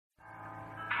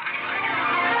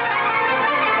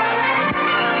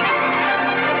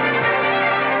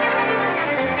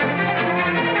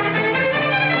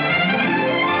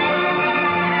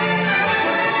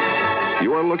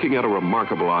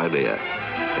remarkable idea.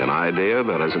 An idea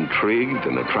that has intrigued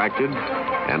and attracted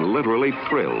and literally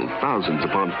thrilled thousands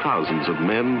upon thousands of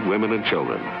men, women, and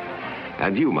children.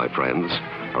 And you, my friends,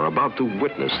 are about to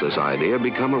witness this idea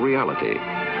become a reality.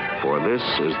 For this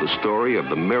is the story of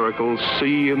the miracle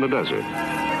sea in the desert.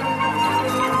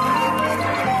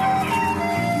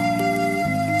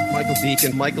 Michael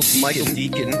Deacon. Michael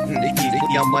Deacon.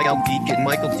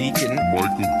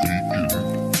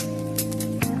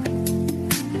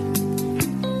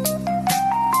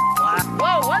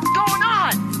 Whoa, what's going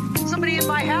on? Somebody in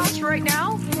my house right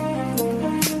now?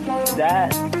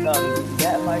 That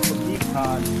Michael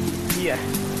Deacon, he had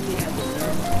the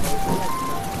nerve.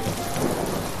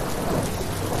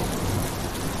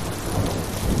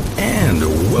 And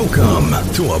welcome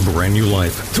to a brand new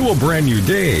life, to a brand new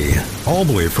day, all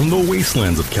the way from the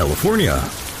wastelands of California.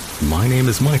 My name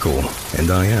is Michael, and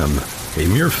I am a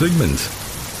mere figment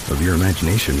of your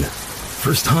imagination.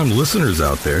 First-time listeners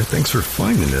out there, thanks for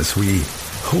finding us. We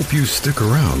hope you stick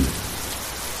around.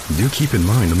 Do keep in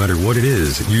mind, no matter what it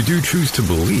is you do choose to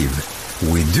believe,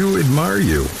 we do admire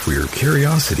you for your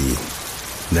curiosity.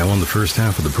 Now on the first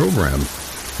half of the program,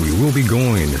 we will be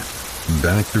going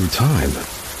back through time.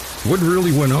 What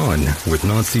really went on with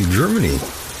Nazi Germany?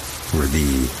 Were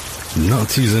the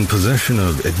Nazis in possession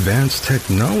of advanced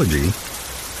technology?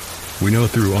 We know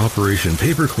through Operation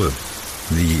Paperclip,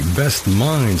 the best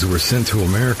minds were sent to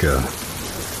America,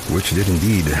 which did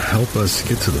indeed help us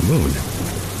get to the moon.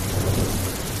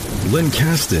 Len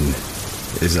Kasten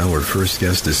is our first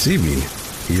guest this evening.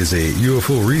 He is a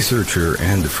UFO researcher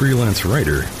and freelance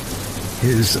writer.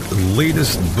 His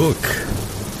latest book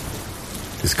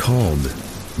is called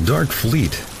Dark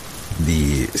Fleet,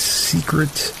 the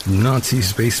secret Nazi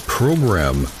space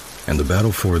program and the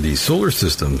battle for the solar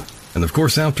system. And of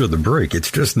course, after the break,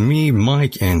 it's just me,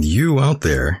 Mike, and you out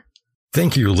there.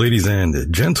 Thank you, ladies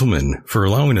and gentlemen, for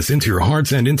allowing us into your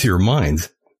hearts and into your minds.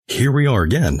 Here we are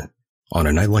again on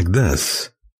a night like this.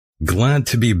 Glad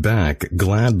to be back.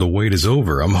 Glad the wait is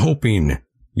over. I'm hoping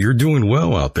you're doing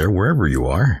well out there, wherever you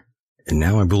are. And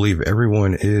now I believe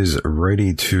everyone is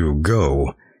ready to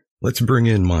go. Let's bring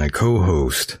in my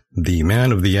co-host, the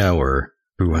man of the hour,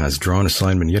 who has drawn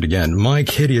assignment yet again. Mike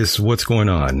Hideous, what's going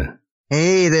on?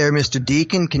 Hey there, Mr.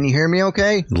 Deacon. Can you hear me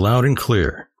okay? Loud and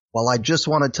clear. Well, I just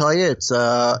want to tell you it's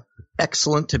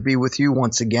excellent to be with you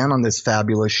once again on this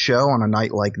fabulous show on a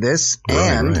night like this.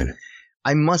 Right.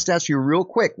 I must ask you real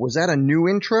quick, was that a new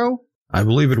intro? I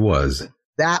believe it was.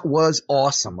 That was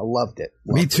awesome. I loved it.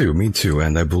 Me too.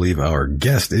 And I believe our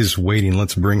guest is waiting.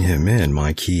 Let's bring him in.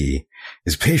 Mike, he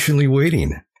is patiently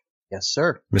waiting. Yes,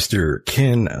 sir. Mr.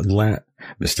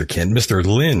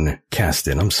 Lynn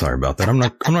Kasten. I'm sorry about that. I'm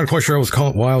not quite sure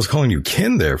why I was calling you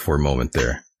Ken there for a moment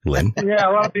there, Lynn. Yeah,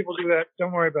 a lot of people do that.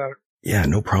 Don't worry about it. Yeah,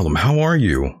 no problem. How are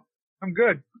you? I'm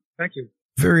good. Thank you.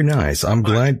 Very nice. I'm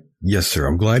glad. Yes, sir.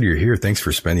 I'm glad you're here. Thanks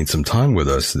for spending some time with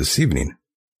us this evening.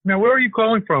 Now, where are you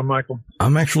calling from, Michael?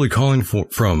 I'm actually calling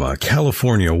from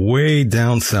California, way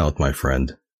down south, my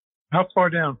friend. How far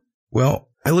down? Well,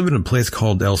 I live in a place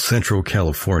called El Centro,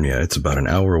 California. It's about an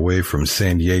hour away from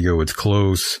San Diego. It's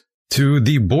close to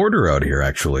the border out here,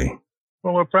 actually.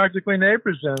 Well, we're practically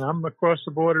neighbors then. I'm across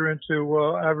the border into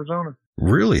Arizona.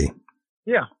 Really?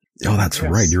 Yeah. Oh, that's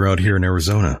right. You're out here in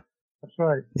Arizona. That's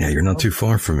right. Yeah, you're not too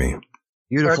far from me.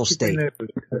 Beautiful state.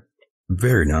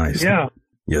 Very nice. Yeah.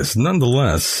 Yes.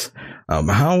 Nonetheless,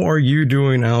 how are you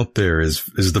doing out there? Is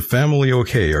the family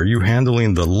okay? Are you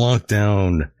handling the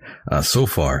lockdown so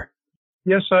far?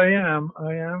 Yes, I am.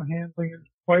 I am handling it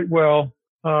quite well.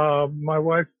 My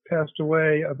wife passed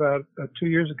away about 2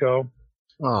 years ago.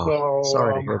 Oh, so,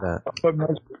 sorry to hear that.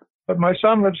 But my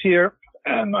son lives here,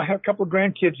 and I have a couple of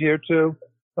grandkids here too.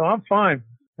 So I'm fine.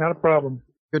 Not a problem.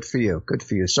 Good for you. Good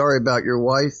for you. Sorry about your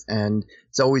wife, and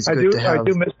it's always good to have. I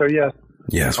do miss her, yes.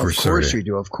 Yes, we're sorry. Of course you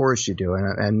do. Of course you do.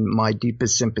 And my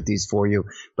deepest sympathies for you.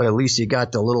 But at least you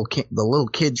got the little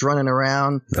kids running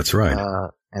around. That's right.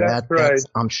 And that's right.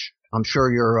 I'm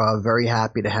sure you're very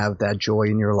happy to have that joy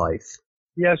in your life.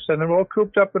 Yes, and they're all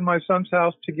cooped up in my son's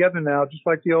house together now, just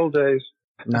like the old days.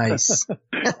 Nice.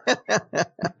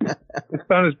 His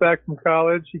son is back from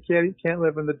college. He can't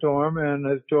live in the dorm, and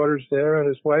his daughter's there, and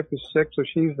his wife is sick, so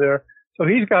she's there. So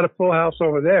he's got a full house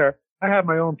over there. I have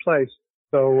my own place,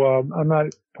 so I'm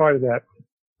not part of that.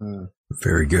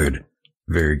 Very good.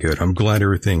 Very good. I'm glad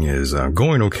everything is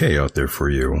going okay out there for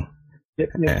you. Yes,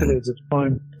 it is. It's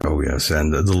fine. Oh, yes.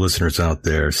 And the listeners out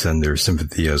there send their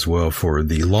sympathy as well for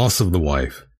the loss of the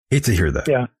wife. Hate to hear that.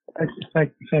 Yeah.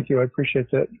 Thank you. I appreciate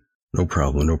that. No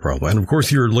problem. No problem. And of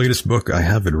course, your latest book, I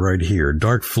have it right here,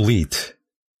 Dark Fleet.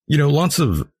 You know, lots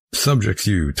of subjects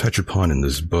you touch upon in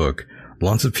this book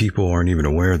lots of people aren't even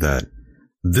aware that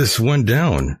this went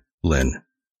down, Lynn.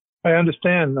 I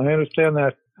understand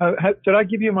that. Did I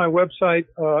give you my website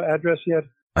address yet?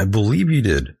 I believe you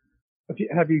did.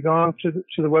 Have you gone to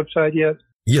the website yet?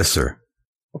 Yes, sir.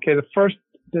 Okay,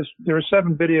 there are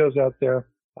 7 videos out there.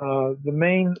 The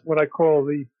main, what I call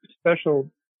the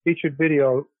special featured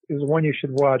video, is the one you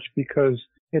should watch because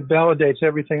it validates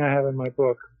everything I have in my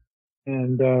book.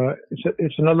 And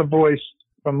it's another voice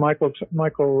from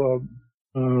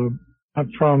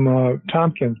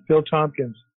Tompkins, Bill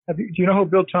Tompkins. Do you know who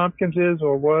Bill Tompkins is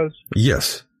or was?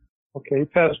 Yes. Okay, he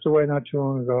passed away not too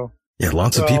long ago. Yeah,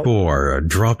 lots of people are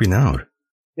dropping out.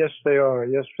 Yes, they are.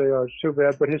 It's too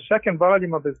bad. But his second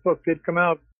volume of his book did come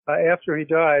out after he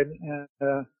died, and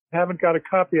I haven't got a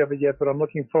copy of it yet, but I'm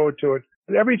looking forward to it.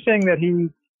 But everything that he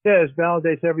says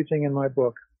validates everything in my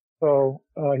book. So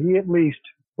he at least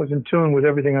was in tune with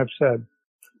everything I've said.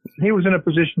 He was in a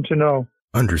position to know.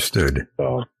 Understood.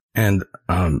 So. And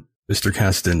Mr.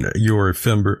 Kasten, you're a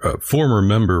former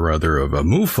member of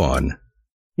MUFON.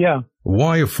 Yeah.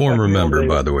 Why a former member,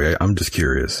 by the way? I'm just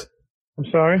curious. I'm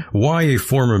sorry? Why a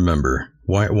former member?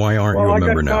 Why aren't you a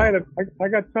member now? I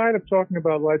got tired of talking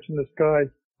about lights in the sky.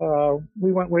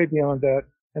 We went way beyond that.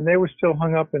 And they were still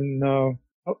hung up in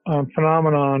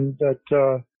phenomenon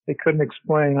that they couldn't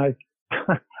explain.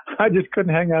 I just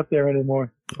couldn't hang out there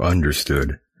anymore.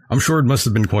 Understood. I'm sure it must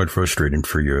have been quite frustrating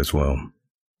for you as well.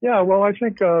 Yeah, well, I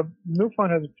think MUFON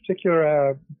has a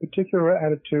particular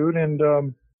attitude,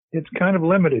 and it's kind of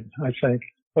limited, I think.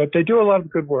 But they do a lot of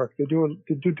good work. They do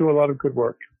a lot of good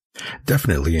work.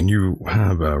 Definitely, and you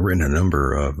have written a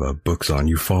number of books on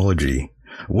ufology.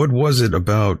 What was it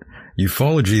about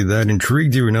ufology that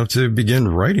intrigued you enough to begin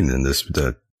writing in this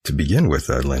to begin with,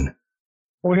 Lynn?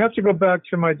 Well, we have to go back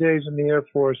to my days in the Air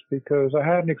Force because I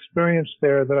had an experience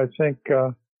there that I think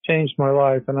changed my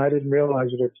life, and I didn't realize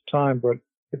it at the time, but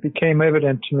it became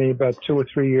evident to me about 2 or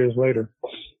 3 years later.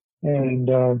 And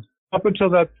up until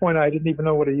that point, I didn't even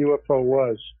know what a UFO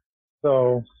was.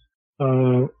 So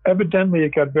evidently,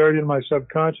 it got buried in my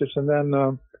subconscious. And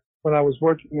then when I was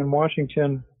working in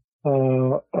Washington,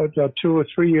 about 2 or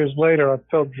 3 years later, I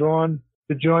felt drawn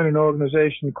to join an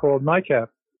organization called NICAP.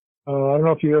 I don't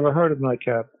know if you ever heard of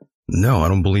NICAP. No, I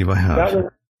don't believe I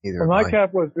have.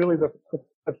 NICAP was really the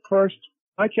first.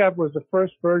 NICAP was the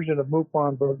first version of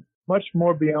MUFON, but much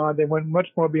more beyond. They went much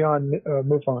more beyond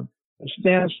MUFON. It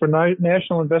stands for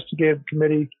National Investigative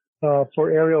Committee for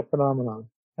Aerial Phenomenon,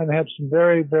 and they had some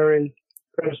very, very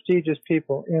prestigious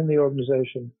people in the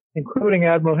organization, including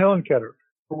Admiral Hillenkoetter,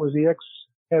 who was the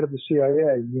ex-head of the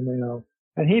CIA, you may know,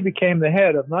 and he became the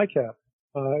head of NICAP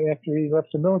after he left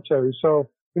the military. So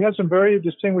we had some very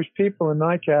distinguished people in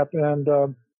NICAP,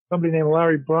 and somebody named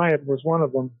Larry Bryant was one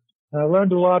of them. And I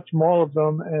learned a lot from all of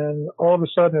them, and all of a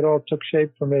sudden it all took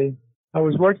shape for me. I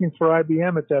was working for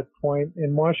IBM at that point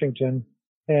in Washington,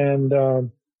 and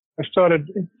I started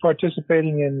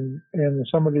participating in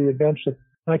some of the events that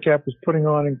NICAP was putting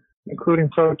on, including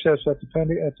protests at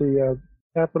the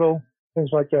Capitol, things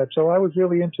like that. So I was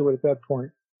really into it at that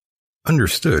point.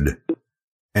 Understood.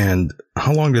 And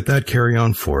how long did that carry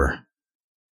on for?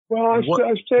 Well, I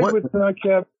stayed with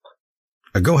NICAP.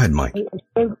 Go ahead, Mike.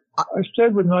 I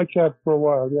stayed with NICAP for a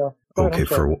while, yeah.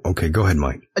 Okay, go ahead,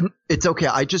 Mike. It's okay.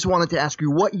 I just wanted to ask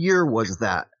you, what year was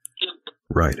that?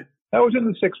 Right. That was in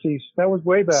the 60s. That was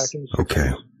way back in the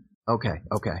 60s. Okay.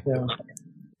 Yeah.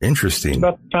 Interesting.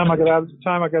 About the time I got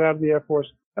out of the Air Force.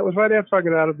 That was right after I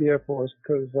got out of the Air Force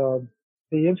because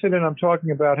the incident I'm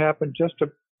talking about happened just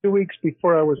 2 weeks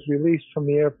before I was released from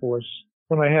the Air Force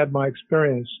when I had my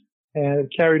experience, and it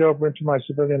carried over into my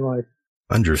civilian life.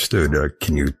 Understood.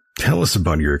 Can you tell us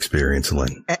about your experience,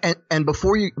 Lynn? And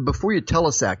before you tell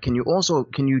us that, can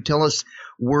you tell us,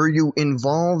 were you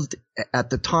involved at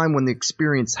the time when the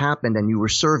experience happened and you were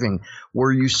serving?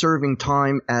 Were you serving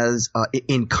time as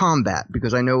in combat?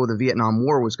 Because I know the Vietnam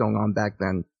War was going on back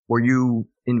then. Were you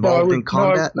involved in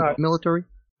combat military?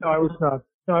 No, I was not.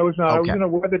 Okay. I was in a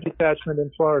weather detachment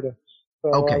in Florida.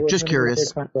 So okay, just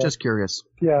curious.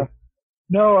 Yeah.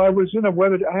 No, I was in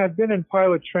I had been in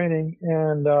pilot training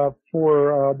and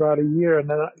for about a year, and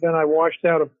then I washed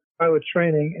out of pilot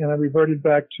training and I reverted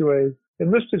back to a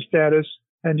enlisted status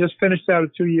and just finished out a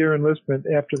 2-year enlistment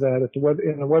after that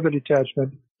in a weather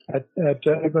detachment at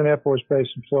Eglin Air Force Base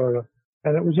in Florida.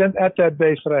 And it was at that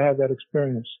base that I had that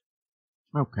experience.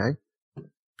 Okay.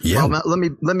 Yeah. Well,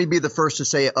 let me be the first to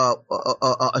say,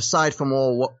 aside from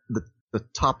all the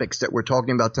topics that we're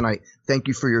talking about tonight, thank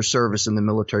you for your service in the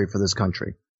military for this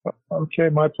country. Okay,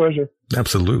 my pleasure.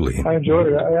 Absolutely. I enjoyed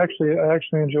it. I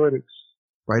actually enjoyed it.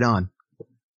 Right on.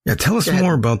 Yeah, tell us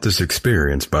more about this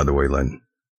experience, by the way, Lynn.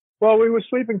 Well, we were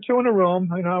sleeping two in a room.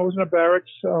 You know, I was in a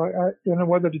barracks in a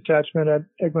weather detachment at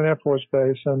Eglin Air Force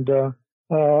Base, and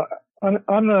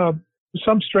on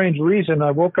some strange reason,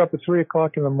 I woke up at 3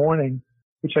 o'clock in the morning,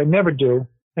 which I never do,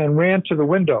 and ran to the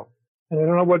window. And I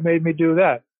don't know what made me do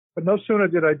that. But no sooner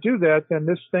did I do that than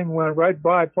this thing went right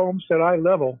by, almost at eye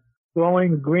level,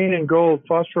 glowing green and gold,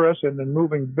 phosphorescent, and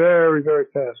moving very, very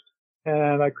fast.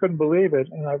 And I couldn't believe it.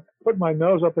 And I put my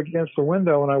nose up against the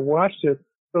window and I watched it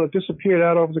till it disappeared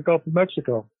out over the Gulf of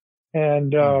Mexico.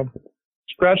 And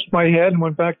scratched my head and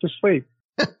went back to sleep.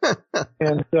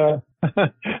 And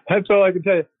that's all I can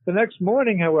tell you. The next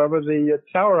morning, however, the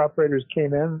tower operators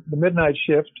came in, the midnight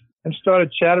shift, and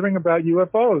started chattering about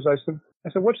UFOs. I said,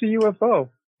 what's a UFO?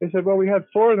 They said, well, we had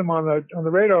 4 of them on the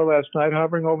radar last night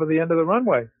hovering over the end of the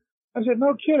runway. I said,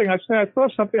 no kidding. I said,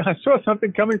 I saw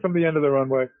something coming from the end of the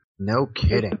runway. No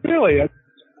kidding. Said, really?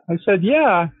 I said,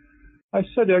 yeah. I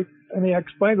said, and he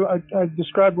explained, I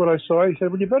described what I saw. He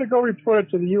said, well, you better go report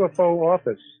it to the UFO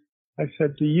office. I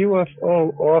said, the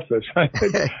UFO office.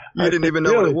 You didn't even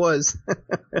know what it was.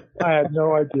 I had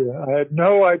no idea. I had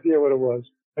no idea what it was.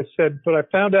 I said, but I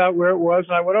found out where it was,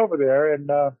 and I went over there, and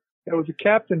there was a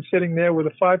captain sitting there with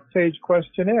a 5-page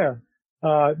questionnaire.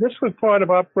 This was part of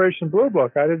Operation Blue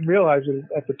Book. I didn't realize it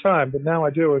at the time, but now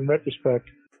I do in retrospect.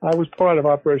 I was part of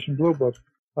Operation Blue Book,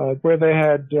 where they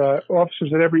had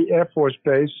officers at every Air Force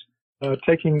base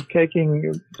taking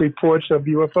reports of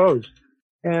UFOs.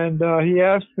 And he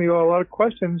asked me a lot of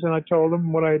questions, and I told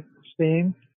him what I'd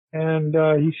seen. And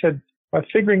he said, by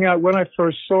figuring out when I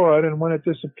first saw it and when it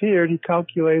disappeared, he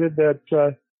calculated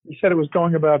that he said it was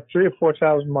going about 3,000 or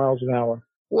 4,000 miles an hour.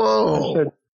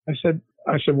 Whoa! I said,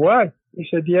 what? He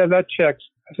said, yeah, that checks.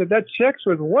 I said, that checks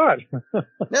with what?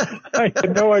 I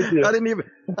had no idea. I didn't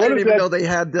even know they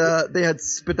had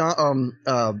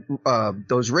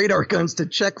those radar guns to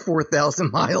check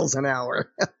 4,000 miles an hour.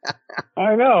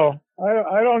 I know.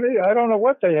 I don't know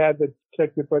what they had that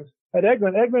checked it, but at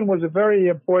Eglin was a very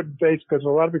important base because a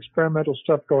lot of experimental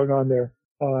stuff going on there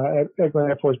at Eglin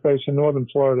Air Force Base in northern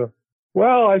Florida.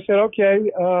 Well, I said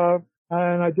okay,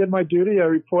 and I did my duty. I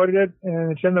reported it,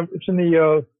 and it's in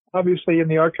the obviously in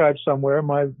the archive somewhere.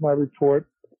 My report,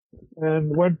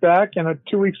 and went back, and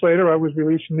 2 weeks later I was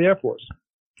released from the Air Force.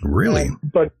 Really?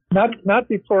 But not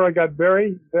before I got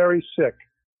very, very sick.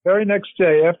 Very next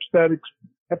day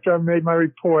after I made my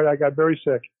report, I got very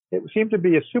sick. It seemed to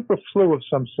be a super flu of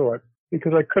some sort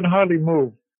because I couldn't hardly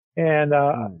move. And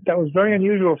that was very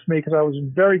unusual for me because I was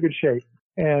in very good shape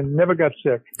and never got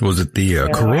sick. Was it the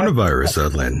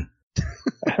coronavirus, Len?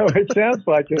 It sounds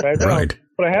like it, I know. Right.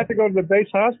 But I had to go to the base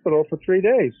hospital for 3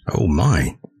 days. Oh,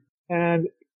 my. And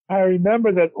I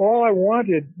remember that all I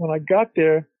wanted when I got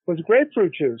there was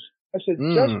grapefruit juice. I said,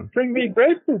 just bring me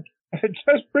grapefruit.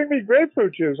 Just bring me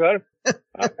grapefruit juice.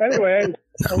 Anyway,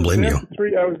 I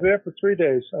was there for 3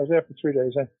 days.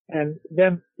 And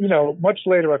then, much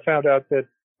later I found out that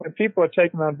when people are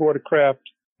taken on board a craft,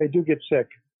 they do get sick.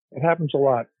 It happens a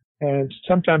lot. And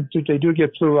sometimes they do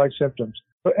get flu-like symptoms.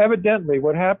 But evidently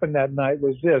what happened that night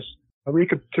was this.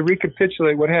 To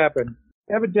recapitulate what happened,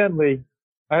 evidently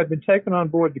I had been taken on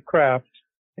board the craft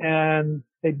and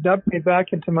they dumped me back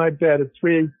into my bed at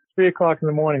 3 o'clock in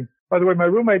the morning. By the way, my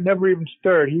roommate never even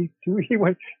stirred. He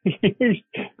was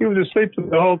asleep through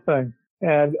the whole thing.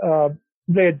 And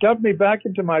they had dumped me back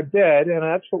into my bed, and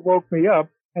that's what woke me up.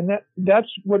 And that's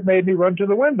what made me run to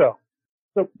the window.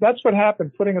 So that's what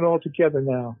happened. Putting it all together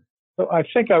now. So I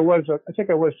think I was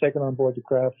taken on board the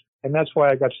craft, and that's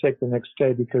why I got sick the next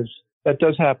day because that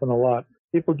does happen a lot.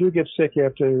 People do get sick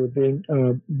after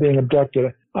being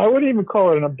abducted. I wouldn't even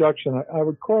call it an abduction. I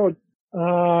would call it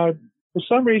for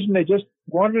some reason they just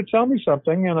wanted to tell me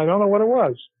something, and I don't know what it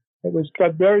was. It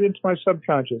got buried into my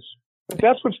subconscious. But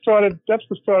that's what started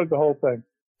the whole thing.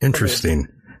 Interesting.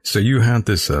 So you had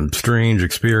this strange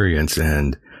experience,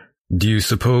 and do you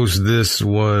suppose this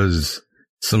was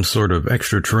some sort of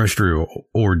extraterrestrial,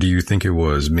 or do you think it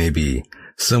was maybe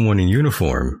someone in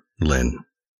uniform, Lynn?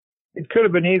 It could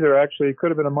have been either, actually. It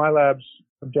could have been a MyLabs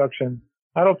abduction.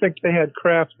 I don't think they had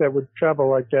crafts that would travel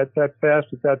like that fast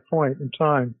at that point in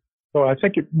time. So I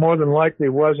think it more than likely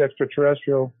was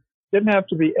extraterrestrial. Didn't have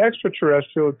to be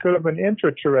extraterrestrial. It could have been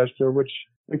intraterrestrial, which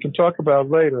we can talk about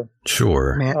later.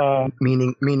 Sure.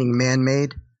 Meaning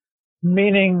man-made?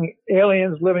 Meaning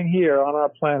aliens living here on our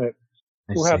planet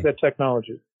who have that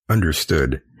technology.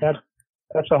 Understood.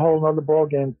 That's a whole other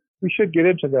ballgame. We should get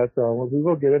into that, though. We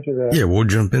will get into that. Yeah, we'll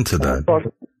jump into that.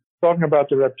 Talking about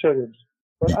the reptilians.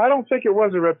 But I don't think it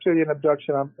was a reptilian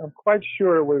abduction. I'm quite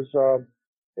sure it was some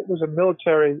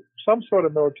sort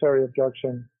of military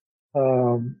abduction,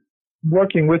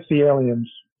 working with the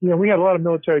aliens. we had a lot of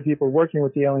military people working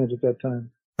with the aliens at that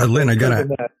time. Lynn, I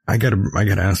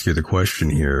gotta ask you the question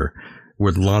here.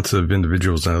 With lots of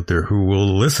individuals out there who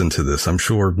will listen to this, I'm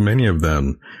sure many of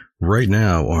them right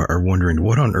now are wondering,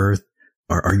 what on earth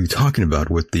are you talking about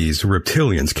with these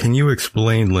reptilians? Can you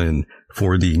explain, Lynn,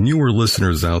 for the newer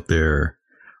listeners out there,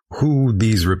 who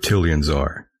these reptilians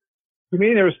are? You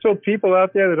mean there are still people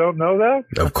out there that don't know that?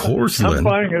 Of course, Lynn. I'm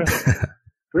finding it.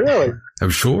 Really? I'm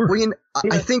sure. Well,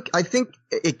 I think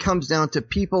it comes down to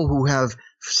people who have,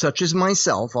 such as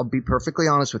myself, I'll be perfectly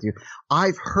honest with you,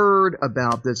 I've heard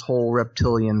about this whole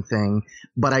reptilian thing,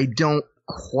 but I don't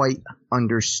quite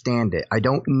understand it. I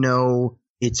don't know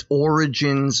its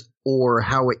origins or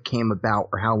how it came about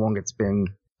or how long it's been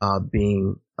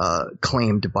being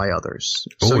claimed by others.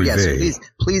 So yes,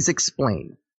 please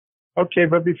explain. Okay,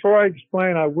 but before I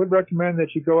explain, I would recommend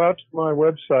that you go out to my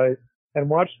website and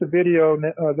watch the video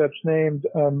that's named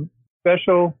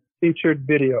Special Featured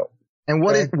Video. And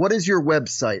what is your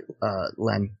website,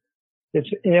 Len? It's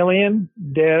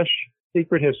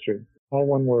Alien-Secret History. All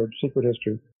one word, Secret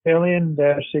History.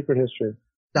 Alien-Secret History.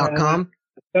 .com?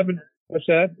 What's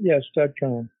that? Yes,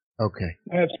 .com. Okay.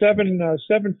 I have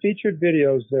seven featured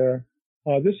videos there.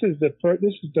 This is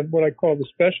what I call the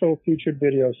special featured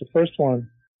videos, the first one.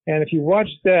 And if you watch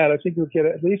that, I think you'll get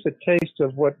at least a taste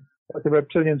of what the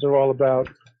reptilians are all about.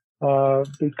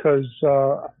 Because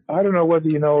I don't know whether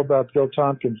you know about Bill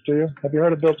Tompkins. Do you? Have you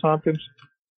heard of Bill Tompkins?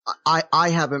 I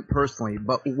haven't personally,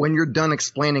 but when you're done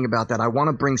explaining about that, I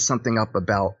want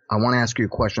to ask you a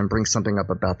question and bring something up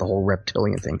about the whole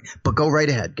reptilian thing. But go right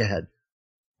ahead. Go ahead.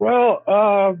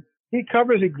 Well, he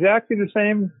covers exactly the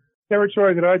same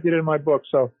territory that I did in my book.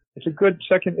 So it's a good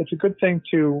thing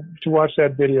to watch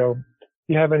that video.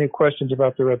 If you have any questions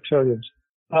about the reptilians.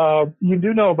 You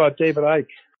do know about David Icke,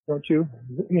 don't you,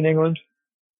 in England?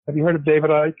 Have you heard of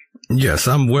David Icke? Yes,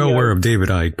 I'm well aware of David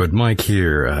Icke, but Mike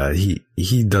here,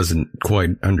 he doesn't quite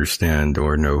understand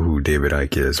or know who David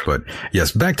Icke is. But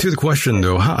yes, back to the question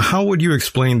though, how would you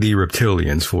explain the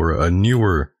reptilians for a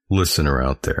newer listener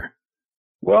out there?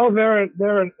 Well,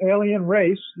 they're an alien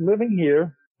race living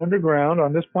here underground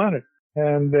on this planet,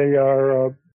 and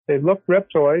they look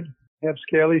reptoid. They have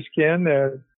scaly skin.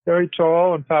 They're very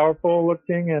tall and powerful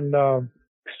looking, and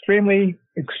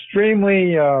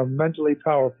extremely mentally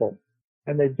powerful.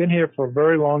 And they've been here for a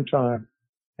very long time.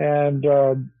 And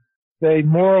they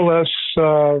more or less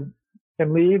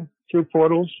can leave through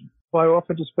portals, fly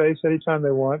off into space anytime they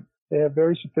want. They have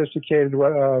very sophisticated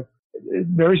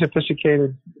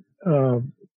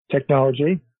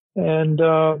technology. And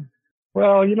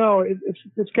well,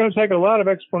 it's going to take a lot of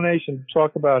explanation to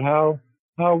talk about how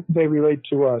they relate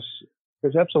to us,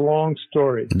 because that's a long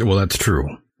story. Well, that's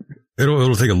true.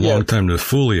 It'll take a long time to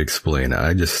fully explain.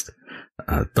 I just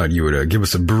thought you would give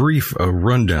us a brief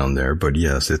rundown there, but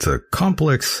yes, it's a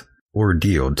complex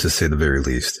ordeal to say the very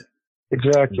least.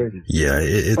 Exactly. Yeah,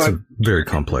 it's a very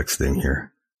complex thing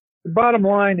here. The bottom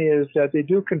line is that they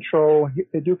do control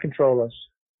us.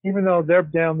 Even though they're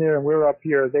down there and we're up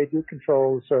here, they do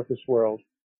control the surface world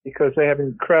because they have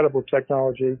incredible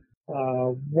technology.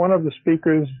 One of the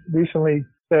speakers recently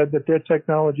said that their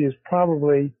technology is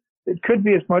it could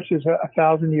be as much as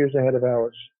 1,000 years ahead of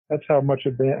ours. That's how much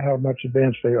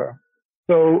advanced they are.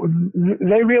 So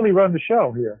they really run the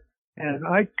show here. And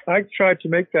I tried to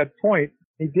make that point.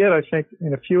 He did, I think,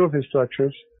 in a few of his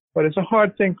lectures, but it's a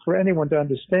hard thing for anyone to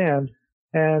understand.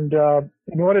 And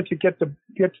in order to get to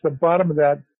the bottom of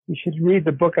that, you should read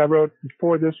the book I wrote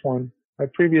before this one, my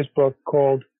previous book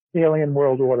called Alien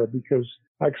World Order, because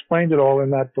I explained it all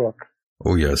in that book.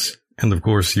 Oh, yes. And of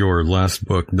course, your last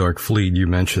book, Dark Fleet, you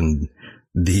mentioned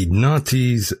the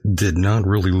Nazis did not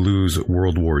really lose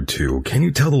World War II. Can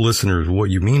you tell the listeners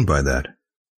what you mean by that?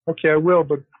 Okay, I will.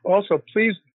 But also,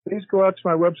 please go out to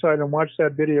my website and watch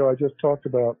that video I just talked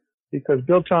about, because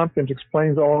Bill Tompkins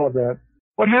explains all of that.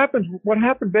 What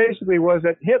happened basically was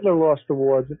that Hitler lost the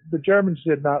war. The Germans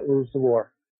did not lose the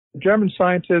war. The German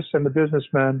scientists and the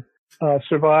businessmen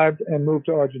survived and moved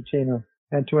to Argentina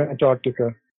and to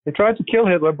Antarctica. They tried to kill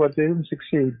Hitler, but they didn't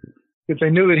succeed because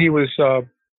they knew that he was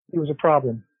a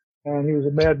problem, and he was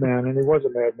a madman, and he was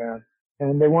a madman,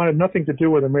 and they wanted nothing to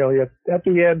do with him really. At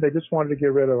the end, they just wanted to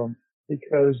get rid of him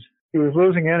because he was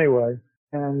losing anyway,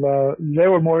 and they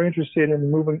were more interested in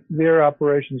moving their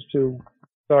operations to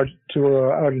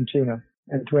Argentina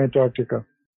and to Antarctica,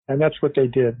 and that's what they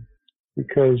did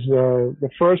because the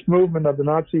first movement of the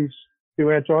Nazis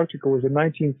to Antarctica was in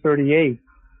 1938.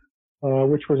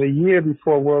 Which was a year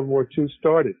before World War II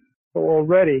started. So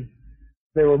already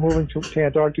they were moving to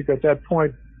Antarctica at that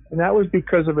point, and that was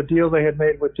because of a deal they had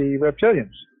made with the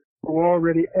reptilians, who were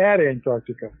already at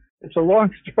Antarctica. It's a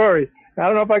long story. I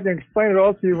don't know if I can explain it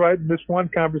all to you right in this one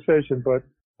conversation, but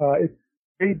if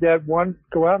you read that one,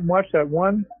 go out and watch that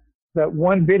one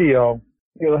video.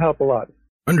 It'll help a lot.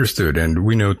 Understood. And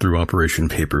we know through Operation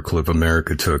Paperclip,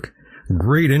 America took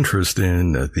great interest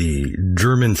in the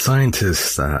German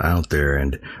scientists out there,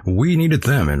 and we needed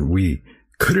them, and we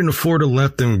couldn't afford to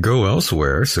let them go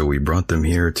elsewhere, so we brought them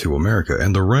here to America,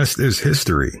 and the rest is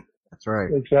history. That's right.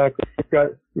 Exactly.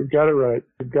 You've got it right.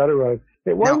 You've got it right.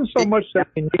 It wasn't so much that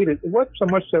we needed. It wasn't so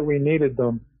much that we needed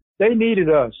them. They needed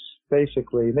us,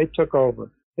 basically. They took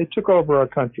over. They took over our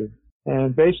country,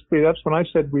 and basically that's when I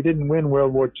said we didn't win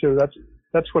World War II.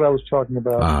 That's what I was talking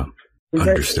about.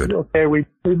 Understood. We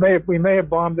may have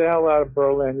bombed the hell out of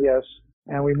Berlin, yes,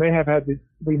 and we may have had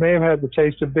the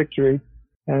taste of victory,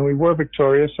 and we were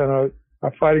victorious, and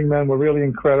our fighting men were really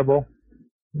incredible.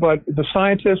 But the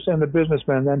scientists and the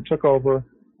businessmen then took over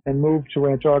and moved to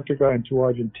Antarctica and to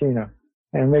Argentina,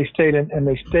 and they stayed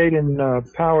in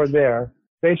power there.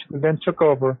 Basically, then took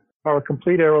over our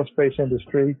complete aerospace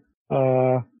industry.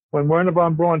 When Werner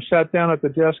von Braun sat down at the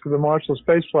desk of the Marshall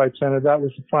Space Flight Center, that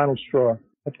was the final straw.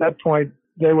 At that point,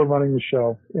 they were running the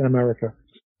show in America.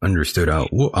 Understood.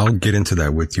 I'll get into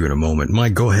that with you in a moment.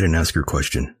 Mike, go ahead and ask your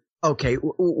question. Okay,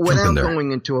 without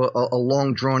going into a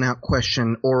long, drawn-out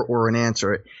question or an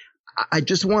answer, I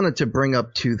just wanted to bring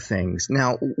up two things.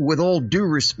 Now, with all due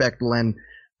respect, Len,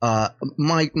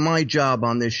 my job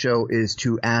on this show is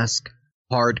to ask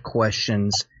hard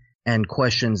questions and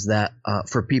questions that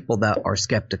for people that are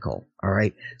skeptical. All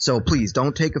right, so please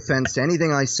don't take offense to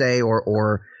anything I say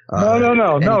or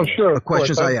no, sure. The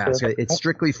questions I ask, it's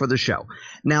strictly for the show.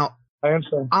 Now, I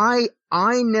understand. I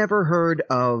never heard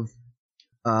of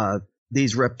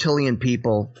these reptilian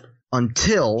people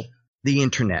until the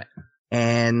internet,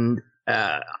 and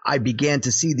I began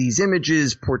to see these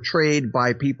images portrayed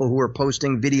by people who are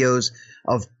posting videos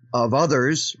of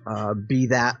others, be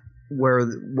that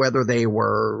whether they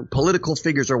were political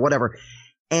figures or whatever,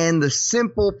 and the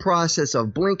simple process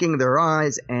of blinking their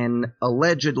eyes and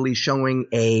allegedly showing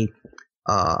a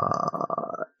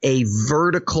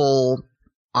vertical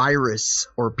iris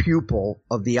or pupil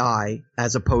of the eye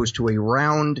as opposed to a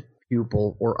round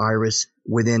pupil or iris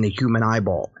within a human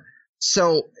eyeball.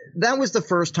 So that was the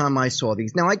first time I saw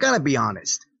these. Now, I gotta be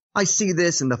honest. I see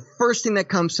this, and the first thing that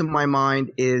comes to my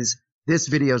mind is this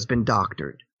video's been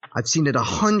doctored. I've seen it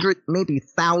 100, maybe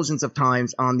thousands of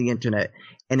times on the internet,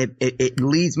 and it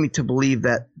leads me to believe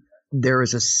that there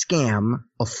is a scam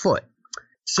afoot.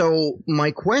 So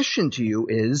my question to you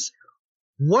is,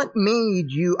 what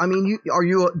made you? I mean,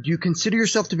 do you consider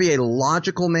yourself to be a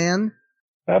logical man?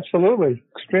 Absolutely,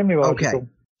 extremely logical. Okay.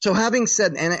 So having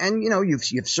said, and you know,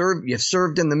 you've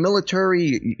served in the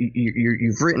military,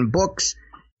 you've written books.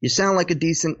 You sound like a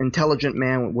decent, intelligent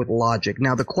man with logic.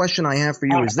 Now, the question I have for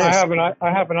you is this: I have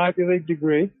an Ivy League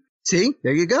degree. See,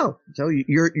 there you go. So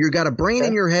you got a brain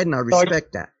in your head, and I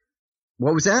respect that.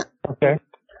 What was that? Okay.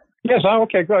 Yes.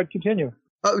 Okay. Go ahead. Continue.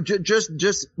 Oh,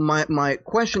 just my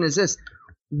question is this: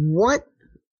 what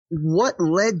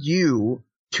led you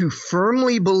to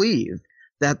firmly believe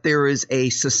that there is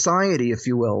a society, if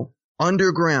you will,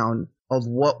 underground of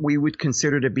what we would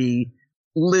consider to be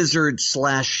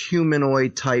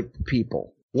lizard/humanoid type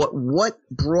people? What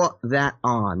brought that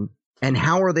on, and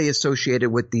how are they associated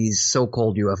with these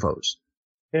so-called UFOs?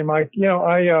 Hey, Mike,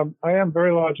 I am a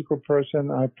very logical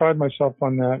person. I pride myself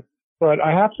on that. But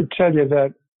I have to tell you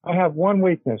that I have one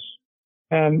weakness,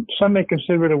 and some may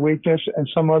consider it a weakness, and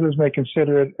some others may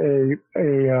consider it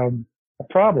a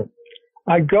problem.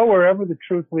 I go wherever the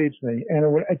truth leads me,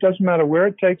 and it doesn't matter where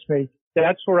it takes me.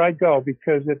 That's where I go,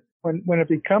 because when it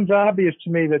becomes obvious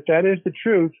to me that is the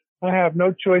truth, I have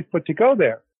no choice but to go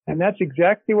there. And that's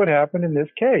exactly what happened in this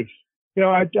case.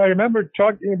 I remember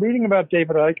reading about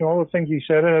David Icke and all the things he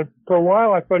said, and for a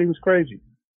while I thought he was crazy.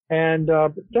 And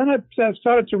then I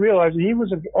started to realize that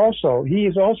he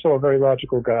is also a very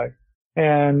logical guy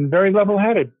and very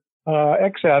level-headed,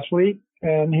 ex-athlete,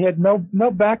 and he had no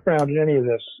background in any of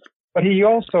this. But he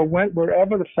also went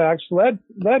wherever the facts led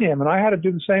him, and I had to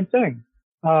do the same thing.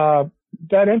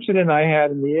 That incident I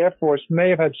had in the Air Force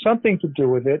may have had something to do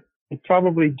with it. It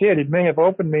probably did. It may have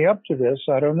opened me up to this.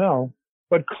 I don't know.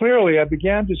 But clearly, I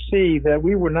began to see that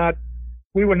we were not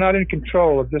in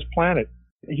control of this planet.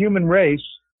 The human race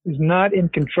is not in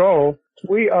control.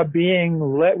 We are being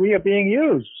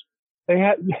used.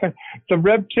 The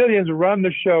reptilians run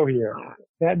the show here.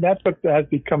 That's what has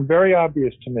become very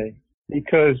obvious to me,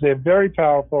 because they're very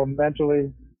powerful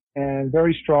mentally and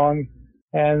very strong,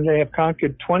 and they have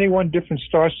conquered 21 different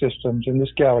star systems in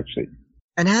this galaxy.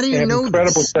 And how do you know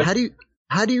this? How do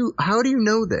you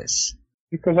know this?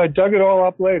 Because I dug it all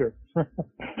up later.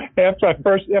 after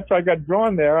I got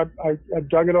drawn there, I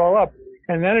dug it all up.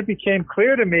 And then it became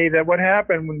clear to me that what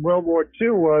happened when World War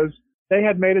II was they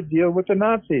had made a deal with the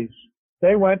Nazis.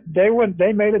 They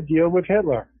made a deal with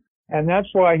Hitler. And that's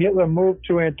why Hitler moved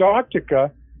to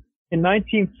Antarctica in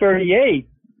 1938,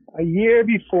 a year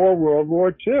before World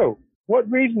War II. What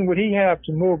reason would he have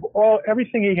to move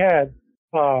everything he had,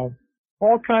 all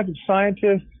kinds of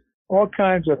scientists, all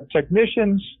kinds of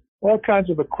technicians, all kinds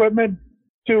of equipment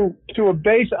to a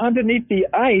base underneath the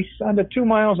ice, under 2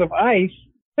 miles of ice,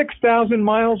 6,000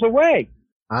 miles away?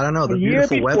 I don't know, the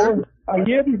beautiful weather? A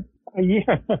year.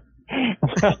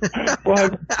 Well,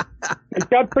 it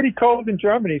got pretty cold in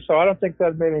Germany, so I don't think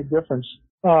that made any difference.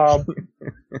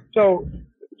 So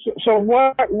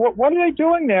what are they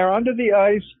doing there under the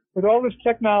ice with all this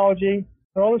technology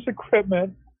and all this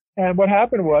equipment? And what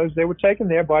happened was they were taken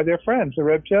there by their friends, the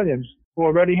reptilians, who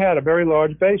already had a very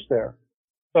large base there.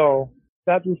 So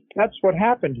that's what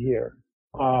happened here.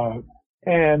 So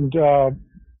in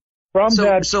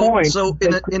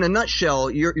a nutshell,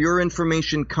 your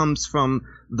information comes from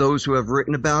those who have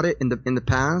written about it in the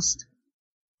past?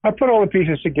 I put all the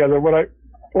pieces together. What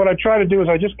I try to do is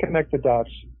I just connect the dots.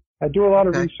 I do a lot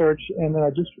of research, and then I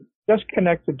just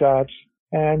connect the dots.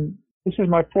 And this is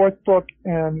my fourth book,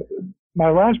 and my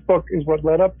last book is what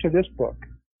led up to this book.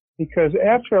 Because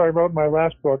after I wrote my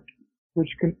last book,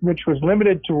 which was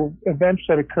limited to events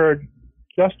that occurred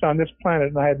just on this planet,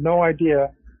 and I had no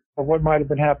idea of what might have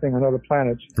been happening on other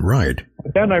planets. Right.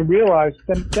 But then I realized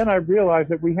that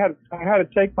I had to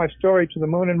take my story to the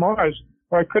Moon and Mars,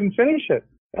 or I couldn't finish it.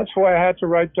 That's why I had to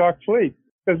write Dark Fleet,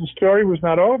 because the story was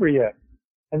not over yet.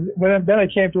 And then I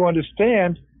came to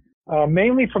understand,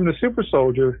 mainly from the super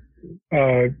soldier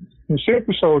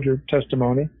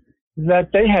testimony,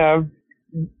 that the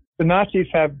Nazis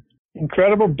have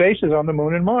incredible bases on the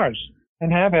Moon and Mars,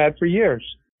 and have had for years.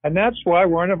 And that's why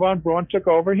Werner von Braun took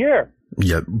over here.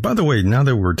 Yeah, by the way, now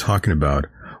that we're talking about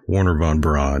Werner von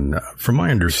Braun, from my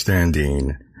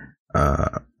understanding,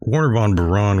 Werner von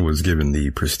Braun was given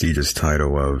the prestigious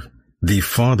title of the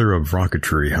father of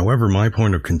rocketry. However, my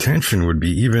point of contention would be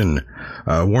even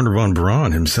Werner von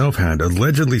Braun himself had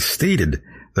allegedly stated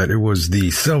that it was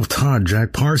the self-taught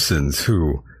Jack Parsons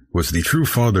who was the true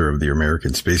father of the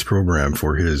American space program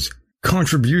for his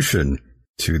contribution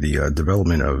to the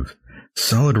development of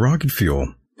solid rocket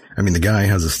fuel. I mean, the guy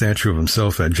has a statue of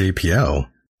himself at JPL,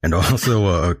 and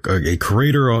also a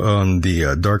crater on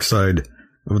the dark side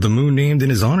of the moon named in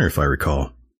his honor, if I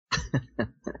recall.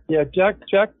 Yeah, Jack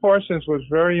Parsons was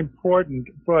very important,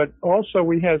 but also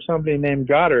we had somebody named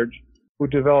Goddard who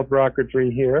developed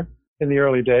rocketry here in the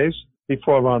early days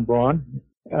before von Braun.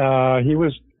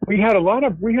 We had a lot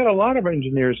of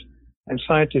engineers and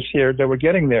scientists here that were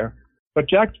getting there, but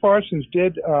Jack Parsons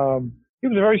did. He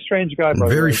was a very strange guy.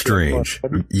 Very strange.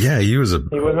 Yeah, he was a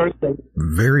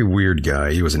very weird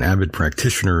guy. He was an avid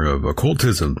practitioner of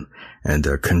occultism and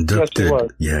conducted.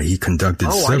 Yes, he was. He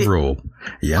conducted several.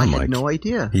 I had no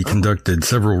idea. He conducted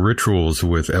several rituals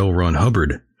with L. Ron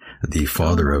Hubbard, the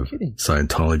father of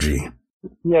Scientology.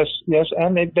 Yes,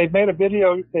 and they made a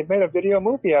video. They made a video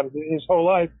movie out of his whole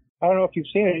life. I don't know if you've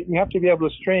seen it. You have to be able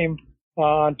to stream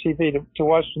on TV to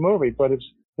watch the movie. But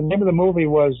the name of the movie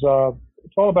was.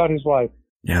 It's all about his life.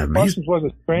 Yeah, Parsons was a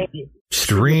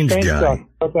strange guy.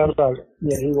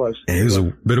 Yeah, he was. And he was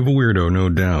a bit of a weirdo, no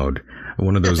doubt.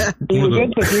 One of those. He was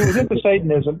into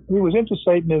Satanism. He was into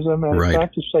Satanism and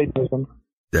practiced Satanism.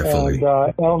 Definitely. And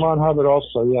L. Ron Hubbard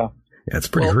also. Yeah. Yeah, it's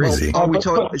pretty crazy. Are we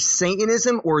talking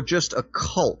Satanism or just a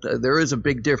cult? There is a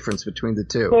big difference between the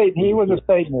two. He was a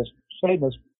Satanist.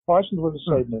 Parsons was a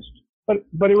Satanist,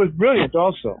 but he was brilliant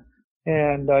also.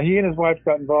 And he and his wife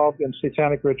got involved in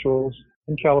satanic rituals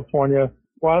in California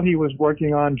while he was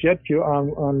working on jet fuel,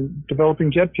 on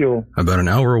developing jet fuel. About an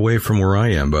hour away from where I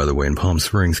am, by the way, in Palm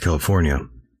Springs, California.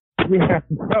 Yeah,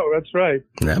 no, that's right.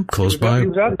 Yeah, close by. He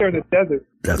was out there in the desert.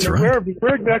 That's right.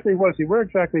 Where exactly was he?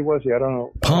 I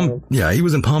don't know. Yeah, he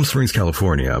was in Palm Springs,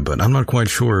 California, but I'm not quite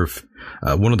sure if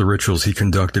one of the rituals he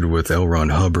conducted with L. Ron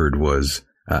Hubbard was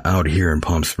out here in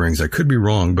Palm Springs. I could be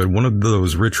wrong, but one of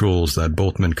those rituals that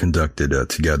both men conducted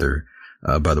together,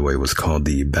 by the way, was called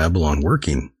the Babylon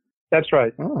Working. That's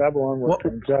right. Babylon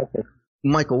Working, exactly.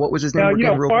 Michael, what was his name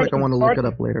again, real quick? I want to look it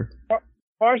up later.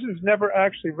 Parsons never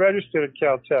actually registered at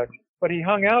Caltech, but he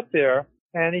hung out there,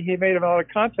 and he made a lot of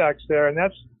contacts there, and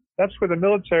that's where the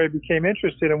military became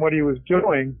interested in what he was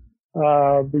doing,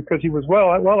 because he was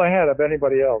well ahead of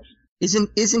anybody else. Isn't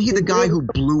he the guy who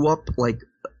blew up like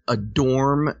a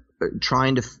dorm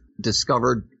trying to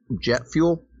discover jet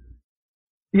fuel?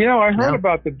 I heard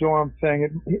about the dorm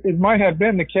thing. It might have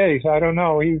been the case. I don't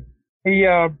know. He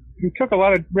took a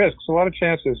lot of risks, a lot of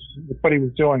chances with what he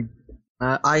was doing.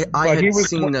 I had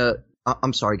seen.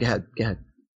 I'm sorry. Go ahead.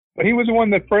 But he was the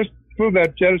one that first flew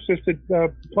that jet-assisted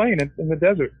plane in the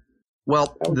desert.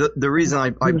 Well, the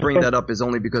reason I bring that up is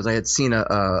only because I had seen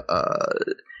a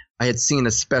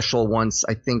special once,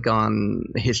 I think on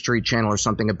History Channel or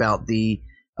something, about the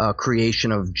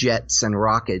creation of jets and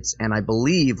rockets, and I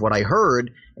believe what I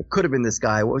heard, it could have been this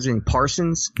guy. What was his name?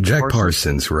 Parsons? Jack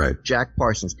Parsons, right? Jack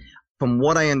Parsons. From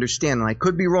what I understand, and I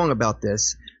could be wrong about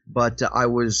this, but I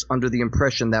was under the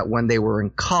impression that when they were in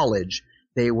college,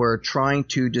 they were trying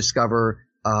to discover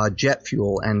jet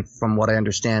fuel, and from what I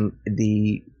understand,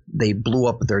 they blew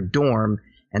up their dorm,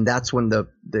 and that's when the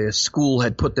school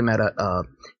had put them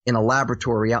in a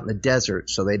laboratory out in the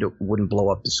desert so they wouldn't blow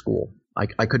up the school. I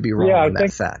could be wrong on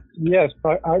that fact. Yes,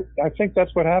 I think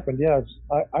that's what happened. Yes,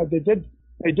 they did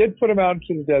put them out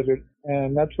into the desert,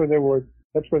 and that's where they were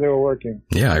working.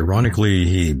 Yeah, ironically,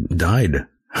 he died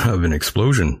of an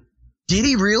explosion. Did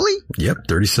he really? Yep,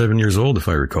 37 years old, if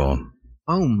I recall.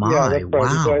 Oh my! Yeah, that's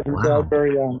right. Wow! He died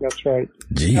very young. That's right.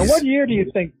 Jeez. And what year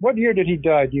did he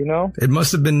die? Do you know? It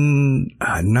must have been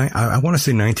I want to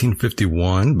say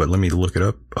 1951, but let me look it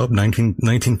up.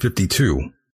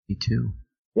 1952. 52.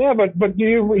 Yeah, but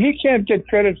he can't get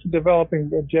credit for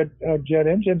developing jet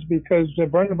engines because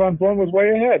Wernher von Braun was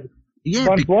way ahead. Yeah,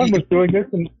 von Braun was doing this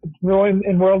in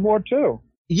World War II.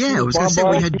 Yeah, I was going to say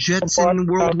we had jets in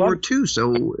World War II,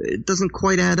 so it doesn't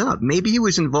quite add up. Maybe he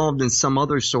was involved in some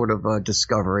other sort of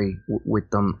discovery with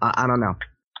them. I don't know.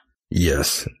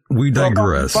 Yes, we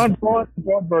digress. Von Braun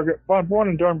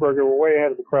and Dornberger were way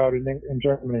ahead of the crowd in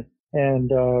Germany, and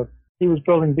he was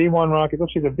building B-1 rockets.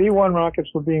 Let's see, the B-1 rockets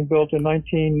were being built in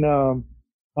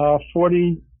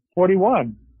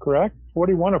 1941, correct?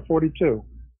 41 or 42?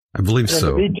 I believe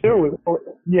so. The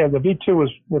V2 was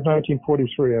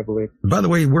 1943, I believe. By the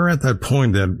way, we're at that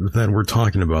point that we're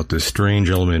talking about this strange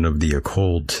element of the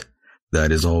occult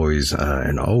that is always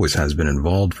and always has been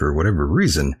involved for whatever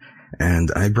reason.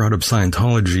 And I brought up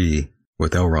Scientology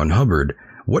with L. Ron Hubbard.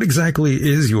 What exactly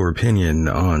is your opinion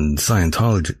on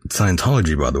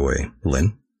Scientology, by the way,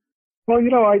 Lynn? Well,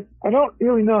 I don't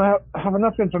really have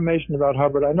enough information about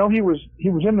Hubbard. I know he was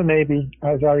in the Navy,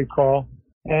 as I recall,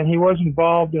 and he was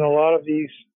involved in a lot of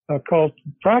these occult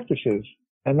practices,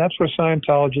 and that's where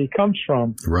Scientology comes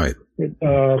from. Right. But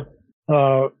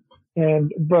I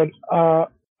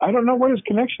don't know what his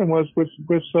connection was with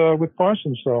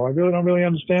Parsons, though. I really don't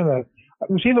understand that.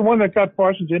 Was he the one that got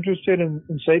Parsons interested in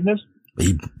Satanists?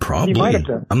 He probably. He might have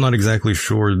been. I'm not exactly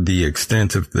sure the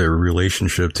extent of their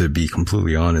relationship, to be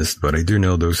completely honest, but I do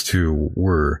know those two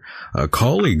were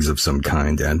colleagues of some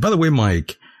kind. And by the way,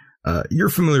 Mike, you're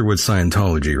familiar with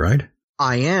Scientology, right?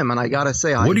 I am, and I gotta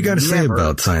say, what do you gotta say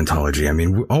about Scientology? I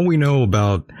mean, all we know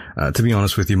about, to be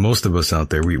honest with you, most of us out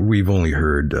there, we've only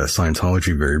heard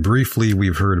Scientology very briefly.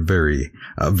 We've heard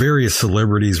various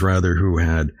celebrities, rather, who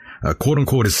had, quote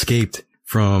unquote, escaped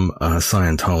from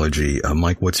Scientology.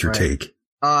 Mike, what's your take?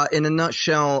 In a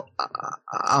nutshell,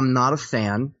 I'm not a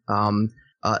fan.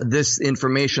 This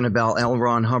information about L.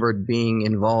 Ron Hubbard being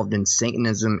involved in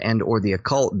Satanism and or the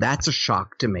occult, that's a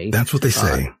shock to me. That's what they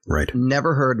say, right?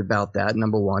 Never heard about that,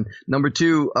 number one. Number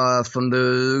two, from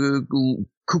the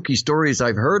kooky stories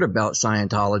I've heard about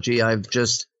Scientology,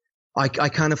 I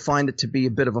kind of find it to be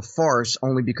a bit of a farce,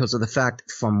 only because of the fact,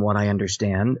 from what I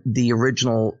understand, the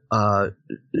original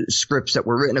scripts that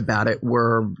were written about it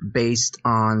were based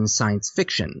on science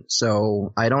fiction.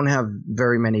 So I don't have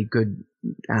very many good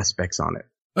aspects on it.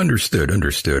 Understood.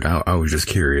 I was just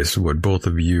curious what both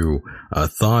of you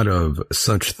thought of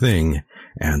such thing.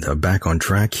 And back on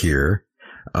track here.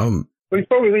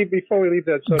 Before we leave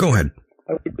that subject, go ahead.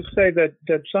 I would just say that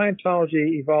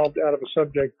Scientology evolved out of a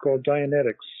subject called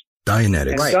Dianetics.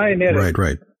 Dianetics.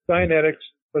 Right. Dianetics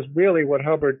was really what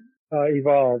Hubbard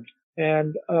evolved.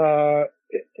 And I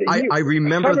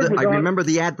remember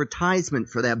the advertisement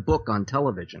for that book on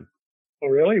television. Oh,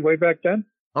 really? Way back then?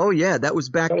 Oh, yeah. That was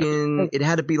back in, it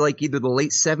had to be like either the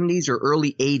late 70s or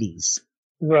early 80s.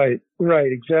 Right,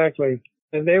 exactly.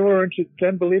 And they were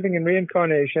then believing in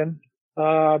reincarnation.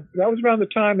 That was around the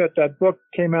time that book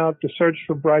came out, The Search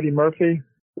for Bridie Murphy,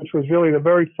 which was really the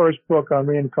very first book on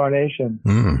reincarnation.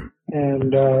 Mm.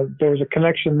 And there was a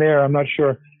connection there. I'm not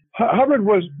sure. Hubbard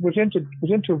was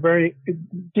into very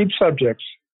deep subjects,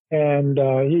 and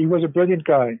he was a brilliant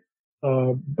guy,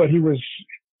 but he was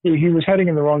heading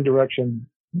in the wrong direction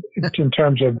in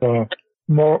terms of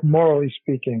morally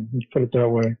speaking. Let's put it that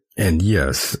way. And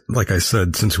yes, like I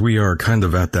said, since we are kind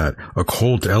of at that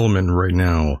occult element right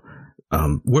now,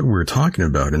 what we're talking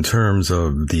about in terms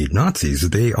of the Nazis,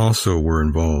 they also were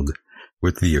involved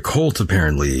with the occult,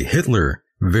 apparently. Hitler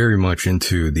very much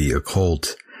into the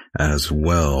occult as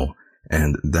well.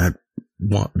 And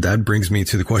that brings me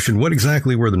to the question, what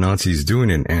exactly were the Nazis doing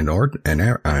in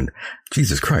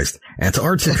Jesus Christ,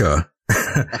 Antarctica?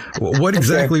 What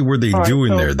exactly were they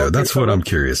doing there, though? That's what I'm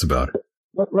curious about.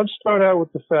 Let's start out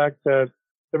with the fact that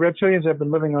the reptilians have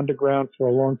been living underground for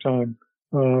a long time,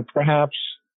 perhaps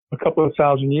a couple of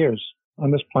thousand years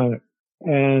on this planet,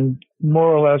 and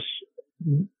more or less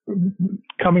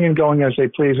coming and going as they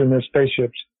please in their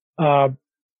spaceships. The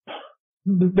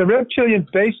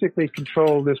reptilians basically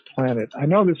control this planet. I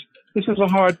know this is a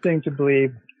hard thing to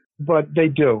believe, but they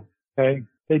do. Okay,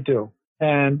 they do.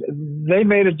 And they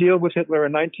made a deal with Hitler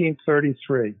in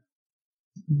 1933.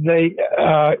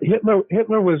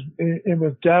 Hitler was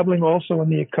dabbling also in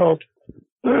the occult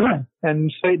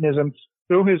and Satanism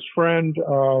through his friend.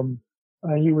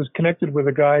 He was connected with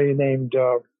a guy named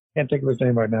can't think of his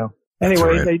name right now.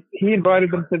 Anyway, right. He invited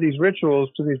them to these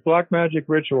rituals, to these black magic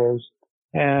rituals,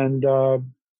 and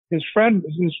his friend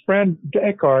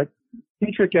Eckhart,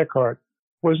 Dietrich Eckhart,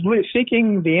 was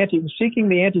seeking the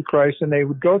Antichrist, and they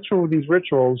would go through these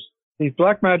rituals, these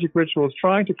black magic rituals,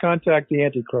 trying to contact the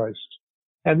Antichrist.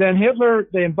 And then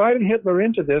they invited Hitler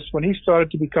into this when he started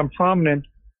to become prominent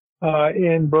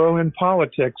in Berlin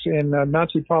politics, in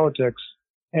Nazi politics,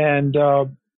 and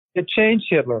it changed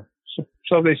Hitler,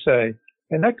 so they say.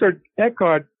 And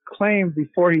Eckhart claimed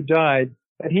before he died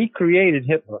that he created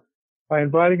Hitler by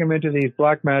inviting him into these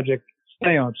black magic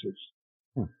seances.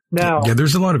 Now, yeah,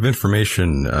 there's a lot of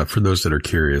information for those that are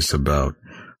curious about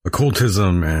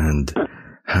occultism and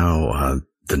how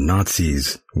the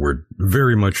Nazis were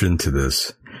very much into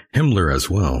this. Himmler as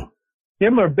well.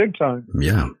 Himmler, big time.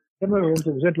 Yeah. Himmler was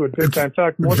into it big time. In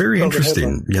fact, more very so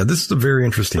interesting. Yeah, this is a very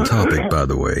interesting topic, by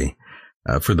the way,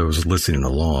 for those listening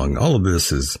along. All of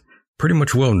this is pretty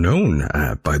much well known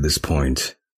by this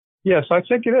point. Yes, I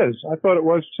think it is. I thought it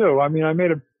was too. I mean,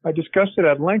 I discussed it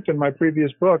at length in my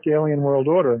previous book, Alien World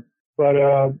Order,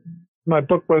 but my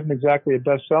book wasn't exactly a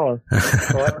bestseller.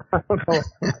 So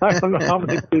I don't know how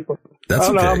many people. That's I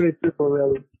don't know how okay. many people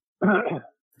really.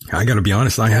 I got to be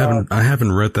honest. I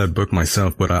haven't read that book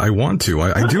myself, but I want to.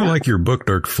 I do like your book,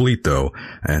 Dark Fleet, though,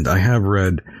 and I have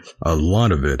read a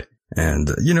lot of it.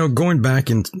 And going back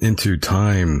into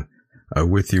time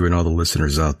with you and all the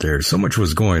listeners out there, so much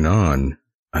was going on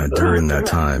during that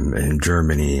time in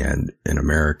Germany and in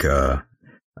America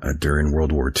during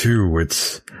World War II.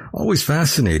 It's always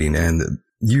fascinating, and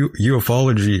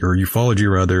ufology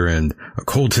rather, and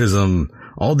occultism,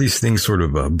 all these things sort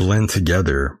of blend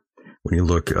together when you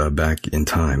look back in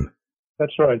time.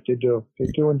 That's right, they do. They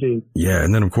do indeed. Yeah,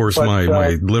 and then of course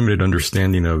my limited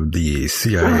understanding of the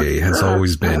CIA has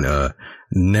always been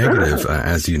negative,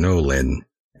 as you know, Lynn.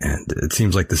 And it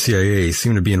seems like the CIA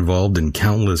seem to be involved in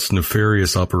countless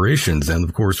nefarious operations. And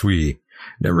of course, we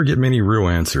never get many real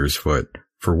answers, but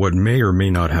for what may or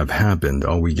may not have happened,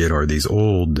 all we get are these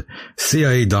old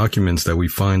CIA documents that we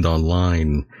find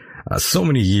online so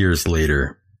many years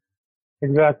later.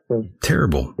 Exactly.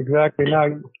 Terrible. Exactly.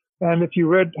 Now, and if you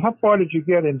read, how far did you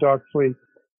get in Dark Fleet?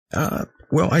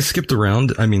 Well, I skipped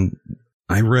around. I mean,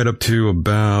 I read up to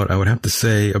about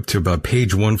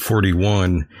page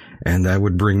 141, and that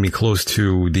would bring me close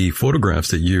to the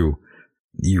photographs that you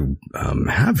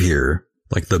have here,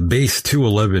 like the base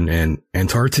 211 and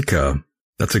Antarctica.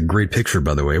 That's a great picture,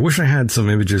 by the way. I wish I had some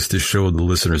images to show the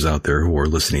listeners out there who are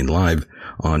listening live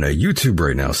on YouTube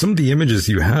right now. Some of the images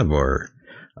you have are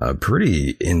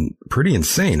pretty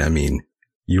insane. I mean,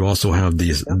 you also have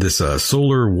this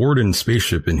solar Warden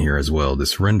spaceship in here as well,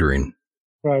 this rendering.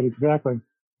 Right, exactly.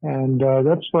 And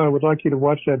that's why I would like you to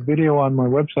watch that video on my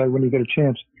website when you get a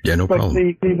chance. Yeah, no problem.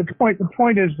 The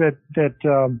point is that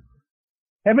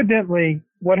evidently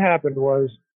what happened was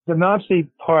the Nazi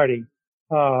party,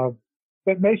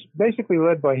 that basically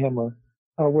led by Himmler,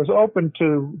 was open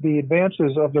to the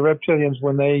advances of the reptilians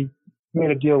when they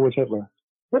made a deal with Hitler.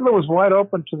 Hitler was wide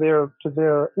open to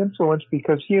their influence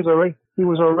because he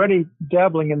was already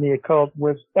dabbling in the occult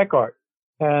with Eckhart.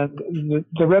 And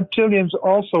the reptilians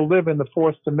also live in the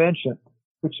fourth dimension,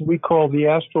 which we call the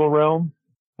astral realm.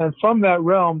 And from that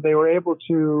realm, they were able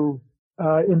to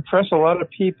impress a lot of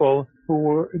people who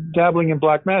were dabbling in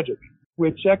black magic,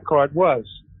 which Eckhart was.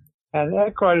 And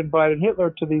Eckhart invited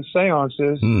Hitler to these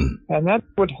seances, and that's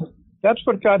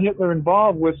what got Hitler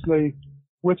involved with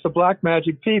the black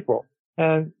magic people.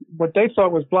 And what they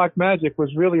thought was black magic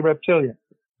was really reptilian,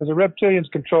 because the reptilians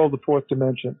control the fourth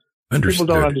dimension. Understood.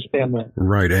 People don't understand that.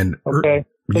 Right. And okay.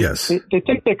 Yes. They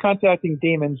think they're contacting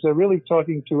demons. They're really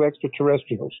talking to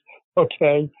extraterrestrials.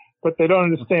 Okay. But they don't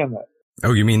understand that.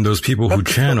 Oh, you mean those people who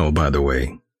channel, by the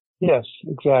way? Yes,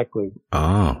 exactly.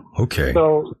 Oh, okay.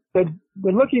 So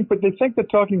they're looking for, they think they're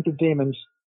talking to demons.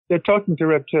 They're talking to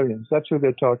reptilians. That's who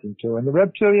they're talking to. And the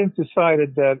reptilians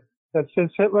decided that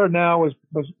since Hitler now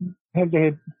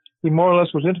he more or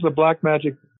less was into the black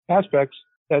magic aspects,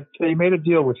 that they made a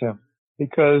deal with him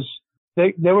because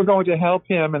they were going to help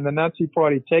him and the Nazi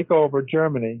Party take over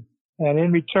Germany. And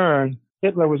in return,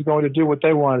 Hitler was going to do what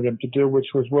they wanted him to do, which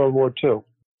was World War II.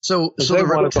 So the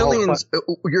reptilians,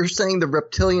 you're saying the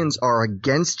reptilians are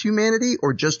against humanity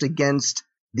or just against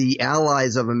the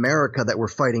allies of America that were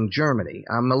fighting Germany?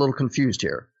 I'm a little confused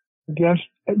here. Against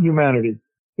humanity.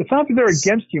 It's not that they're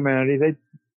against humanity.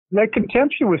 They're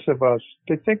contemptuous of us.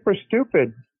 They think we're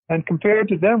stupid. And compared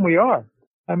to them, we are.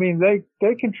 I mean, they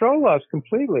control us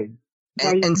completely.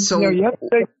 And so, you have to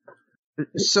take,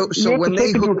 so when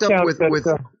they hooked up with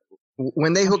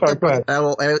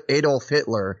Adolf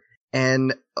Hitler,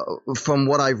 and from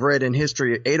what I've read in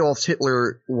history, Adolf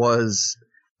Hitler was,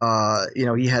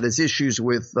 he had his issues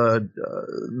with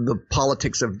the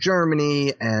politics of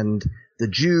Germany and the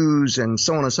Jews and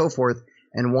so on and so forth,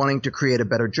 and wanting to create a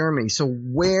better Germany. So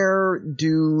where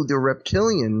do the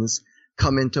reptilians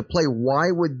come into play?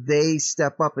 Why would they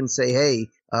step up and say, hey,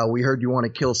 we heard you want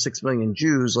to kill 6 million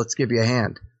Jews, let's give you a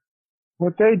hand?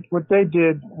 What they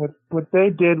did was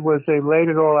they laid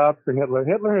it all out for Hitler.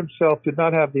 Hitler himself did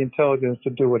not have the intelligence to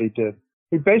do what he did.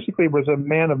 He basically was a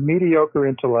man of mediocre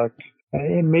intellect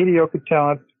and mediocre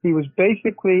talent. He was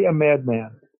basically a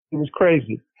madman. He was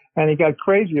crazy. And he got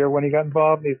crazier when he got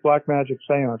involved in these black magic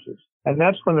seances. And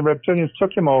that's when the reptilians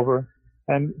took him over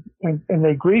and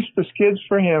they greased the skids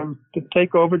for him to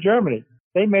take over Germany.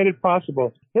 They made it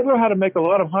possible. Hitler had to make a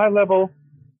lot of high-level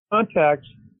contacts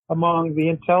among the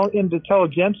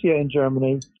intelligentsia in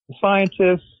Germany, the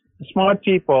scientists, the smart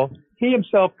people. He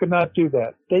himself could not do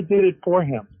that. They did it for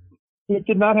him. He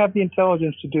did not have the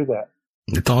intelligence to do that.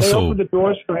 It's also, they opened the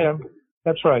doors for him.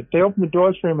 That's right. They opened the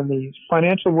doors for him in the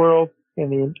financial world, in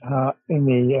the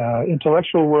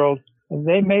intellectual world, and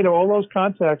they made all those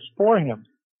contacts for him.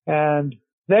 And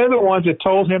they're the ones that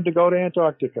told him to go to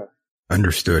Antarctica.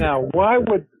 Understood. Now, why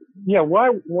would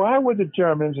the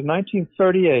Germans in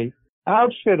 1938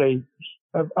 outfit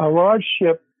a large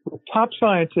ship with top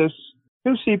scientists,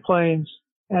 2 seaplanes,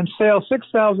 and sail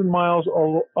 6,000 miles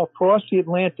across the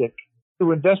Atlantic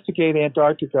to investigate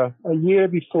Antarctica a year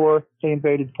before they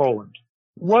invaded Poland?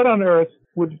 What on earth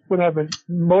would have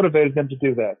motivated them to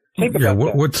do that? Think about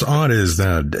that. What's odd is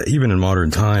that even in modern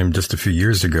time, just a few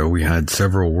years ago, we had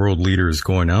several world leaders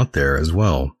going out there as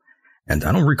well. And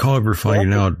I don't recall ever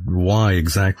finding out why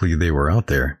exactly they were out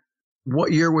there.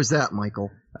 What year was that,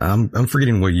 Michael? I'm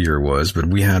forgetting what year it was, but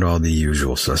we had all the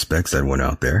usual suspects that went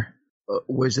out there.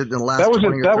 Was it in the last 20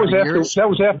 or 30 years? That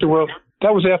was after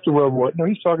World War. No,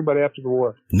 he's talking about after the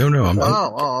war. No.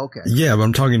 Okay. Yeah, but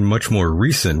I'm talking much more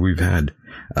recent. We've had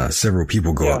several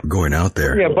people going out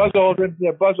there. Yeah, Buzz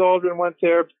Aldrin went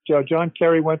there. John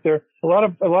Kerry went there. A lot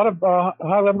of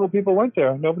high-level people went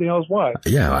there. Nobody knows why.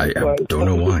 Yeah, I don't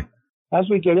know why. As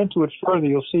we get into it further,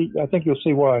 I think you'll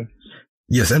see why.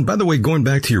 Yes, and by the way, going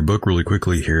back to your book really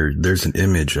quickly here, there's an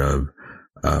image of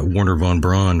Wernher von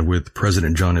Braun with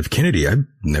President John F. Kennedy. I've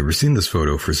never seen this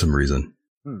photo for some reason.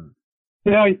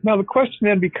 Now the question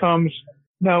then becomes,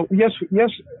 yes,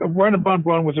 Wernher von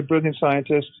Braun was a brilliant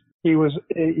scientist. He was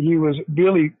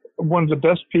really one of the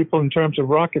best people in terms of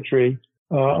rocketry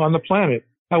on the planet.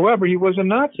 However, he was a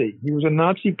Nazi. He was a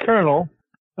Nazi colonel.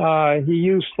 He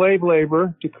used slave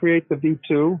labor to create the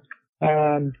V2,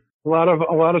 and a lot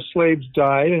of slaves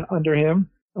died under him.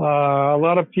 A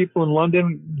lot of people in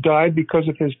London died because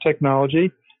of his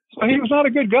technology. So he was not a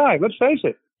good guy. Let's face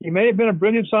it. He may have been a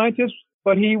brilliant scientist,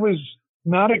 but he was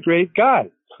not a great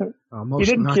guy. He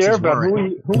didn't Nazis care about were.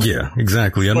 who. Yeah,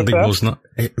 exactly. I don't think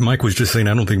Mike was just saying,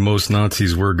 I don't think most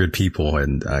Nazis were good people,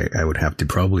 and I would have to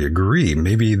probably agree.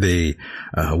 Maybe they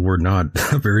were not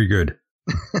very good.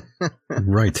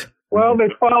 Right. Well, they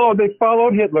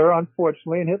followed Hitler,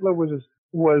 unfortunately, and Hitler was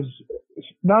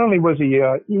not only was he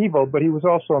evil, but he was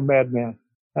also a madman,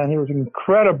 and he was an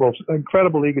incredible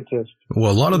egotist.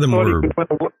 Well, a lot of them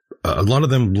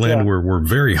were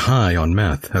very high on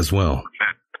meth as well.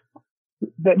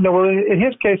 In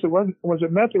his case, was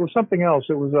it meth? It was something else.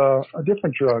 It was a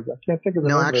different drug. I can't think of the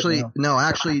name.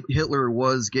 Actually, Hitler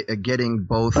was getting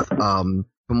both.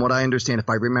 From what I understand, if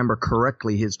I remember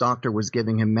correctly, his doctor was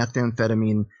giving him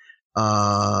methamphetamine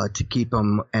to keep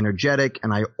him energetic,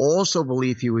 and I also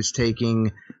believe he was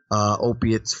taking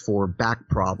opiates for back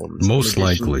problems. Most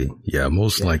likely. Yes,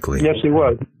 he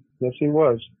was.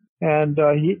 And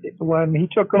when he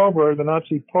took over the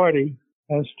Nazi Party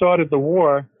and started the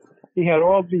war, he had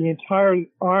the entire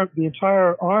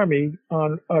army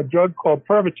on a drug called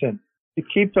Pervitin to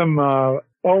keep them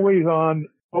always on,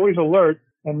 always alert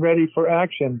and ready for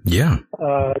action. Yeah.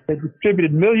 They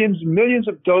distributed millions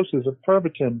of doses of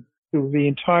Pervitin to the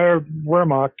entire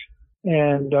Wehrmacht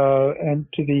and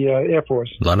to the Air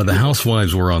Force. A lot of the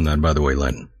housewives were on that, by the way,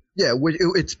 Len. Yeah,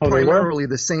 it's primarily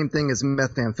the same thing as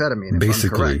methamphetamine.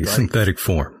 Basically, correct, right? synthetic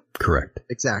form. Correct.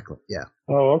 Exactly. Yeah.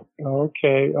 Oh,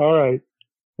 okay. All right.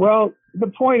 Well, the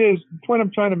point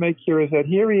I'm trying to make here is that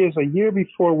here he is a year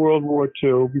before World War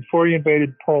II, before he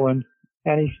invaded Poland,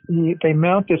 and they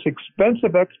mount this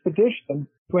expensive expedition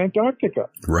to Antarctica.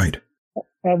 Right.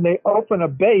 And they open a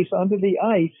base under the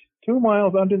ice, 2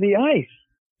 miles under the ice.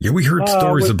 Yeah, we heard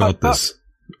stories about this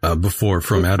before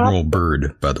from Admiral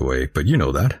Byrd, by the way, but you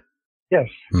know that. Yes.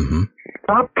 Mm-hmm.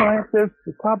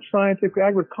 The top scientists,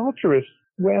 agriculturists,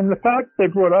 and the fact they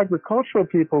brought agricultural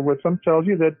people with them tells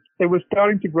you that they were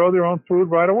starting to grow their own food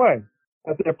right away.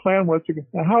 That their plan was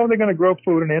how are they going to grow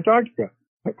food in Antarctica?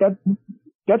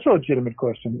 That's a legitimate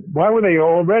question. Why were they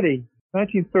already,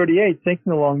 1938,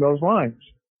 thinking along those lines?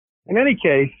 In any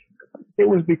case, it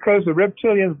was because the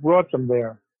reptilians brought them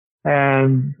there.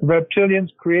 And the reptilians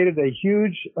created a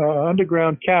huge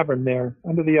underground cavern there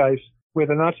under the ice where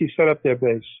the Nazis set up their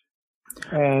base.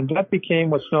 And that became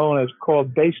what's known as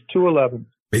called Base 211.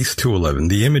 Base 211,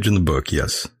 the image in the book,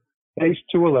 yes. Base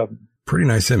 211. Pretty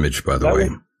nice image, by the way.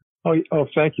 Oh,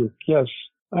 thank you. Yes.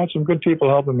 I had some good people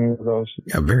helping me with those.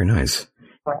 Yeah, very nice.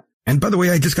 And by the way,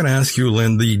 I just got to ask you,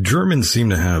 Len, the Germans seem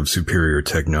to have superior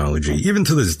technology. Even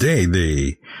to this day,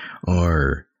 they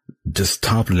are just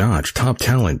top-notch, top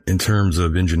talent in terms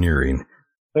of engineering.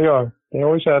 They are. They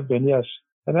always have been, yes.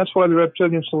 And that's why the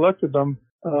reptilians selected them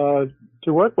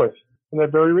to work with, for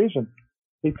that very reason.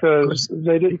 Because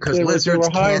lizards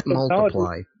can't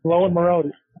multiply. Low in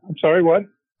morality. I'm sorry, what?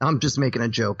 I'm just making a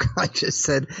joke. I just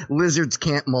said lizards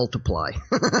can't multiply.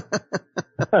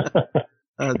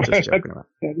 Just joking around.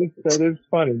 That is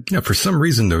funny. Yeah, for some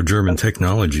reason, though, German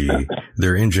technology,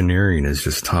 their engineering is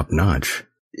just top-notch.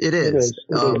 It is.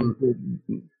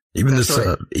 Even this,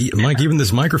 right. Mike, even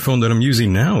this microphone that I'm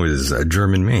using now is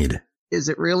German-made. Is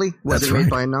it really? Was it made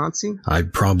by a Nazi?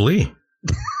 Probably.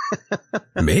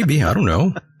 Maybe, I don't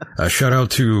know. Shout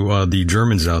out to the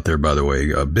Germans out there, by the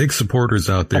way. Big supporters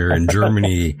out there in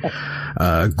Germany.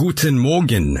 Guten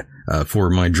Morgen for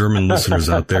my German listeners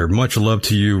out there. Much love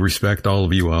to you. Respect all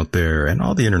of you out there and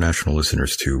all the international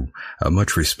listeners too.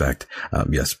 Much respect.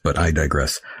 Yes, but I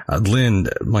digress. Lynn,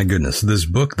 my goodness, this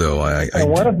book though,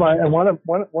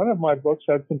 one of my books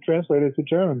has been translated to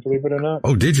German, believe it or not.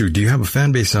 Oh, did you? Do you have a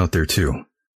fan base out there too?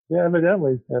 Yeah,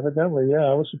 evidently. Yeah,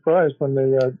 I was surprised when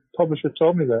the publisher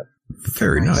told me that.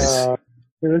 Very nice.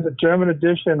 There is a German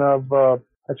edition of,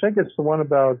 I think it's the one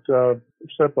about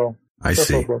Seppo. I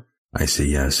see. Book. I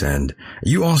see, yes. And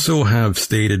you also have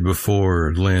stated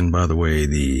before, Lynn, by the way,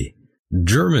 the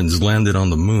Germans landed on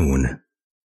the moon.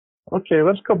 Okay,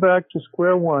 let's go back to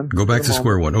square one. Go back to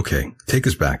square one. Okay, take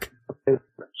us back. Okay.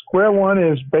 Square one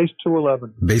is Base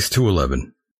 211. Base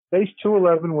 211. Base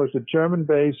 211 was a German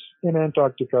base in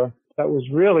Antarctica that was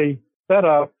really set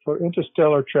up for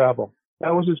interstellar travel.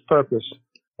 That was its purpose.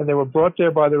 And they were brought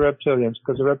there by the reptilians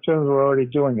because the reptilians were already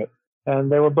doing it.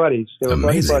 And they were buddies. They were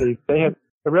buddies. The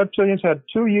reptilians had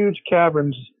 2 huge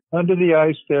caverns under the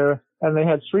ice there, and they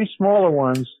had 3 smaller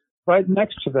ones right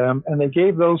next to them, and they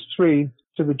gave those 3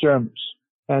 to the Germans.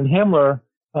 And Himmler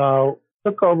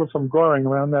took over from Göring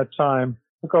around that time,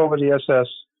 took over the SS,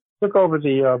 took over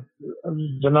the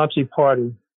Nazi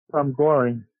Party from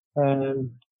Göring, and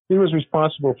he was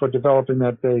responsible for developing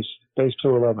that base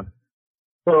 211.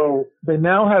 So they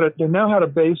now had a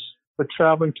base for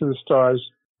traveling to the stars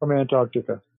from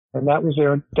Antarctica, and that was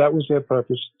their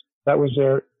purpose. That was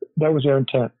their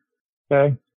intent.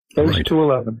 Okay, base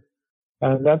 211,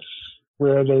 and that's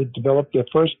where they developed their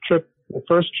first trip. The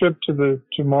first trip to the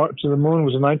moon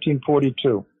was in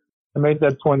 1942. I made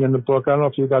that point in the book. I don't know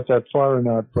if you got that far or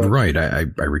not. But. Right, I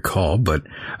recall. But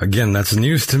again, that's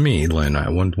news to me, Len.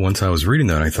 Once I was reading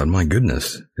that, I thought, my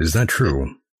goodness, is that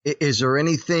true? Is there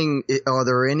anything? Are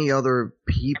there any other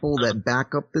people that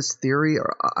back up this theory?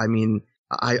 Or, I mean,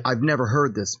 I've never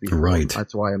heard this before. Right.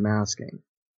 That's why I'm asking.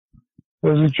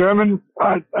 There's a German.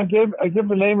 I give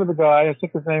the name of the guy. I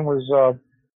think his name was.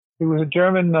 He was a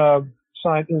German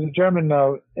scientist. He was a German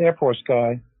Air Force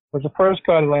guy. Was the first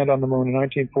guy to land on the moon in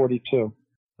 1942.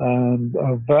 And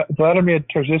Vladimir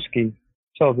Terziski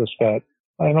tells us that.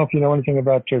 I don't know if you know anything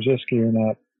about Terziski or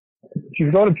not. If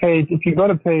you go to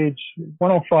page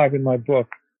 105 in my book,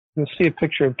 you'll see a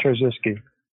picture of Terziski.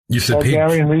 You said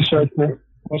Bulgarian researcher.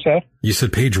 What's that? You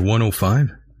said page 105?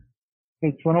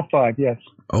 Page 105, yes.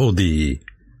 Oh, the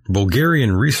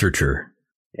Bulgarian researcher.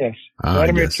 Yes.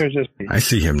 Vladimir Terziski. I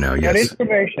see him now, yes.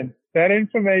 that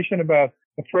information about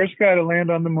the first guy to land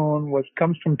on the moon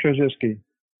comes from Trzeski.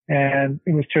 And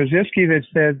it was Trzeski that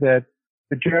said that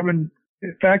the German,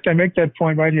 in fact, I make that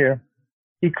point right here.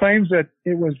 He claims that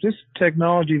it was this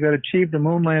technology that achieved the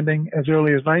moon landing as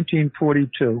early as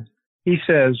 1942. He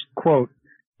says, quote,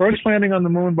 first landing on the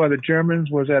moon by the Germans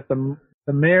was at the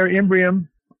Mare Imbrium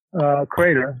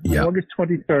crater on August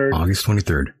 23rd. August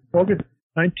 23rd. August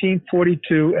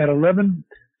 1942 at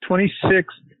 11:26.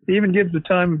 He even gives the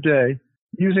time of day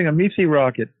using a Methe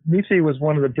rocket. Methe was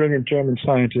one of the brilliant German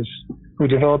scientists who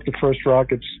developed the first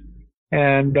rockets.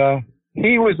 And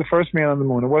he was the first man on the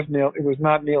moon. It was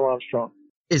not Neil Armstrong.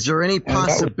 Is there any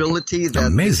possibility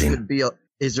that this could be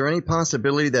is there any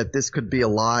possibility that this could be a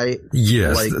lie?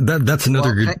 Yes, that's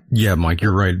another good. Yeah, Mike,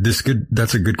 you're right.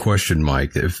 That's a good question,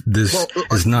 Mike. If this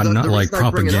is not like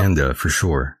propaganda for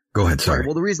sure. Go ahead, sorry. Right.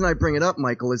 Well, the reason I bring it up,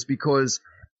 Michael, is because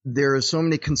there are so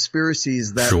many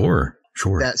conspiracies that sure.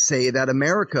 that say that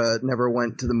America never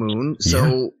went to the moon.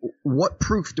 So what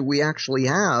proof do we actually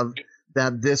have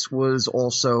that this was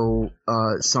also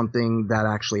something that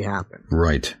actually happened?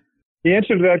 Right. The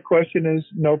answer to that question is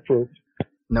no proof.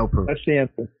 No proof. That's the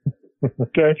answer.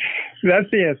 Okay, that's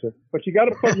the answer. But you got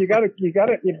to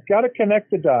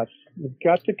connect the dots. You've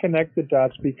got to connect the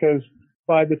dots because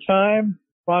by the time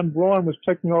von Braun was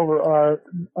taking over our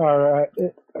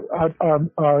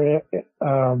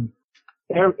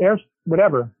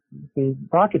whatever, the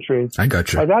rocketry. I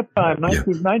got you. By that time,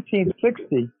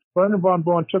 1960, Werner von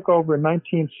Braun took over in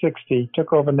 1960.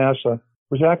 Took over NASA.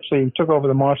 Took over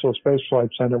the Marshall Space Flight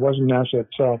Center. It wasn't NASA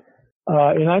itself.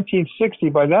 In 1960,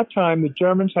 by that time, the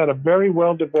Germans had a very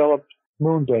well-developed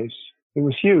moon base. It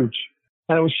was huge.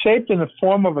 And it was shaped in the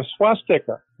form of a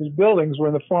swastika. These buildings were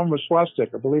in the form of a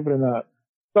swastika, believe it or not.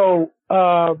 So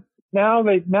now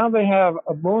they have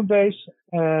a moon base,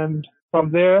 and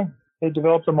from there, they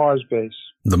developed a Mars base.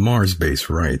 The Mars base,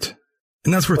 right.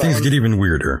 And that's where things get even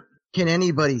weirder. Can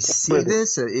anybody see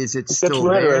this? Is it still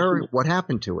there? What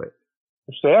happened to it?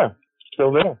 It's there. It's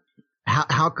still there.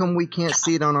 How come we can't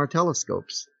see it on our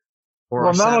telescopes or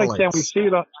our satellites? Not only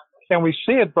can we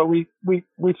see it, but we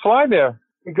fly there.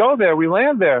 We go there. We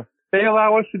land there. They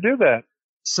allow us to do that.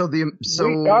 So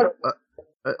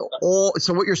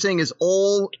what you're saying is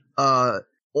all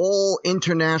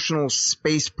international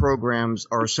space programs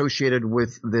are associated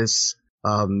with these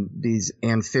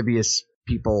amphibious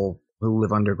people who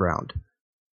live underground.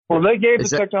 Well, they gave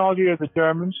the technology to the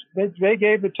Germans. They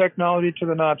gave the technology to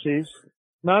the Nazis.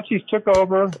 Nazis took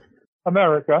over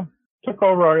America, took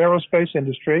over our aerospace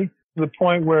industry to the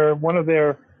point where one of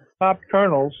their top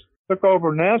colonels took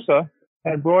over NASA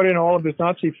and brought in all of his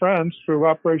Nazi friends through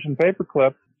Operation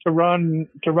Paperclip to run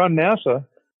NASA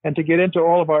and to get into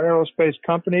all of our aerospace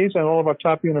companies and all of our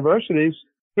top universities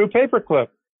through Paperclip.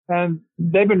 And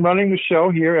they've been running the show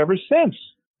here ever since.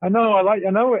 I know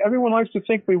everyone likes to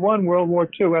think we won World War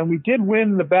II, and we did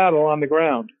win the battle on the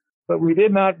ground, but we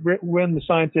did not win the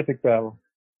scientific battle.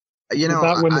 You know,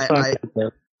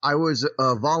 I was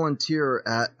a volunteer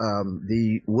at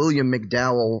the William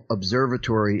McDowell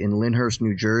Observatory in Lyndhurst,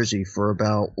 New Jersey for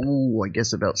about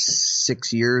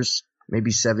 6 years,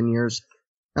 maybe 7 years.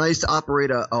 And I used to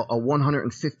operate a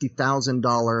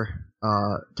 $150,000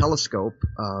 telescope,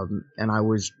 and I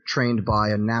was trained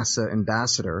by a NASA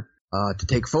ambassador to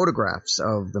take photographs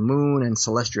of the moon and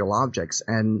celestial objects.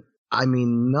 And I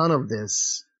mean, none of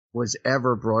this was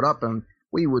ever brought up. And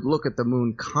we would look at the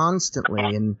moon constantly.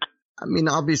 And I mean,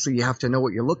 obviously you have to know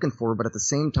what you're looking for, but at the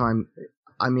same time,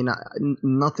 I mean,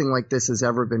 nothing like this has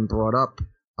ever been brought up.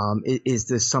 Is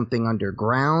this something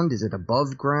underground? Is it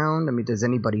above ground? I mean, does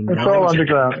anybody know? It's all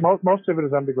underground. Most of it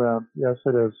is underground. Yes,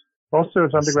 it is. Most of it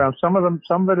is underground. Some of it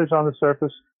is on the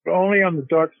surface, but only on the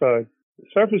dark side. The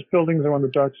surface buildings are on the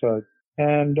dark side.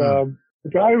 And the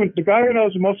guy who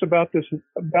knows the most about this is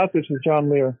John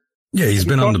Lear. Yeah, he's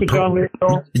been on the John Lear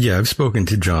show? Yeah, I've spoken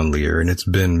to John Lear, and it's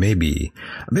been maybe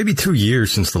 2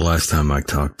 years since the last time I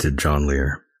talked to John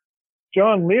Lear.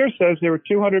 John Lear says there were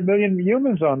 200 million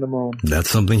humans on the moon. That's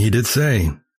something he did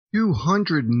say.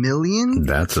 200 million?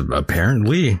 That's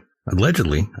allegedly.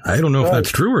 I don't know if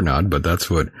that's true or not, but that's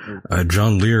what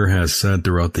John Lear has said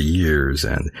throughout the years.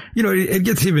 And, you know, it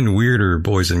gets even weirder,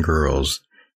 boys and girls.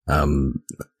 You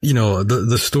know,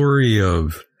 the story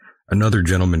of another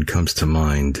gentleman comes to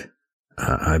mind.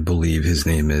 I believe his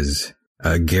name is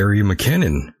Gary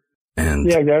McKinnon. And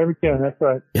yeah, Gary McKinnon, that's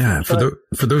right. Yeah,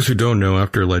 for those who don't know,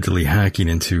 after allegedly hacking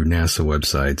into NASA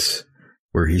websites,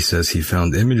 where he says he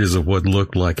found images of what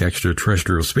looked like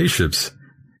extraterrestrial spaceships.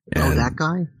 And, that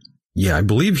guy? Yeah, I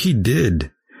believe he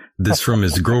did this from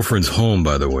his girlfriend's home,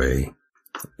 by the way.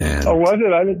 And oh, was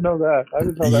it? I didn't know that. I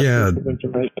didn't know that yeah, piece of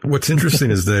information. What's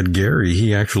interesting is that Gary,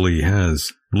 he actually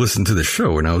has listened to the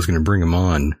show, and I was going to bring him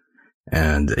on.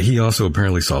 And he also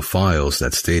apparently saw files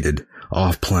that stated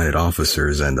off-planet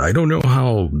officers, and I don't know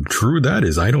how true that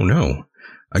is. I don't know.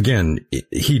 Again,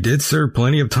 he did serve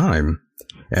plenty of time,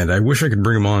 and I wish I could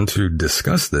bring him on to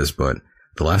discuss this, but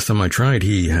the last time I tried,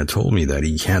 he had told me that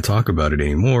he can't talk about it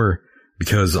anymore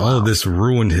because all of this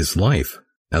ruined his life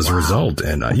as a result.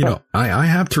 And, I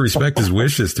have to respect his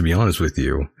wishes, to be honest with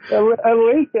you.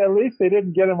 At least they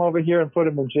didn't get him over here and put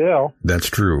him in jail. That's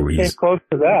true. He came close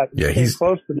to that. Yeah, he's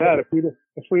close to that.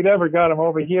 If we'd ever got him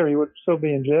over here, he would still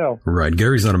be in jail. Right.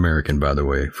 Gary's not American, by the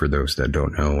way, for those that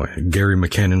don't know. Gary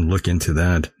McKinnon, look into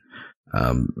that.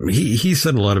 He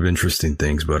said a lot of interesting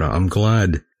things, but I'm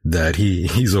glad that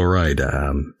he's all right.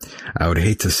 I would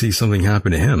hate to see something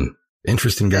happen to him.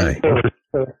 Interesting guy.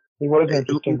 He was an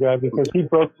interesting guy because he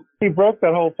broke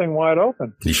that whole thing wide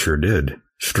open. He sure did.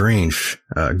 Strange.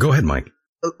 Go ahead, Mike.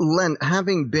 Len,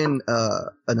 having been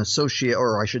an associate,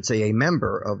 or I should say a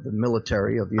member of the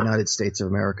military of the United States of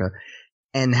America,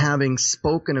 and having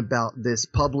spoken about this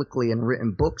publicly and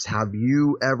written books, have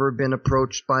you ever been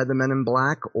approached by the Men in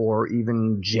Black or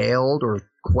even jailed or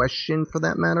questioned for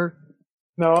that matter?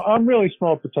 No, I'm really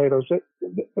small potatoes. They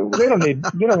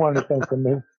don't want anything from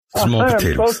me. Small I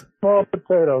potatoes. am so small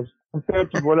potatoes compared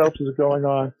to what else is going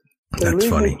on. That's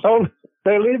funny.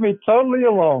 They leave me totally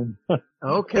alone.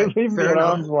 Okay, they leave me at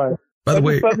arm's way. By the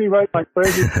way, they just let me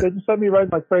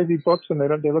write my crazy books, and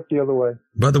they look the other way.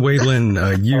 By the way, Lynn,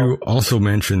 you also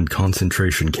mentioned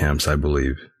concentration camps, I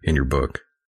believe, in your book.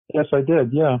 Yes, I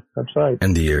did. Yeah, that's right.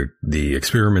 And the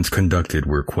experiments conducted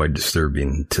were quite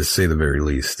disturbing, to say the very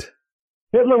least.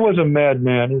 Hitler was a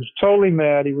madman. He was totally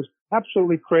mad. He was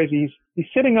absolutely crazy. He's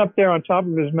sitting up there on top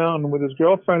of his mountain with his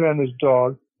girlfriend and his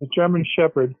dog, a German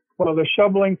Shepherd, while they're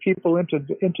shoveling people into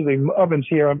the ovens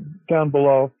here down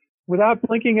below without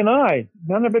blinking an eye.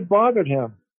 None of it bothered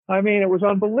him. I mean, it was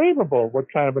unbelievable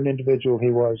what kind of an individual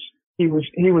he was. He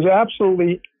was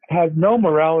absolutely had no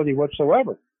morality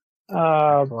whatsoever.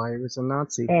 That's why he was a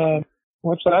Nazi. And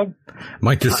what's that?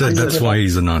 Mike just said that's why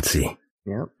he's a Nazi.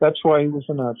 Yep. That's why he was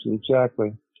a Nazi,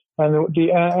 exactly. And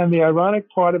the ironic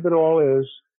part of it all is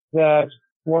that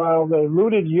while they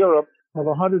looted Europe of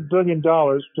 $100 billion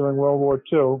during World War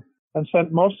II and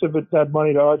sent most of that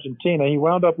money to Argentina, he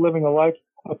wound up living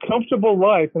a comfortable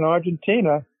life in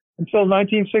Argentina until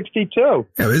 1962.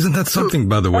 Yeah, isn't that something,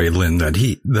 by the way, Lynn,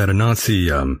 that a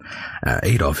Nazi,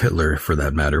 Adolf Hitler, for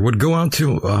that matter, would go out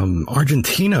to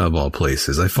Argentina of all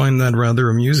places? I find that rather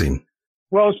amusing.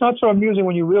 Well, it's not so amusing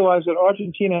when you realize that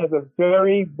Argentina has a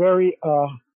very, very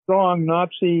strong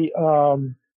Nazi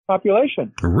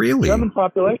population. Really? German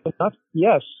population.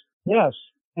 Yes.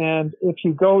 And if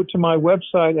you go to my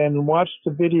website and watch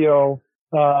the video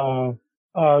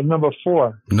number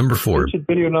 4. Number 4.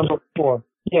 Video number 4.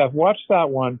 Yeah, watch that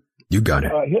one. You got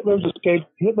it.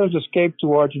 Hitler's escape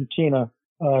to Argentina.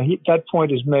 That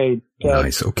point is made.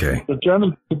 Nice. Okay.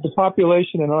 The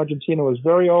population in Argentina was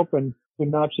very open to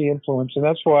Nazi influence, and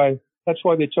that's why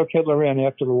they took Hitler in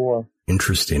after the war.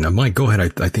 Interesting. Mike, go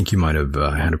ahead. I think you might have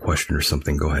had a question or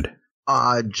something. Go ahead.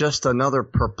 Just another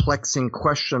perplexing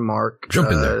question mark.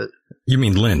 Jump in there. You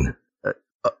mean Lynn?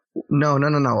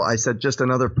 No. I said just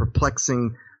another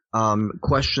perplexing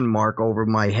question mark over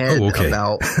my head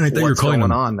about what's going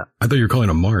on. I thought you were calling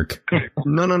a mark.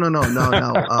 No.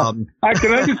 I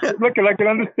can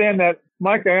understand that,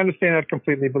 Mike. I understand that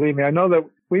completely. Believe me, I know that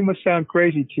we must sound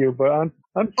crazy to you, but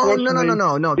unfortunately,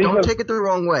 no. Don't take it the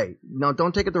wrong way. No,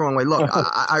 don't take it the wrong way. Look,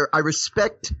 I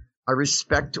respect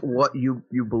what you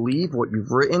believe, what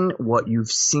you've written, what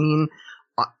you've seen.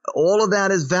 All of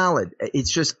that is valid.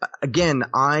 It's just, again,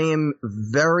 I'm a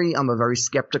very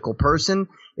skeptical person.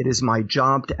 It is my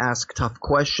job to ask tough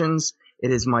questions.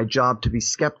 It is my job to be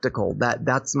skeptical.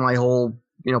 That's my whole,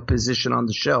 position on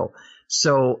the show.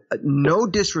 So no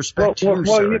disrespect to you,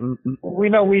 sir. We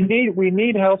know we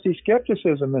need healthy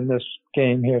skepticism in this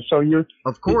game here. So you're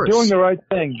doing the right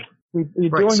thing. You're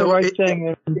doing the right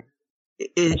thing.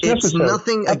 It's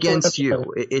nothing against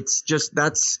you. It's just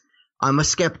I'm a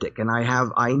skeptic, and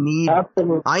I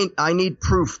need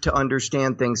proof to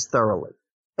understand things thoroughly.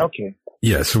 Okay.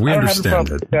 Yes, we understand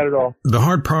that at all. The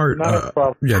hard part,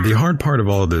 the hard part of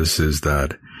all of this is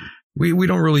that we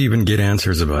don't really even get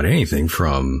answers about anything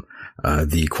from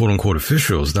the quote unquote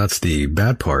officials. That's the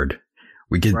bad part.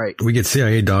 We get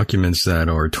CIA documents that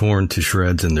are torn to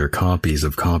shreds, and they're copies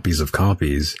of copies of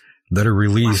copies that are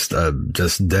released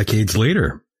just decades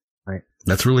later. Right.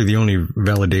 That's really the only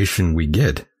validation we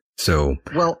get. So,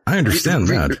 I understand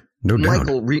that. No doubt.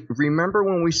 Michael, remember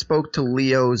when we spoke to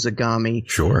Leo Zagami?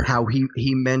 Sure. How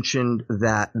he mentioned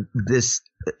that this,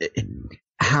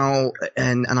 how,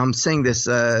 and I'm saying this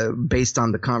based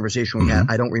on the conversation we had.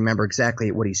 I don't remember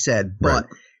exactly what he said, but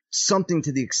something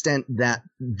to the extent that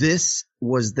this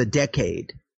was the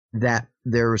decade that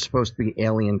there was supposed to be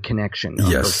alien connection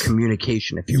or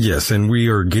communication, if you will. Yes, and we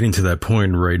are getting to that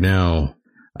point right now.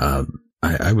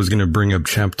 I was going to bring up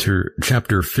chapter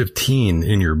 15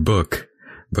 in your book,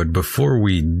 but before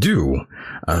we do,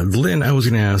 Lynn, I was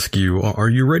going to ask you, are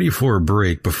you ready for a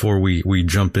break before we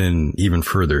jump in even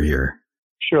further here?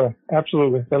 Sure,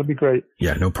 absolutely. That'll be great.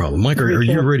 Yeah, no problem. Mike, are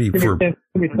you ready for... Give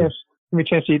me a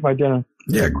chance to eat my dinner.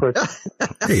 Yeah, quick.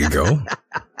 There you go.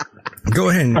 Go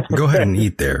ahead and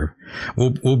eat there.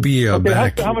 We'll be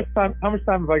back. How much time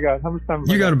have I got?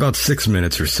 You got about 6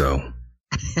 minutes or so.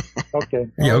 Okay.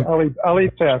 Yeah, I'll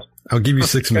eat fast. I'll give you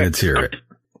 6 minutes here.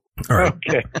 All right.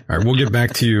 Okay. All right. We'll get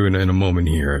back to you in a moment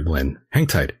here, Lynn. Hang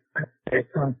tight. Okay.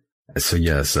 So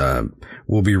yes,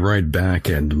 we'll be right back.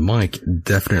 And Mike,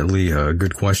 definitely a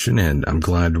good question. And I'm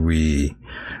glad we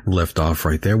left off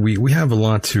right there. We have a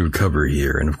lot to cover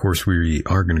here. And of course, we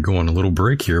are going to go on a little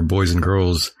break here, boys and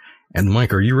girls. And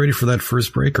Mike, are you ready for that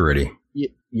first break already?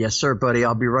 Yes, sir, buddy.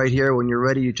 I'll be right here. When you're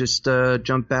ready, you just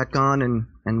jump back on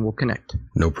and we'll connect.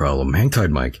 No problem. Hang tight,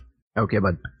 Mike. Okay,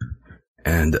 bud.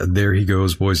 And there he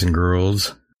goes, boys and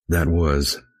girls. That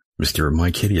was Mr.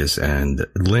 Mike Hideous and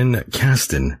Lynn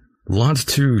Kasten. Lots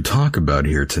to talk about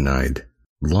here tonight.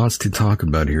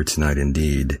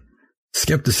 Indeed.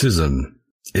 Skepticism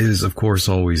is, of course,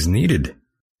 always needed.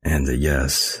 And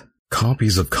yes,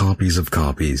 copies of copies of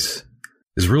copies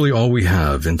is really all we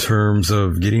have in terms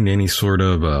of getting any sort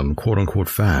of quote-unquote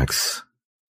facts.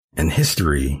 And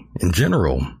history in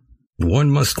general. One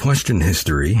must question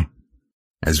history,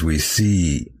 as we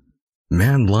see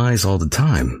man lies all the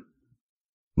time.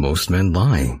 Most men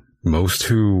lie. Most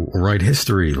who write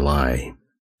history lie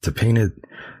to paint it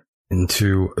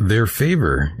into their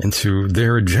favor, into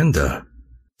their agenda.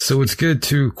 So it's good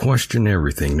to question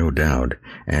everything, no doubt.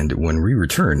 And when we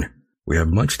return, we have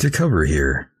much to cover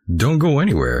here. Don't go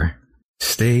anywhere.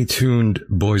 Stay tuned,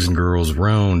 boys and girls.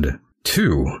 Round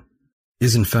 2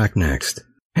 is in fact next.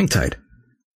 Hang tight.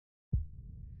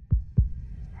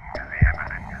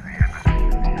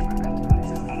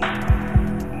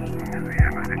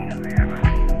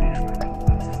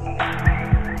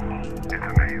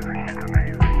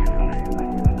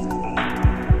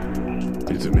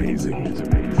 It's amazing.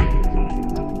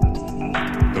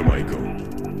 The Michael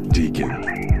Deacon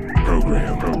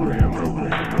program.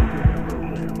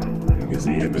 Is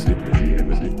the embassy.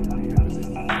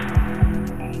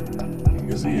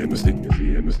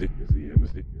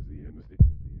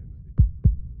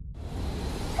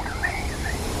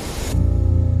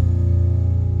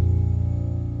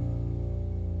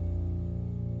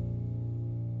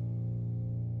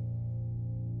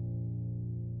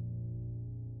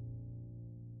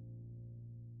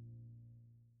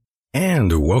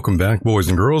 And welcome back, boys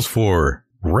and girls, for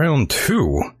round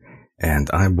 2. And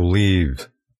I believe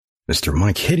Mr.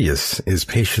 Mike Hideous is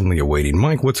patiently awaiting.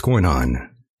 Mike, what's going on?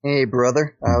 Hey,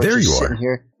 brother. I was there just you sitting are.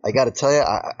 Here. I got to tell you,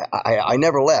 I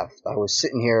never left. I was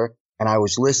sitting here and I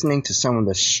was listening to some of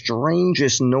the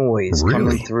strangest noise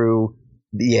coming through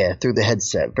the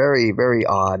headset. Very, very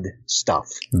odd stuff.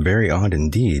 Very odd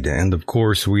indeed. And of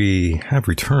course, we have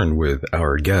returned with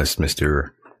our guest,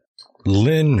 Mr.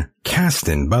 Lynn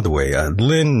Kasten. By the way,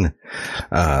 Lynn,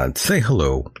 say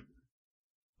hello.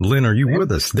 Lynn, are you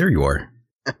with us? There you are.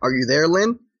 Are you there,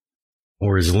 Lynn?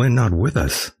 Or is Lynn not with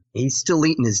us? He's still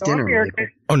eating his dinner. Michael.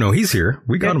 Oh, no, he's here.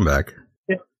 We got him back.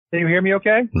 Can you hear me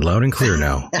okay? Loud and clear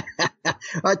now.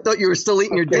 I thought you were still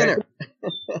eating your dinner.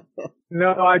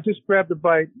 No, I just grabbed a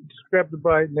bite,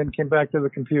 and then came back to the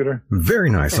computer. Very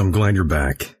nice. I'm glad you're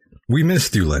back. We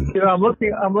missed you, Lynn. You know, I'm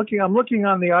looking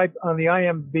on the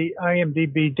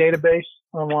IMDb database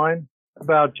online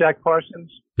about Jack Parsons.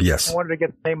 Yes. I wanted to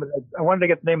get the name of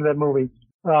that movie.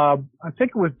 I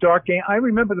think it was Dark Angel. I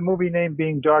remember the movie name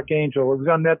being Dark Angel. It was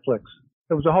on Netflix.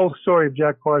 It was a whole story of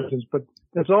Jack Parsons, but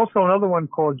there's also another one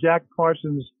called Jack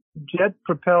Parsons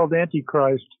Jet-Propelled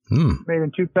Antichrist, made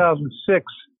in 2006,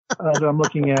 that I'm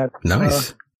looking at.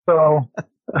 Nice.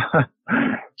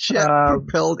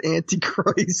 Jet-Propelled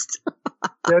Antichrist.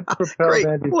 Jet-Propelled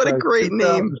Antichrist. What a great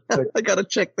name. I gotta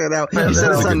check that out. Yeah, you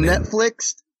said it's on name.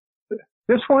 Netflix?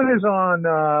 This one is on,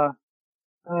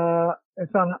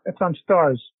 it's on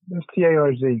Stars.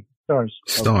 S-T-A-R-Z. Stars.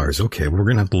 Stars. Okay, we're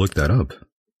going to have to look that up.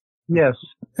 Yes.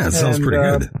 Yeah, it sounds pretty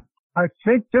good. I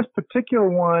think this particular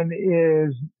one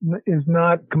is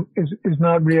not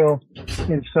real.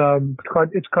 It's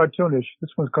cartoonish.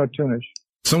 This one's cartoonish.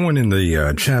 Someone in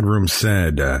the chat room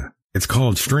said it's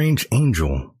called Strange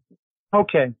Angel.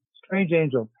 Okay, Strange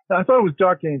Angel. I thought it was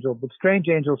Dark Angel, but Strange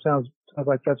Angel sounds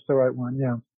like that's the right one.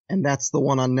 Yeah. And that's the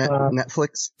one on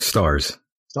Netflix? Stars.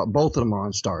 So both of them are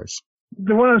on Stars.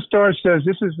 The one on Stars says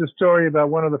this is the story about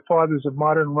one of the fathers of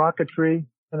modern rocketry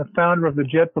and the founder of the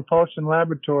Jet Propulsion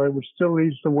Laboratory, which still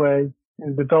leads the way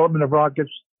in the development of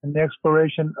rockets and the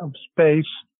exploration of space.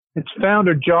 Its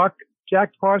founder, Jack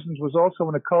Parsons, was also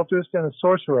an occultist and a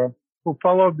sorcerer who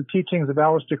followed the teachings of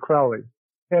Aleister Crowley.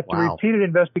 After repeated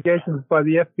investigations by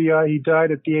the FBI, he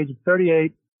died at the age of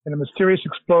 38 in a mysterious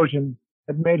explosion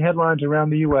that made headlines around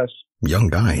the U.S. Young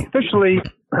guy.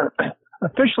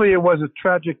 Officially, it was a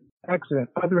tragic accident.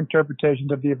 Other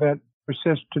interpretations of the event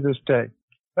persist to this day.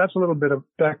 That's a little bit of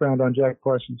background on Jack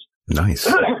Parsons.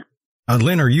 Nice.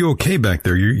 Lynn, are you okay back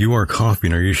there? You are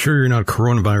coughing. Are you sure you're not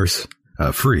coronavirus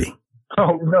free?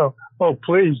 Oh, no. Oh,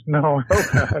 please. No. Oh,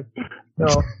 God.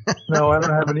 No, I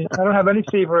don't have any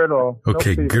fever at all.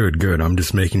 Okay, no fever. Good. I'm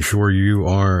just making sure you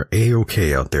are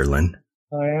A-okay out there, Lynn.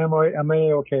 I'm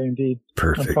A-okay indeed.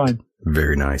 Perfect. I'm fine.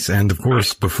 Very nice. And of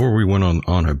course, before we went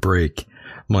on a break,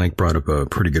 Mike brought up a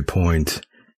pretty good point.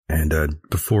 And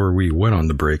before we went on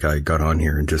the break, I got on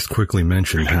here and just quickly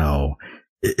mentioned how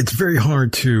it's very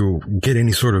hard to get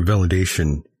any sort of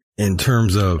validation in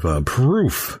terms of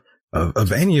proof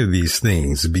of any of these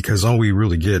things, because all we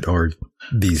really get are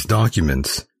these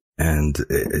documents, and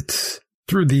it's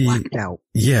through the blacked out.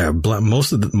 Yeah,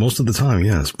 most of the time,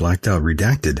 yes, blacked out,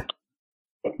 redacted.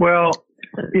 Well,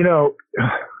 the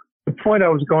point I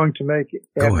was going to make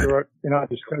after our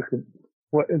discussion,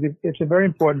 it's a very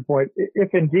important point.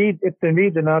 If indeed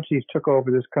the Nazis took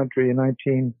over this country in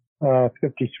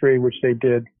 1953, which they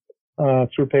did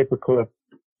through paperclip,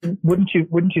 wouldn't you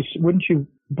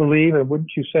believe, and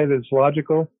wouldn't you say that it's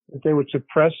logical that they would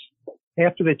suppress,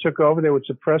 after they took over, they would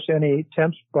suppress any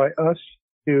attempts by us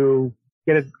to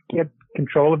get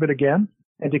control of it again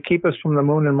and to keep us from the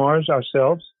moon and Mars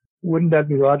ourselves? Wouldn't that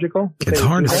be logical? It's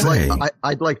hard to say.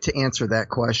 I'd like to answer that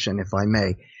question, if I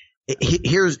may.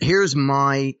 Here's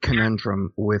my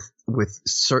conundrum with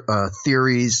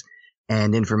theories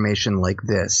and information like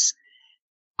this.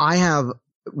 I have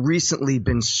recently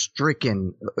been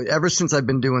stricken, ever since I've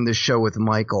been doing this show with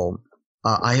Michael,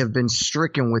 I have been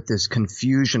stricken with this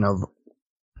confusion of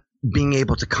being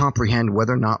able to comprehend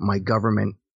whether or not my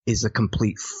government is a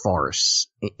complete farce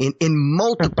in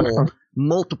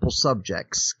multiple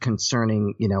subjects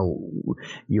concerning,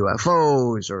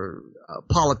 UFOs or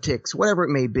politics, whatever it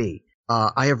may be.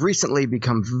 I have recently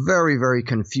become very, very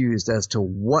confused as to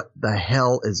what the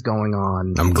hell is going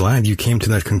on. I'm glad you came to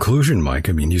that conclusion, Mike.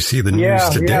 I mean, you see the news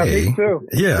today. Yeah, me too.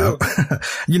 Yeah.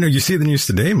 You see the news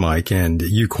today, Mike, and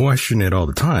you question it all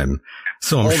the time.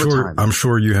 So I'm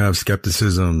sure you have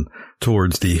skepticism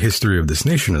towards the history of this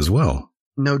nation as well.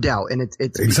 No doubt. And it's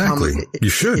exactly. You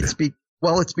should. It's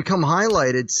become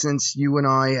highlighted since you and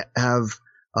I have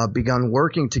begun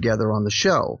working together on the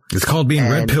show. It's called being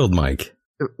red-pilled, Mike.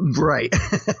 Right.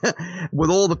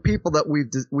 With all the people that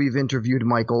we've interviewed,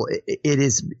 Michael, it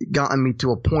has gotten me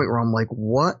to a point where I'm like,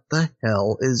 what the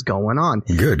hell is going on?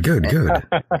 Good.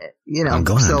 I'm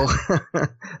glad. So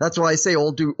that's why I say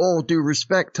all due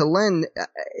respect to Len.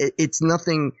 It's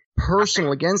nothing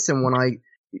personal against him when I.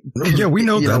 Yeah, we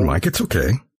know that, Mike. It's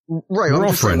okay. Right. We're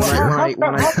all friends here.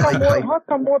 How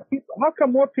come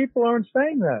more people aren't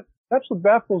saying that? That's what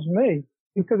baffles me.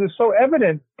 Because it's so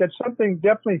evident that something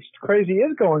definitely crazy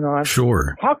is going on.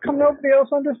 Sure. How come nobody else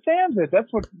understands it?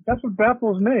 That's what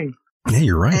baffles me. Yeah,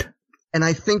 you're right. And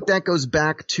I think that goes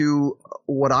back to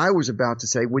what I was about to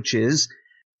say, which is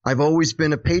I've always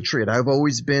been a patriot. I've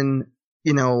always been,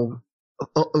 a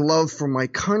love for my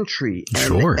country.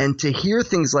 Sure. And to hear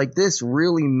things like this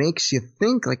really makes you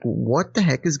think, like, what the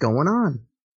heck is going on?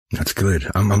 That's good.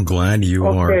 I'm glad you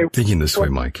are thinking this way,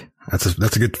 Mike. That's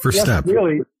a good first step.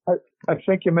 Really. I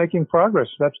think you're making progress.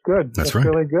 That's good. That's right.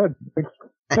 Really good.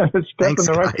 Step Thanks,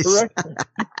 in the right guys. direction.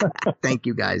 Thank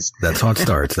you, guys. That's how it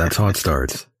starts. That's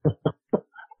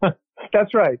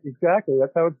right. Exactly.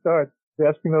 That's how it starts.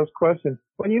 Asking those questions.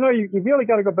 Well, you really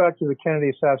got to go back to the Kennedy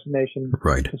assassination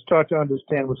to start to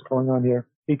understand what's going on here,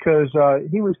 because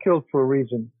he was killed for a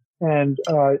reason. And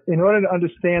in order to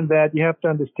understand that, you have to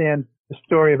understand the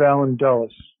story of Allen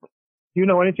Dulles. Do you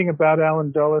know anything about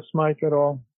Allen Dulles, Mike, at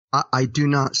all? I do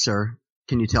not, sir.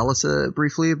 Can you tell us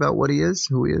briefly about what he is,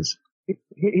 who he is?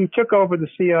 He took over the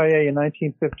CIA in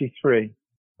 1953,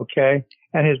 okay?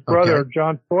 And his brother,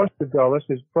 John Foster Dulles,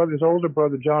 his older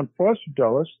brother, John Foster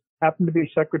Dulles, happened to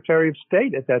be Secretary of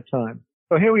State at that time.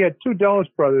 So here we had two Dulles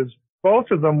brothers.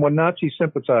 Both of them were Nazi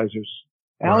sympathizers.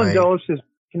 Allen Dulles'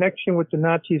 connection with the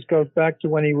Nazis goes back to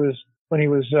when he was when he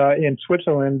was in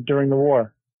Switzerland during the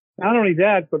war. Not only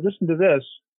that, but listen to this.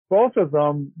 Both of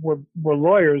them were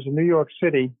lawyers in New York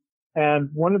City, and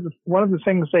one of the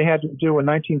things they had to do in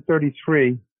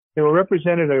 1933, they were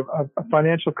representative of a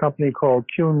financial company called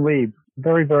Kuhn Lieb,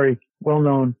 very, very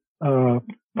well-known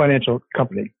financial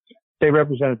company. They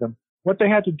represented them. What they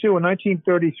had to do in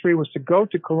 1933 was to go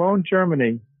to Cologne,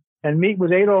 Germany, and meet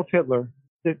with Adolf Hitler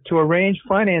to arrange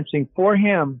financing for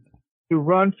him to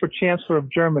run for Chancellor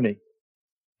of Germany.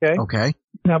 Okay. Okay.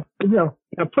 Now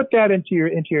put that into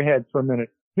your head for a minute.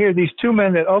 Here, these two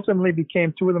men that ultimately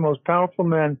became two of the most powerful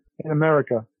men in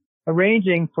America,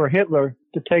 arranging for Hitler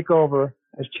to take over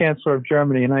as Chancellor of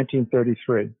Germany in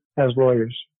 1933 as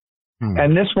lawyers.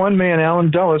 And this one man, Allen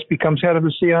Dulles, becomes head of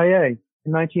the CIA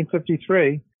in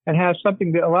 1953 and has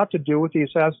a lot to do with the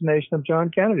assassination of John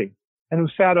Kennedy, and who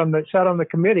sat on the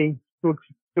committee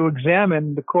to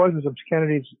examine the causes of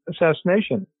Kennedy's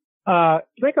assassination.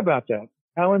 Think about that.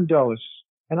 Allen Dulles.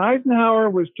 And Eisenhower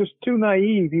was just too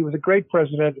naive. He was a great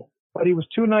president, but he was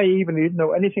too naive and he didn't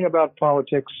know anything about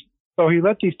politics. So he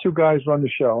let these two guys run the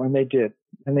show, and they did.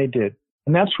 And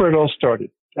that's where it all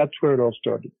started.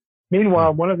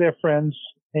 Meanwhile, one of their friends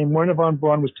named Werner von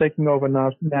Braun was taking over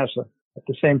NASA at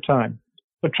the same time.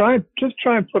 So try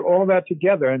and put all of that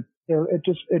together, and it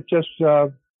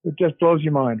just blows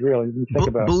your mind, really, when you think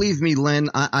about it. Believe me, Len,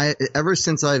 I ever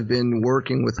since I've been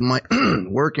working with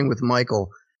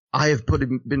Michael, I have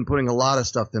been putting a lot of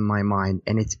stuff in my mind,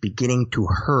 and it's beginning to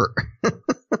hurt.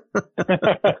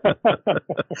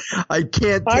 I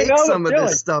can't take some of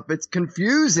this stuff. It's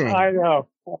confusing. I know.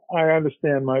 I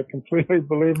understand, Mike. Completely.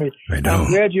 Believe me. I know.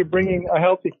 I'm glad you're bringing a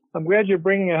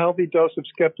healthy dose of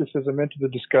skepticism into the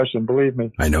discussion. Believe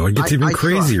me. I know. It gets even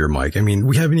crazier, Mike. I mean,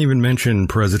 we haven't even mentioned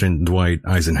President Dwight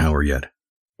Eisenhower yet.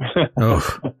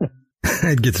 Oh,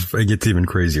 it gets even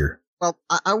crazier. Well,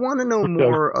 I want to know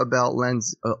more about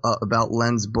Len's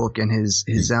book and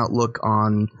his outlook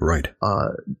on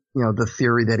the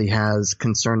theory that he has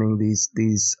concerning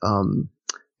these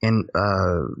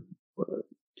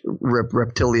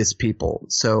reptilious people.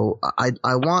 So I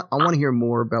want to hear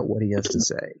more about what he has to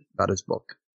say about his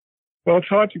book. Well, it's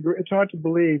hard to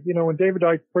believe. When David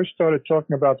Icke first started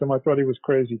talking about them, I thought he was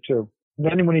crazy too. And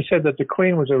then when he said that the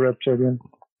Queen was a reptilian,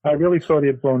 I really thought he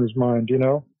had blown his mind.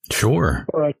 Sure.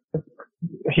 But,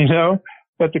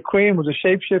 that the Queen was a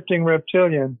shape-shifting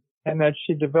reptilian, and that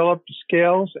she developed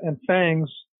scales and fangs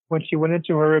when she went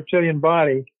into her reptilian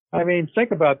body. I mean,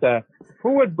 think about that.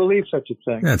 Who would believe such a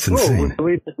thing? That's insane. Who would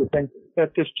believe such a thing?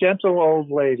 That this gentle old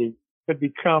lady could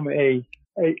become an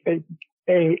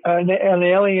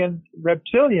alien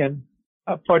reptilian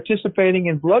participating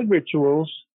in blood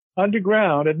rituals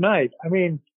underground at night. I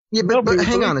mean, yeah, but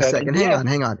hang on a second.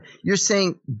 Hang on. You're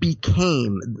saying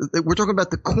became. We're talking about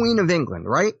the Queen of England,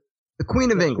 right? The Queen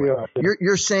of England.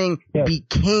 You're saying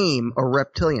became a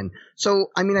reptilian. So,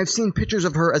 I mean, I've seen pictures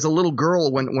of her as a little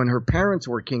girl when her parents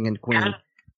were king and queen.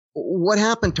 What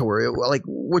happened to her? Like,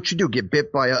 what'd she do? Get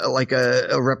bit by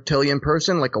a reptilian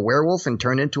person, like a werewolf, and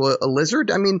turn into a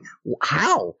lizard? I mean,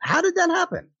 how? How did that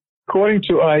happen? According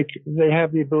to Icke, they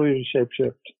have the ability to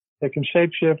shapeshift. They can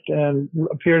shapeshift and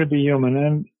appear to be human.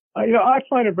 And I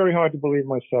find it very hard to believe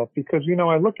myself because,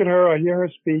 I look at her, I hear her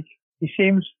speak. She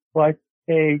seems like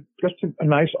just a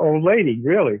nice old lady,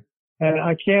 really. And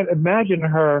I can't imagine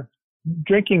her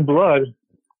drinking blood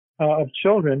of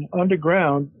children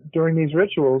underground during these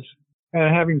rituals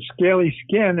and having scaly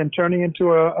skin and turning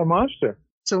into a monster.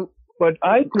 But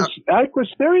Icke was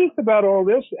serious about all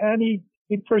this, and he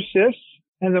persists.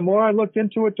 And the more I looked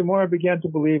into it, the more I began to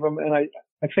believe him. And I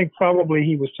think probably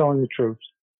he was telling the truth.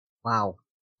 Wow.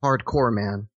 Hardcore,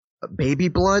 man. Baby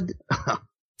blood?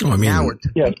 Oh, I mean,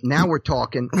 now we're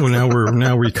talking. Well,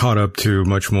 now we caught up to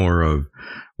much more of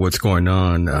what's going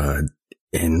on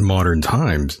in modern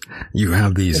times. You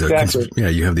have these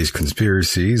you have these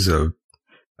conspiracies of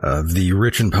the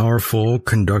rich and powerful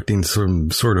conducting some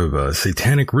sort of a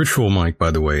satanic ritual, Mike, by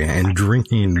the way, and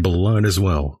drinking blood as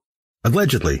well.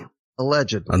 Allegedly. Yes.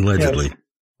 Allegedly.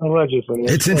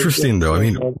 It's interesting, though. I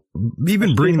mean,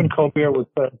 even bringing Colbert was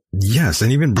said. Yes,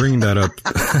 and even bringing that up,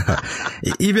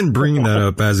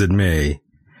 as it may,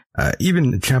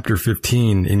 even chapter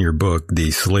 15 in your book, the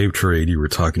slave trade, you were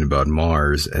talking about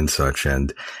Mars and such,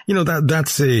 and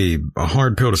that's a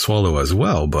hard pill to swallow as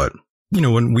well. But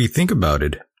when we think about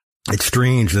it, it's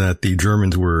strange that the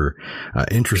Germans were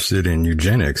interested in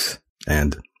eugenics,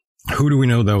 and who do we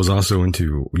know that was also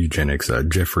into eugenics?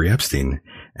 Jeffrey Epstein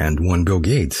and one Bill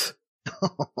Gates.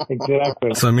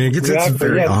 Exactly. So, I mean, it's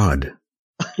very odd.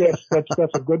 Yes,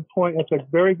 that's a good point. That's a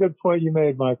very good point you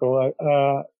made, Michael,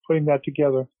 putting that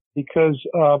together. Because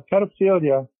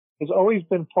pedophilia has always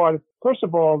been part first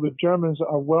of all, the Germans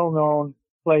are well-known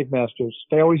slave masters.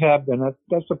 They always have been.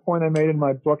 That's the point I made in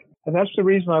my book. And that's the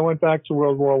reason I went back to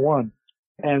World War One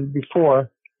and before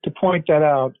to point that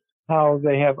out, how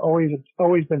they have always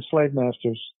been slave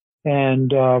masters.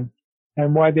 And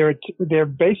why they're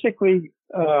basically,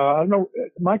 I don't know,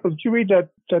 Michael, did you read that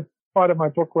part of my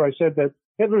book where I said that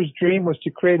Hitler's dream was to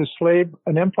create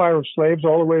an empire of slaves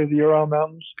all the way to the Ural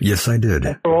Mountains? Yes, I did.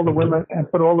 And put all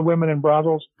the women in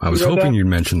brothels. I was hoping you'd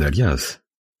mention that, yes.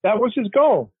 That was his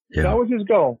goal. Yeah. That was his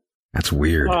goal. That's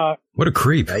weird. What a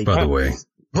creep, by the way.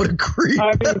 What a creep.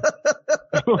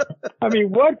 I mean,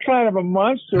 what kind of a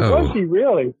monster was he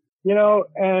really? You know,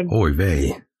 and... Oy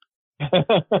vey.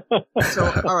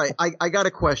 So, all right, I got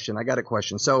a question.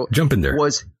 So, jump in there.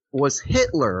 Was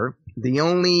Hitler the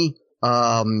only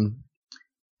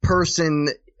person,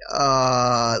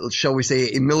 shall we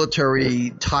say, a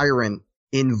military tyrant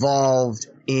involved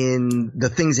in the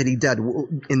things that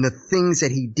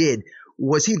he did?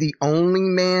 Was he the only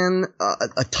man,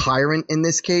 a tyrant in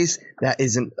this case, that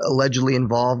isn't allegedly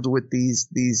involved with these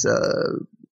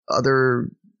other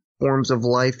forms of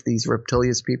life, these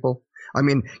reptilious people? I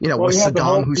mean, was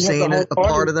Saddam Hussein a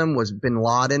part of them? Was Bin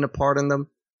Laden a part of them?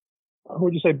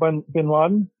 Would you say Bin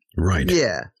Laden? Right.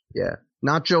 Yeah.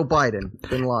 Not Joe Biden,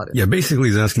 Bin Laden. Yeah, basically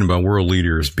he's asking about world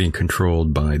leaders being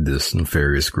controlled by this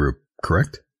nefarious group,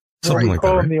 correct? Something like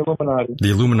that, right? The Illuminati.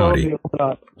 The Illuminati.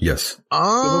 Yes.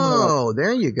 Oh,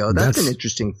 there you go. That's an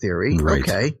interesting theory.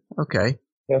 Right. Okay.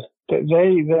 Yes, they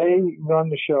run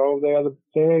the show.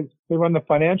 They run the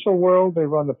financial world. They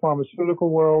run the pharmaceutical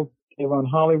world. They run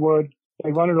Hollywood.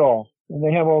 They run it all, and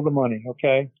they have all the money.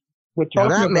 Okay, we're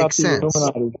talking about the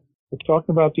Illuminati. We're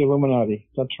talking about the Illuminati.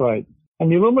 That's right.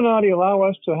 And the Illuminati allow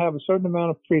us to have a certain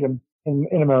amount of freedom in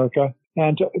America,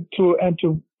 and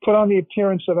to put on the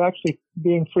appearance of actually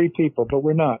being free people, but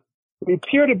we're not. We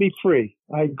appear to be free.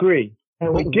 I agree.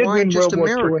 And we did win World War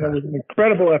II, and it was an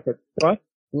incredible effort. What?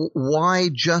 Why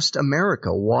just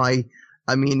America? Why?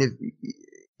 I mean,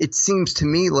 it seems to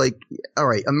me like, all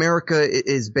right, America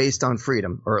is based on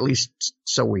freedom, or at least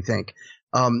so we think.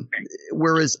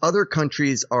 Whereas other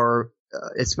countries are,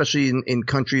 especially in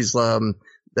countries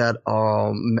that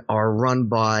are run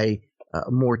by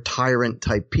more tyrant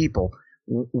type people.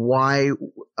 Why?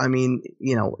 I mean,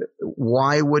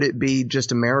 why would it be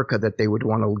just America that they would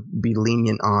want to be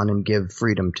lenient on and give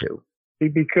freedom to?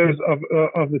 Because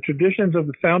of the traditions of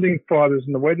the founding fathers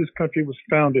and the way this country was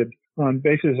founded on the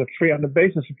basis of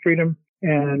freedom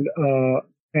and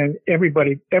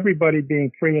everybody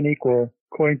being free and equal,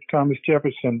 according to Thomas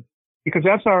Jefferson. Because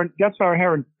that's our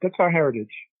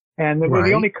heritage, and we're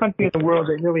the only country in the world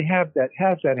that really has that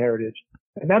heritage.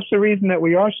 And that's the reason that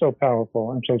we are so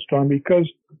powerful and so strong, because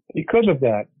of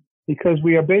that. Because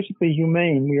we are basically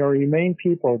humane. We are a humane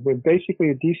people. We're basically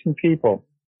a decent people.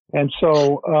 And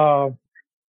so,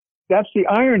 that's the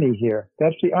irony here.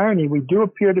 That's the irony. We do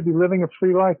appear to be living a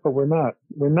free life, but we're not.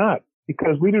 We're not.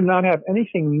 Because we do not have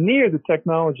anything near the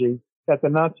technology that the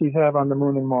Nazis have on the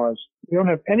moon and Mars. We don't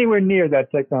have anywhere near that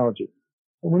technology.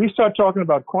 And when you start talking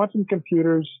about quantum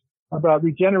computers, about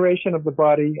regeneration of the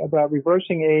body, about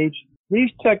reversing age,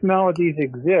 these technologies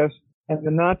exist, and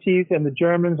the Nazis and the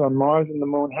Germans on Mars and the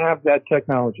moon have that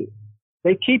technology.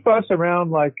 They keep us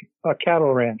around like a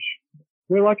cattle ranch.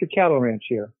 We're like a cattle ranch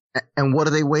here. And what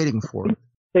are they waiting for?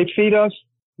 They feed us.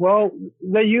 Well,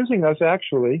 they're using us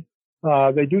actually.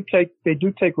 They do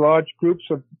take large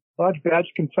batch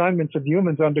consignments of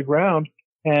humans underground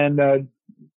and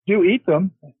do eat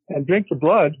them and drink the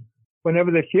blood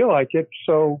whenever they feel like it.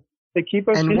 So they keep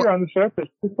us here on the surface,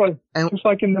 just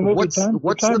like in the movie What's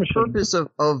the purpose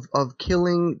of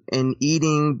killing and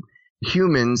eating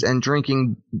humans and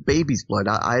drinking babies' blood?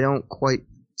 I don't quite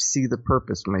see the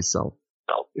purpose myself.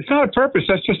 It's not a purpose.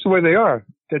 That's just the way they are.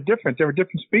 They're different. They're a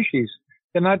different species.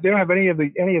 They don't have any of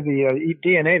the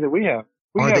DNA that we have.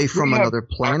 Are they from another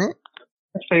planet?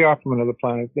 Yes, they are from another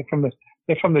planet. They're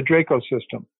from the Draco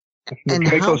system. And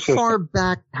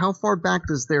how far back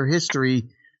does their history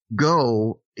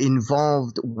go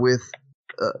involved with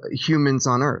humans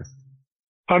on Earth?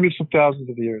 Hundreds of thousands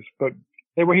of years, but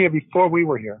they were here before we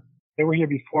were here. They were here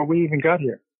before we even got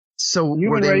here. So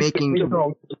were they making?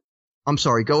 I'm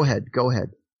sorry. Go ahead.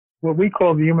 What we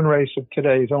call the human race of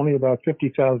today is only about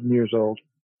 50,000 years old.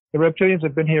 The reptilians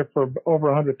have been here for over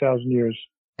 100,000 years.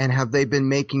 And have they been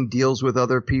making deals with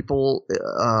other people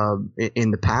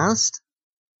in the past?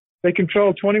 They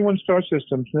control 21 star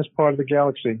systems in this part of the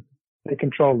galaxy. They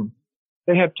control them.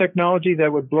 They have technology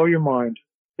that would blow your mind.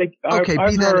 Be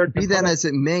that as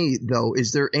it may, though,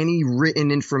 is there any written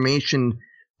information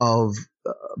of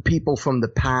people from the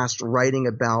past writing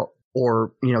about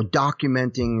or,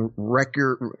 documenting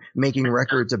making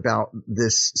records about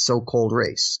this so-called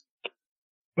race?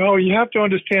 Well, you have to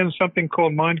understand something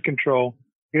called mind control.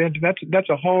 And that's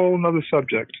a whole other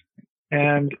subject.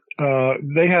 And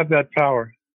they have that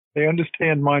power. They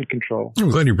understand mind control. I'm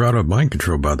glad you brought up mind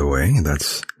control, by the way.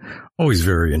 That's always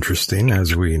very interesting.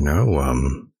 As we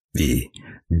know, the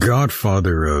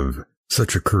godfather of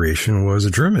such a creation was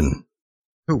a German.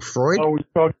 Who, Freud?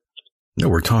 No,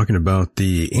 we're talking about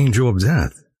the angel of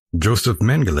death, Joseph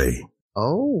Mengele.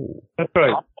 Oh.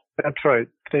 That's right.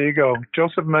 There you go.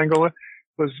 Joseph Mengele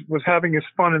was having his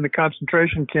fun in the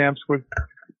concentration camps with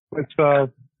the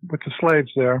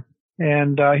slaves there.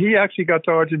 And he actually got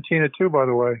to Argentina too, by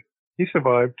the way. He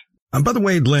survived. By the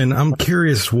way, Len, I'm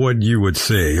curious what you would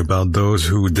say about those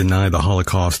who deny the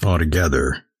Holocaust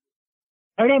altogether.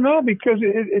 I don't know, because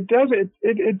it does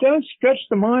stretch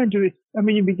the mind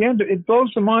it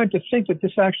blows the mind to think that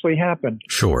this actually happened.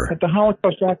 Sure. That the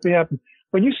Holocaust actually happened.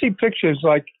 When you see pictures,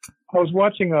 like I was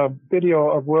watching a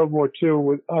video of World War II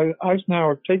with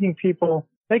Eisenhower taking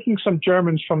some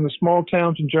Germans from the small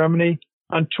towns in Germany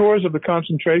on tours of the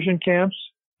concentration camps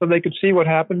so they could see what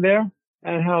happened there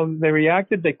and how they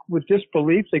reacted. With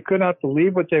disbelief, they could not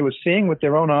believe what they were seeing with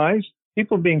their own eyes.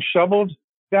 People being shoveled,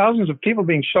 thousands of people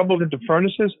being shoveled into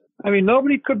furnaces.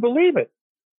 Nobody could believe it.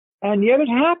 And yet it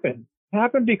happened. It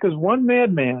happened because one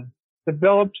madman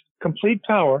developed complete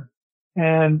power,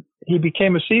 and he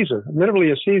became a Caesar,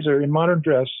 literally a Caesar in modern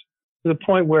dress, to the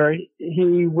point where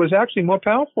he was actually more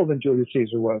powerful than Julius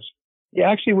Caesar was. He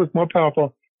actually was more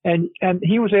powerful, and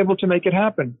he was able to make it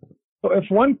happen. So if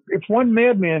one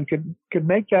madman could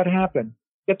make that happen,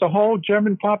 get the whole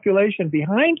German population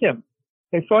behind him,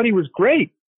 they thought he was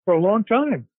great for a long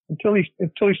time until he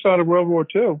started World War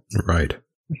II. Right.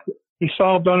 He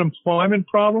solved unemployment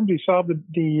problems. He solved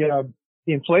the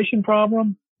inflation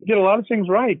problem. He did a lot of things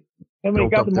right. And when he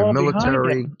got them all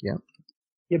behind him,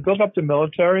 he built up the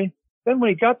military. Then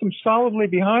when he got them solidly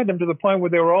behind him to the point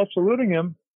where they were all saluting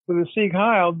him with a Sieg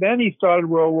Heil, then he started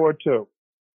World War II.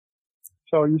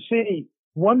 So you see,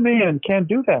 one man can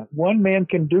do that. One man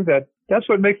can do that. That's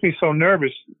what makes me so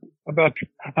nervous about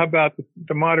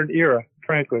the modern era,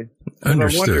 frankly.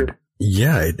 Understood.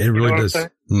 Yeah, it really does.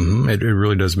 Mm-hmm. It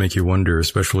really does make you wonder,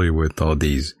 especially with all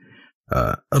these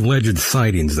alleged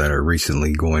sightings that are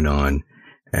recently going on.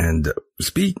 And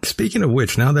speaking of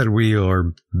which, now that we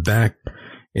are back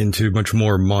into much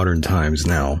more modern times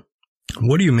now,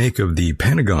 what do you make of the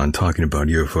Pentagon talking about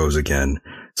UFOs again?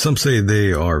 Some say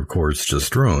they are, of course,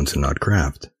 just drones and not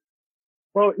craft.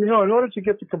 Well, in order to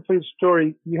get the complete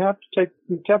story, you have to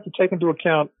take into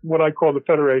account what I call the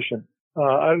Federation.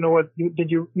 I don't know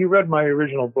you read my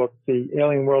original book, The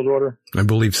Alien World Order? I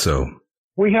believe so.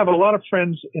 We have a lot of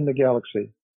friends in the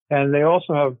galaxy, and they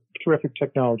also have terrific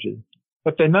technology,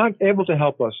 but they're not able to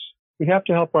help us. We have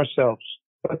to help ourselves.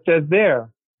 But they're there.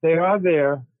 They are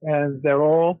there, and they're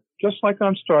all, just like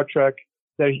on Star Trek,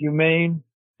 they're humane,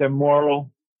 they're moral,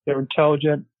 they're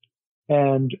intelligent,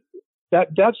 and that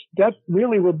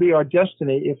really will be our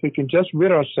destiny if we can just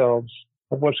rid ourselves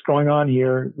of what's going on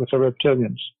here with the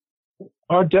reptilians.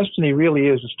 Our destiny really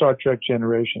is the Star Trek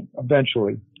generation,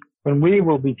 eventually, when we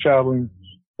will be traveling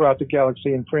throughout the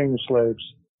galaxy and freeing the slaves.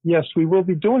 Yes, we will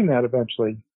be doing that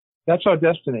eventually. That's our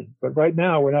destiny. But right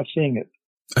now, we're not seeing it.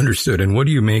 Understood. And what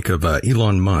do you make of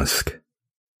Elon Musk?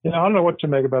 I don't know what to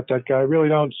make about that guy. I really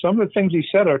don't. Some of the things he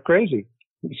said are crazy.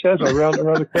 He says are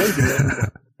rather crazy.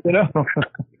 The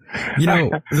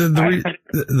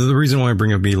reason why I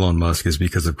bring up Elon Musk is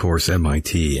because, of course,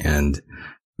 MIT and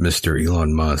Mr.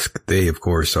 Elon Musk, they, of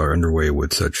course, are underway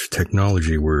with such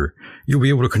technology where you'll be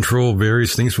able to control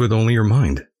various things with only your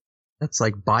mind. That's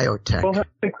like biotech. Well,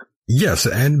 yes,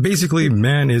 and basically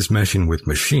man is meshing with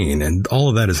machine, and all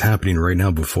of that is happening right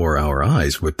now before our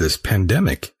eyes with this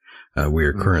pandemic we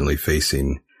are currently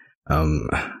facing. I'm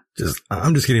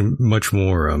just getting much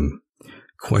more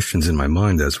questions in my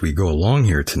mind as we go along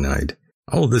here tonight.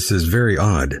 All of this is very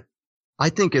odd. I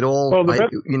think it all,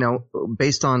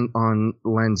 based on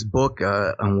Len's book,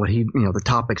 on what he, the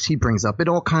topics he brings up, it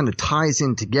all kind of ties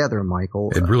in together,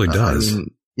 Michael. It really does.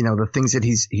 The things that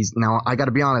he's now, I got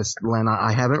to be honest, Len,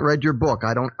 I haven't read your book.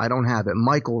 I don't have it.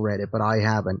 Michael read it, but I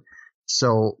haven't.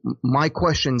 So my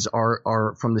questions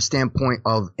are from the standpoint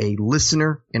of a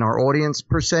listener in our audience,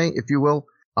 per se, if you will.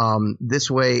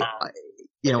 This way,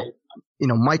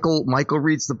 Michael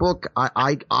reads the book.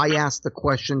 I ask the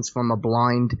questions from a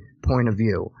blind point of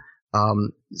view.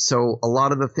 So a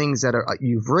lot of the things that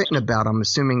you've written about, I'm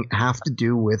assuming, have to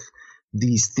do with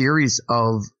these theories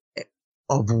of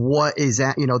what is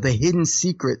that, the hidden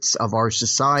secrets of our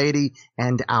society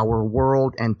and our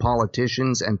world and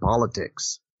politicians and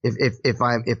politics. if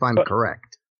I'm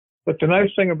correct. But the nice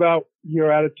thing about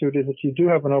your attitude is that you do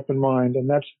have an open mind, and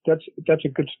that's a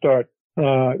good start.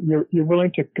 You're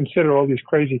willing to consider all these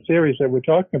crazy theories that we're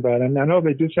talking about, and I know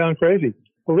they do sound crazy.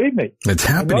 Believe me. It's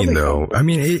happening though. I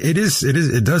mean,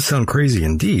 it does sound crazy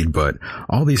indeed, but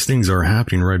all these things are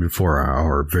happening right before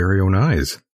our very own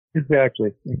eyes.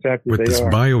 Exactly. With this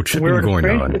biochipping going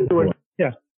on.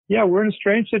 Yeah, we're in a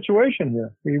strange situation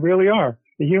here. We really are.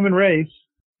 The human race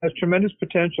has tremendous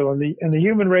potential, and the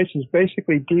human race is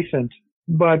basically decent,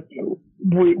 but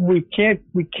we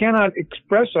cannot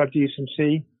express our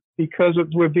decency because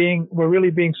we're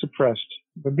really being suppressed.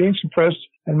 We're being suppressed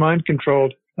and mind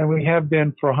controlled, and we have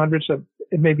been for hundreds of,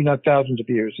 maybe not thousands of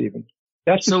years even.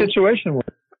 That's the situation we're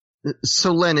in.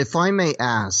 So Len, if I may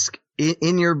ask,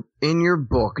 in your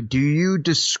book, do you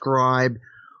describe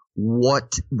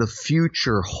what the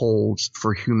future holds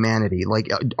for humanity? Like,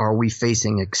 are we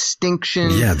facing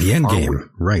extinction? Yeah, the end game,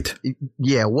 right?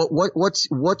 Yeah.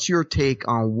 What's your take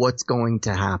on what's going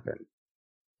to happen?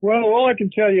 Well, all I can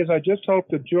tell you is I just hope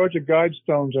the Georgia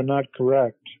Guidestones are not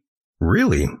correct.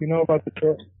 Really? You know about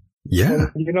the Yeah.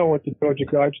 Well, you know what the Georgia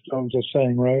Guidestones are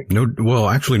saying, right? No. Well,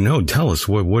 actually, no. Tell us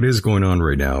what is going on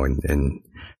right now, and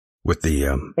with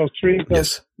the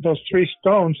those three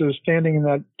stones that are standing in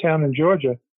that town in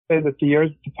Georgia say that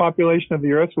the population of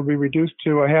the Earth will be reduced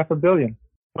to 500 million,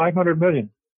 500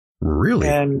 million. Really?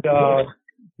 And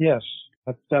yes,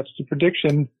 that's the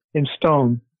prediction in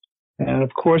stone. And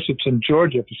of course, it's in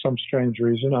Georgia for some strange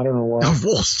reason. I don't know why.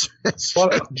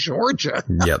 Georgia.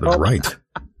 Yeah, that's right.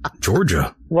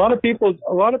 Georgia. A lot of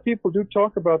people do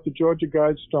talk about the Georgia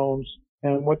Guidestones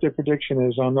and what their prediction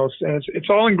is on those. And it's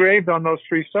all engraved on those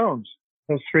three stones.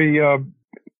 They're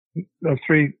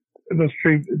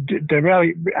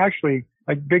really actually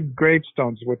like big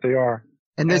gravestones is what they are.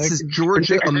 And this is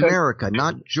Georgia, America,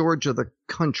 not Georgia, the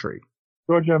country.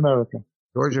 Georgia, America.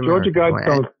 Georgia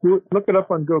Guidestones. Look it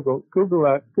up on Google. Google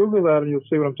that, and you'll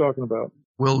see what I'm talking about.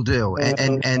 Will do.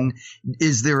 And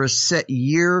is there a set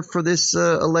year for this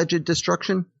alleged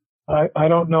destruction? I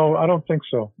don't know. I don't think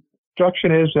so.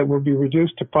 Destruction is that we'll be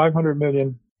reduced to 500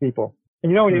 million people.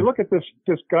 And when you look at this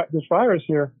virus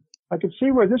here, I could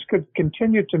see where this could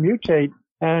continue to mutate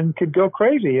and could go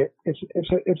crazy.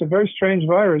 It's a very strange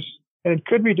virus, and it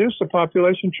could reduce the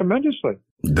population tremendously.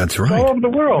 That's right. It's all over the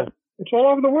world. It's all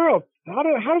over the world. How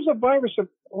does a virus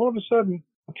all of a sudden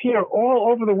appear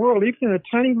all over the world, even in the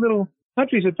tiny little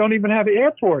countries that don't even have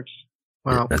airports?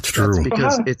 Well, that's true. That's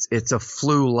because it's a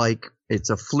flu-like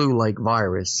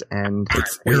virus, and but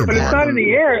it's not in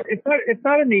the air. It's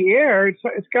not in the air.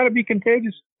 It's got to be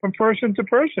contagious from person to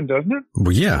person, doesn't it?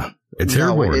 Well, yeah, it's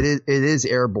airborne. It is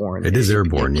airborne. It is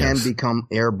airborne. It yes. can become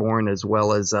airborne as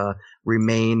well as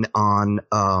remain on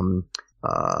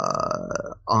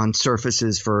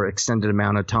surfaces for extended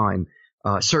amount of time.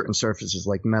 Certain surfaces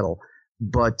like metal.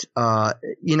 But,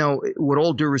 with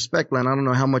all due respect, Len, I don't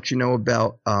know how much you know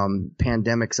about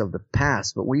pandemics of the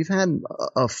past, but we've had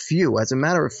a few. As a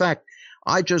matter of fact,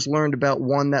 I just learned about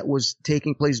one that was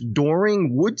taking place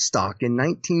during Woodstock in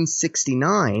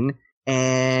 1969,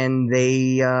 and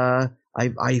they,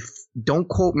 I don't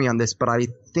quote me on this, but I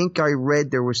think I read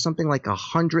there was something like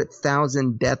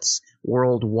 100,000 deaths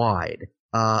worldwide.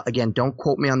 Again, don't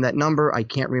quote me on that number. I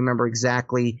can't remember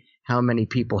exactly how many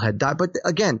people had died, but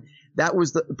again, that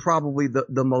was probably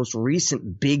the most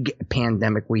recent big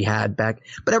pandemic we had back.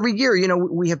 But every year,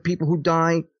 we have people who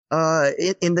die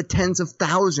in the tens of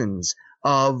thousands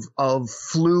of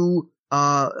flus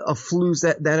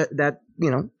that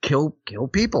kill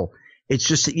people. It's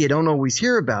just that you don't always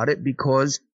hear about it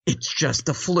because it's just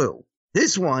a flu.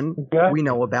 This one we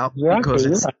know about because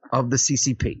it's of the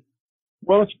CCP.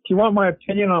 Well, do you want my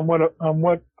opinion on what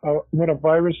a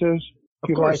virus is?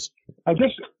 Of course.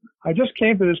 I just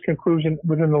came to this conclusion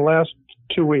within the last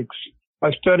 2 weeks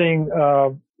by studying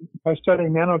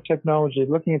nanotechnology,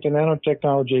 looking into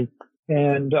nanotechnology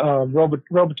and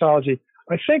robotology.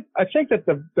 I think that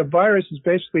the virus is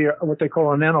basically what they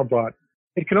call a nanobot.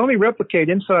 It can only replicate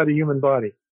inside a human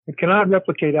body. It cannot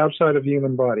replicate outside of the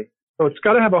human body. So it's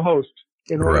got to have a host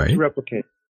in order to replicate.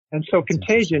 And so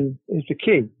contagion is the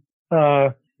key.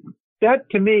 That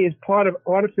to me is part of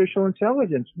artificial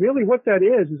intelligence. Really what that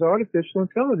is artificial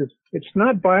intelligence. It's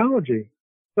not biology.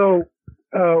 So,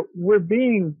 we're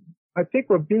being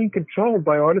controlled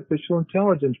by artificial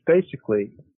intelligence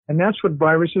basically. And that's what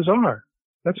viruses are.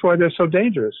 That's why they're so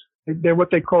dangerous. They're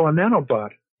what they call a nanobot.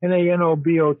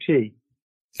 Nanobot.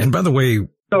 And by the way,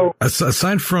 So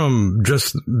aside from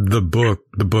just the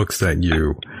books that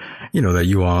that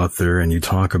you author and you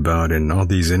talk about and all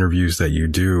these interviews that you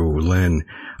do, Lynn,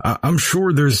 I'm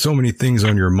sure there's so many things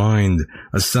on your mind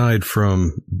aside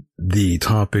from the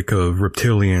topic of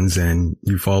reptilians and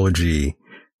ufology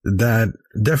that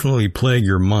definitely plague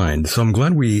your mind. So I'm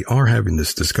glad we are having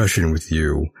this discussion with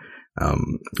you.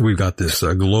 We've got this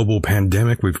global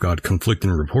pandemic. We've got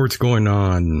conflicting reports going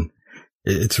on.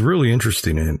 It's really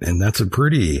interesting. And that's a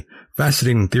pretty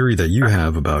fascinating theory that you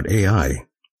have about AI.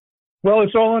 Well,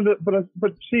 it's all under,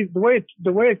 but see, the way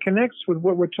it connects with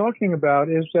what we're talking about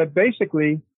is that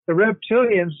basically the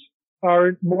reptilians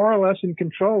are more or less in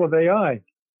control of AI.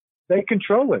 They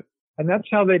control it. And that's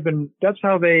how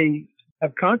they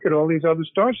have conquered all these other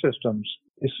star systems,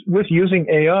 is with using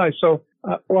AI. So,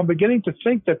 I'm beginning to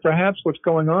think that perhaps what's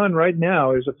going on right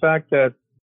now is the fact that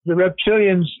the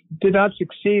reptilians did not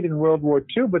succeed in World War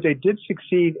II, but they did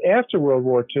succeed after World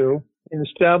War II in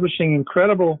establishing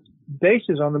incredible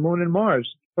bases on the moon and Mars.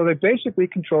 So they basically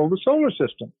control the solar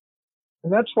system.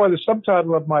 And that's why the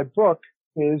subtitle of my book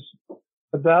is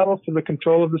The Battle for the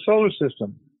Control of the Solar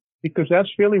System, because that's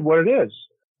really what it is.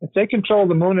 If they control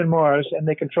the moon and Mars and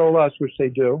they control us, which they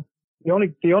do, the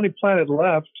only planet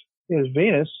left is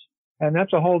Venus, and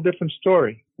that's a whole different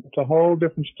story. It's a whole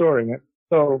different story.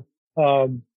 So,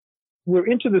 we're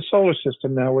into the solar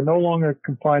system now. We're no longer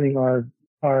confining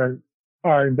our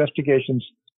investigations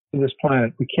to this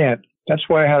planet. We can't. That's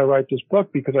why I had to write this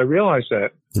book, because I realized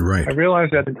that. Right. I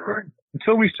realized that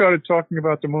until we started talking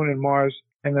about the moon and Mars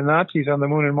and the Nazis on the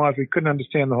moon and Mars, we couldn't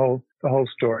understand the whole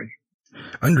story.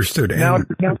 Understood. Now,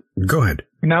 go ahead.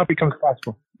 Now it becomes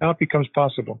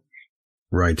possible.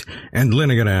 Right. And Lynn,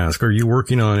 I got to ask, are you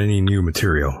working on any new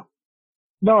material?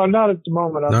 No, not at the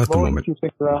moment. Not at the moment. A few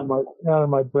things out of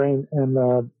my brain, and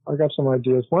I got some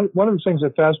ideas. One of the things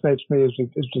that fascinates me is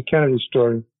the Kennedy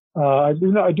story. I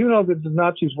do know that the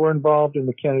Nazis were involved in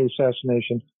the Kennedy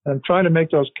assassination, and I'm trying to make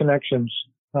those connections.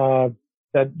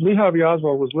 That Lee Harvey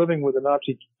Oswald was living with a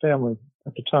Nazi family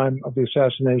at the time of the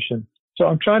assassination. So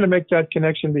I'm trying to make that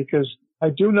connection, because I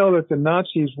do know that the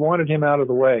Nazis wanted him out of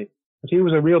the way. But he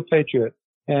was a real patriot,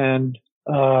 and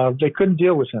they couldn't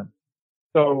deal with him.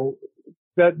 So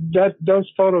those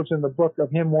photos in the book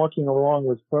of him walking along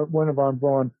with Werner von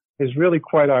Braun is really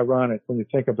quite ironic when you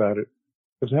think about it,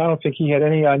 because I don't think he had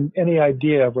any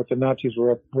idea of what the Nazis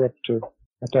were up to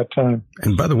at that time.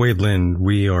 And by the way, Lynn,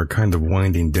 we are kind of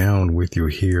winding down with you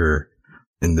here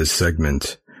in this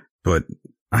segment, but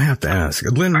I have to ask,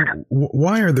 Lynn,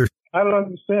 why are there... I don't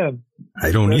understand.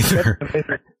 I don't either.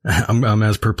 I'm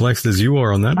as perplexed as you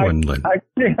are on that one, Lynn. I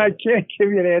can't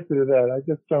give you an answer to that. I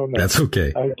just don't know. That's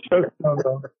okay. I just don't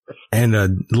know.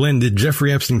 And Lynn, did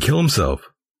Jeffrey Epstein kill himself?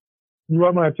 You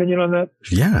want my opinion on that?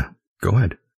 Yeah, go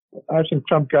ahead. I think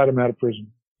Trump got him out of prison.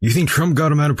 You think Trump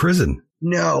got him out of prison?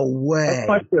 No way. That's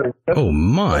my theory. Oh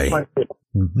my.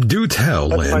 Do tell,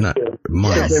 Lynn.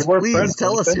 Yes, please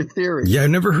tell us your theory. Yeah, I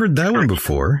never heard that one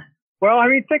before. Well, I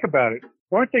mean, think about it.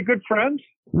 Weren't they good friends?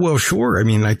 Well, sure. I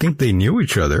mean, I think they knew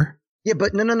each other. Yeah,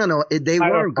 but no. They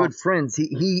weren't good friends.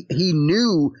 He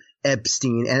knew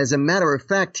Epstein, and as a matter of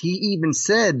fact, he even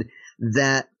said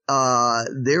that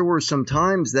there were some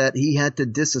times that he had to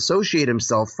disassociate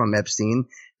himself from Epstein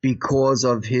because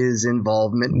of his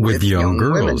involvement with young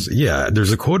girls. Women. Yeah,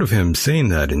 there's a quote of him saying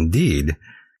that, indeed.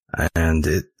 And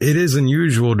it is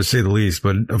unusual to say the least,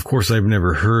 but of course I've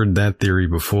never heard that theory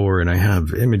before, and I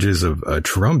have images of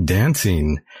Trump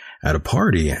dancing at a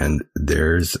party, and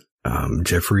there's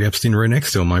Jeffrey Epstein right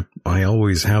next to him. I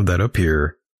always have that up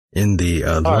here in the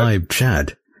live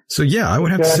chat. So yeah, I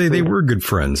would have to say they were good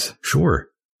friends. Sure.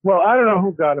 Well, I don't know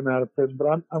who got him out of prison, but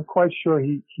I'm quite sure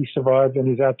he survived and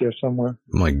he's out there somewhere.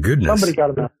 My goodness. Somebody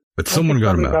got him out. But someone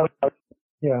got him out.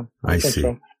 Yeah. I see.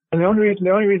 So. And the only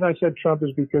reason I said Trump is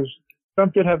because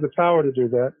Trump did have the power to do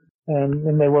that,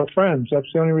 and they were friends. That's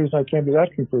the only reason I came to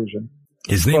that conclusion.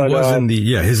 His name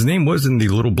his name was in the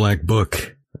Little Black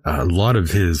Book. A lot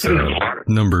of his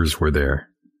numbers were there.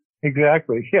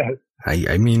 Exactly. Yes.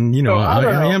 I mean, you know,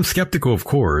 I am skeptical, of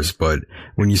course, but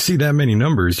when you see that many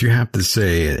numbers, you have to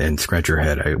say and scratch your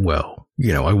head. I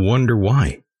wonder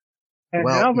why. And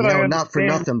well, not for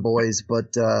nothing, boys,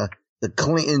 but the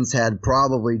Clintons had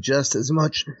probably just as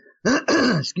much,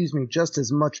 just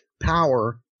as much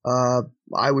power,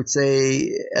 I would say,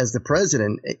 as the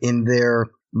president in their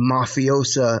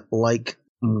mafiosa-like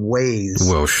ways.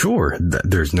 Well, sure.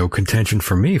 There's no contention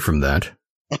for me from that.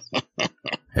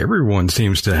 Everyone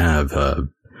seems to have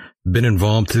been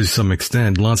involved to some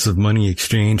extent. Lots of money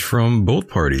exchanged from both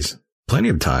parties. Plenty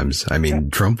of times. I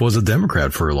mean, Trump was a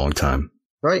Democrat for a long time.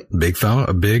 Right.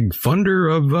 A big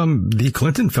funder of the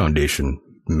Clinton Foundation.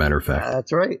 matter of fact.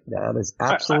 That's right. That is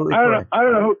absolutely I correct.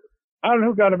 don't know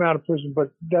who got him out of prison,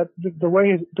 but the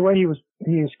way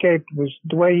he escaped was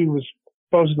the way he was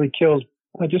supposedly killed.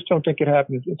 I just don't think it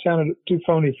happened. It sounded too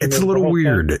phony for me. It's a little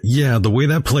weird. Yeah, the way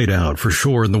that played out, for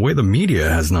sure, and the way the media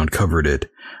has not covered it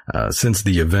since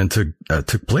the event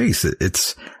took place.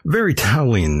 It's very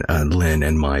telling, Lynn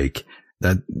and Mike,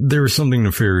 that there is something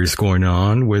nefarious going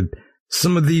on with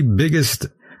some of the biggest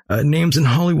names in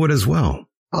Hollywood as well.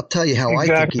 I'll tell you how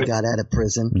Exactly. I think he got out of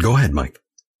prison. Go ahead, Mike.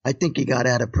 I think he got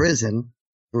out of prison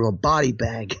through a body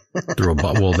bag.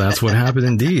 Well, that's what happened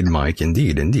indeed, Mike.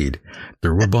 Indeed.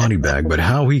 Through a body bag. But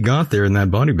how he got there in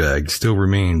that body bag still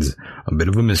remains a bit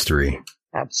of a mystery.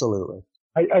 Absolutely.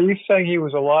 Are you saying he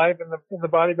was alive in the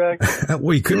body bag?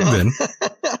 Well, he could have been.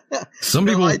 Some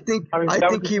people. I think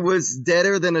he was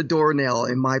deader than a doornail,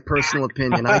 in my personal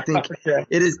opinion. I think Okay.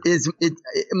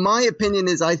 my opinion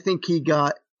is I think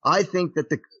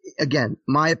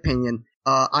my opinion,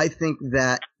 I think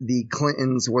that the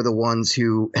Clintons were the ones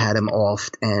who had him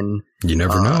offed, and You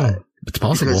never know. It's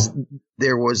possible. because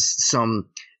there was some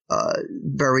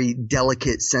very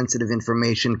delicate, sensitive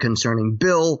information concerning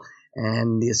Bill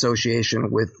and the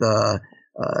association with that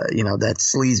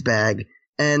sleazebag,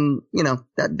 and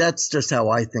that's just how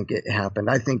I think it happened.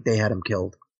 I think they had him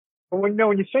killed. Well,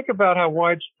 when you think about how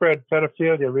widespread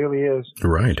pedophilia really is,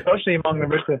 Right. especially among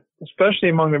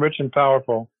the rich and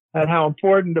powerful, and how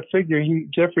important a figure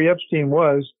Jeffrey Epstein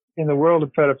was in the world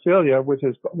of pedophilia with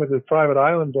his private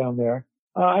island down there,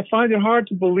 I find it hard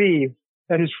to believe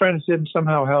that his friends didn't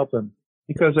somehow help him,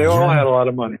 because they all had a lot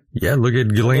of money. Yeah, look at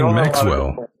Ghislaine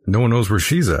Maxwell. No one knows where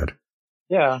she's at.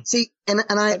 Yeah. See, and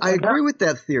I agree with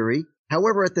that theory.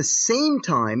 However, at the same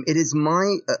time, it is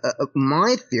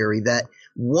my theory that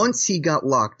once he got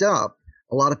locked up,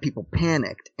 a lot of people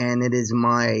panicked, and it is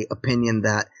my opinion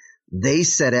that they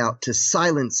set out to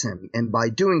silence him, and by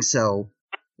doing so,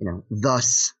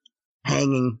 thus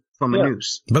hanging from a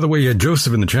noose. By the way,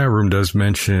 Joseph in the chat room does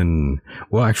mention,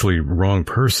 well, actually, wrong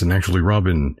person. Actually,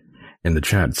 Robin in the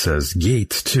chat says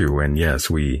Gates too. And yes,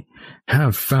 we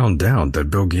have found out that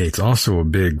Bill Gates also a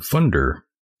big funder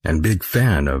and big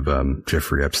fan of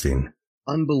Jeffrey Epstein.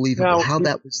 Unbelievable how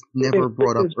that was never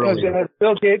brought up earlier. Has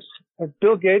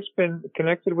Bill Gates been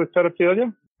connected with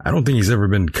pedophilia? I don't think he's ever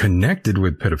been connected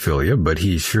with pedophilia, but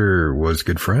he sure was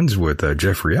good friends with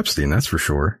Jeffrey Epstein, that's for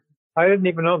sure. I didn't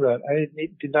even know that. I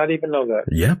did not even know that.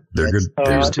 Yep, they're good.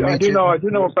 I do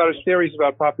know about his theories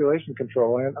about population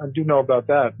control. I do know about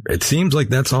that. It seems like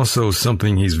that's also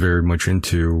something he's very much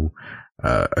into.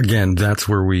 Again, that's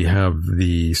where we have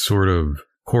the sort of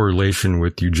correlation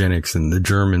with eugenics and the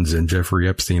Germans and Jeffrey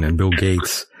Epstein and Bill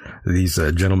Gates. These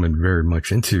gentlemen very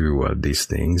much into these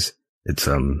things. It's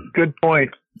good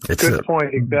point. It's good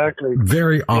point. Exactly.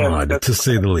 Very odd, to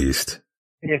say the least.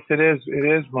 Yes, it is. It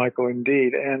is, Michael,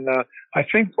 indeed. And I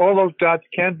think all those dots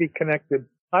can be connected.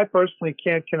 I personally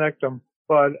can't connect them,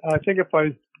 but I think if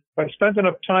I spent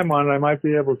enough time on it, I might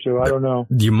be able to. I don't know.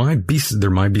 There might be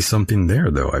something there,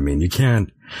 though. I mean, you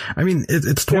can't. I mean,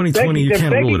 it's 2020. You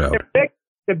can't rule it out.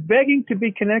 They're begging to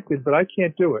be connected, but I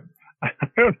can't do it. I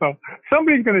don't know.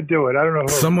 Somebody's going to do it. I don't know who.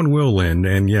 Someone will, Lynn.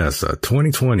 And yes,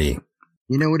 2020.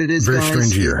 You know what it is, very guys?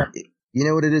 Strange year. You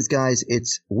know what it is, guys?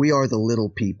 We are the little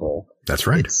people. That's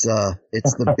right. It's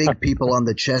the big people on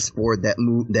the chessboard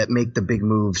that make the big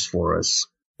moves for us.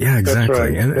 Yeah,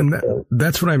 exactly. That's right. And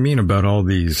that's what I mean about all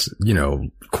these,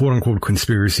 quote unquote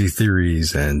conspiracy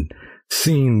theories and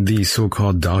seeing these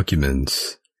so-called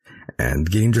documents and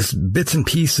getting just bits and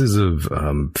pieces of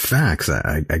facts,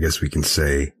 I guess we can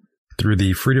say, through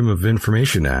the Freedom of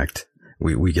Information Act.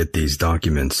 We get these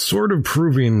documents sort of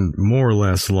proving more or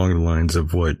less along the lines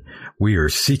of what we are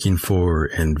seeking for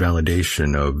and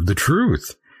validation of the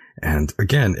truth. And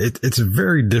again, it's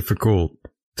very difficult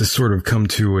to sort of come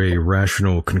to a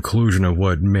rational conclusion of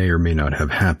what may or may not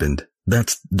have happened.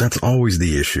 That's always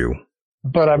the issue.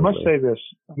 But I must say this.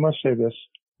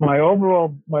 My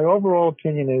overall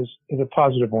opinion is a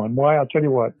positive one. Why? I'll tell you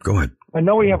what. Go ahead. I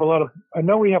know we have a lot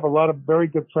of very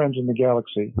good friends in the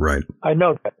galaxy. Right. I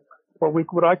know that.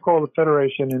 What I call the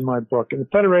Federation in my book, and the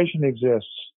Federation exists,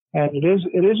 and it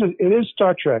is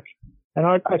Star Trek, and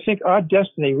I think our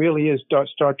destiny really is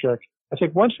Star Trek. I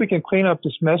think once we can clean up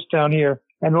this mess down here,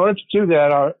 and in order to do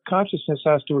that, our consciousness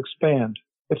has to expand.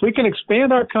 If we can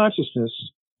expand our consciousness,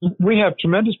 we have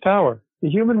tremendous power. The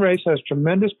human race has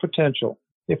tremendous potential.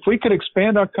 If we could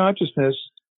expand our consciousness,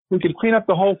 we could clean up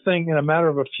the whole thing in a matter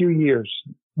of a few years,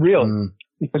 really,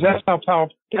 because that's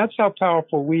how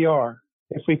powerful we are.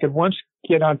 If we could once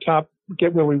get on top,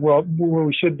 get where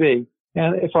we should be,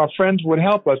 and if our friends would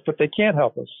help us, but they can't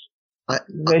help us.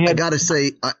 I gotta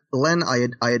say, Len, I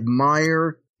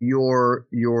admire your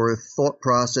thought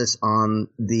process on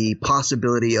the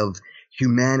possibility of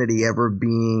humanity ever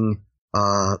being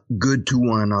good to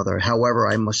one another. However,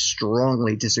 I must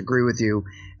strongly disagree with you,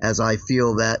 as I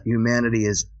feel that humanity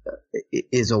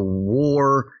is a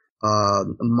war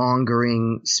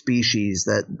mongering species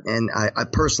and I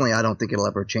personally, I don't think it'll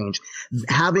ever change.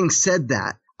 Having said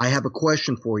that, I have a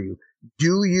question for you.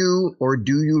 Do you or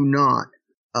do you not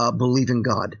believe in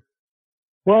God?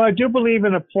 Well, I do believe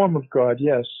in a form of God,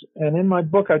 yes. And in my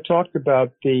book, I talked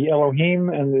about the Elohim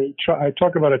and I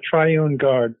talk about a triune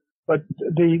God. But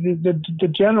the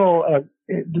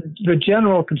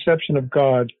general conception of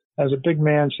God as a big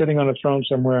man sitting on a throne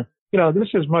somewhere, this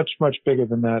is much, much bigger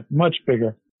than that, much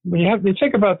bigger. When you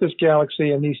think about this galaxy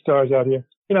and these stars out here,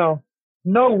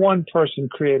 no one person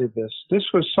created this. This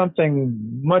was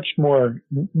something much more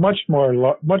vast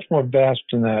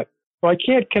than that. So I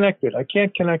can't connect it. I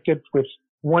can't connect it with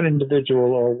one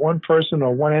individual or one person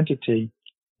or one entity.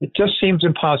 It just seems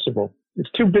impossible. It's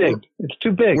too big. It's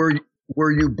too big.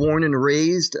 Were you born and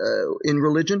raised in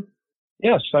religion?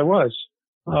 Yes, I was.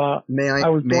 May I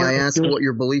ask what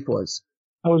your belief was?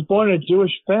 I was born in a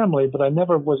Jewish family, but I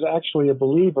never was actually a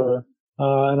believer.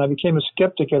 And I became a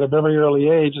skeptic at a very early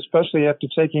age, especially after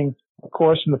taking a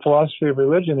course in the philosophy of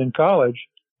religion in college.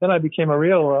 Then I became a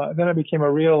real,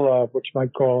 what you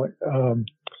might call it.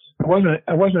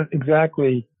 I wasn't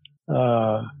exactly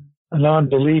a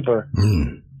non-believer,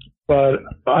 but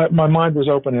my mind was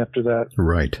open after that.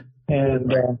 Right.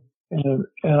 And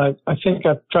I think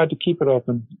I've tried to keep it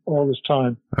open all this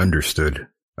time. Understood.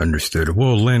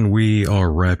 Well, Len, we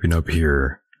are wrapping up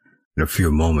here in a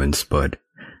few moments, but,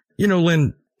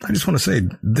 Len, I just want to say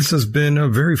this has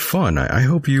been very fun. I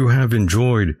hope you have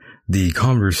enjoyed the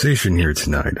conversation here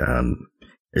tonight.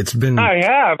 It's been. I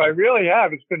really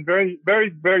have. It's been very, very,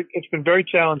 very. It's been very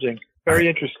challenging. Very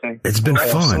interesting. It's been fun.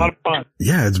 It's a lot of fun.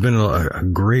 Yeah, it's been a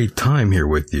great time here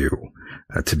with you.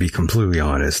 To be completely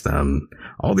honest,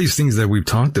 all these things that we've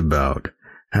talked about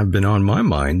have been on my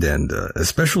mind, and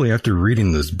especially after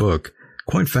reading this book,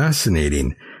 quite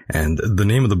fascinating. And the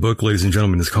name of the book, ladies and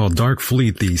gentlemen, is called Dark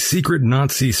Fleet, the Secret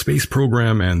Nazi Space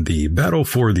Program and the Battle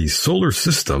for the Solar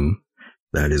System.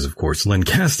 That is, of course, Len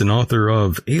Kasten, author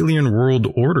of Alien World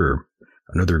Order,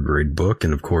 another great book.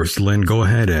 And, of course, Len, go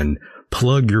ahead and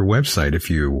plug your website if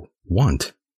you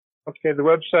want. Okay, the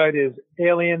website is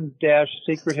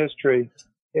Alien-Secret History.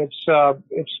 It's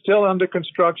still under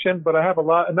construction, but I have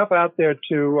enough out there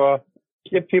to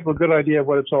give people a good idea of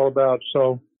what it's all about,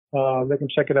 so they can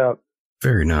check it out.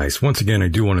 Very nice. Once again, I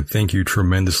do want to thank you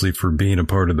tremendously for being a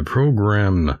part of the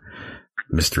program,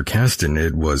 Mr. Kasten.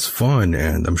 It was fun,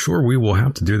 and I'm sure we will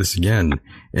have to do this again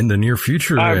in the near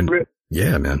future.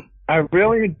 Yeah, man. I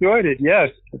really enjoyed it.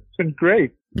 Yes, it's been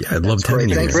great. Yeah, I'd love having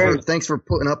you. Thanks for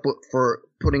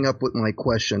putting up with my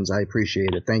questions. I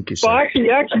appreciate it. Thank you, sir. Well, actually,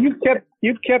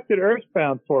 you've kept it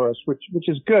earthbound for us, which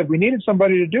is good. We needed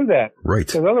somebody to do that, right?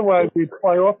 Because otherwise we'd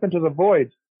fly off into the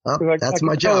void. That's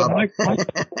my job.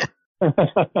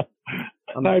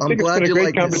 I'm glad you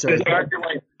like it, sir.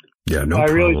 Yeah, no problem.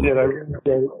 I really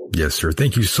did. Yes, sir.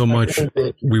 Thank you so much.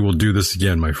 We will do this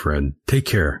again, my friend. Take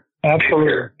care.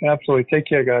 Absolutely. Take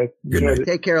care, guys. Good night.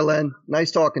 Take care, Len.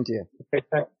 Nice talking to you. Okay,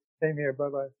 same here.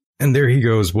 Bye-bye. And there he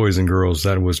goes, boys and girls.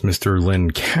 That was Mr. Len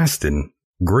Kasten.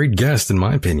 Great guest, in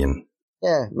my opinion.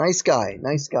 Yeah, nice guy.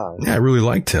 Yeah, I really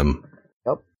liked him.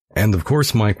 Yep. And of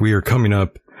course, Mike, we are coming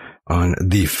up on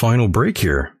the final break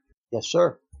here. Yes,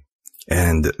 sir.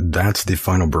 And that's the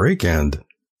final break, and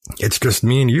it's just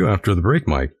me and you after the break,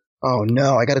 Mike. Oh,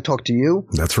 no, I got to talk to you?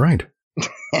 That's right.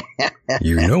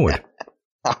 You know it.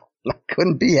 I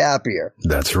couldn't be happier.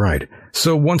 That's right.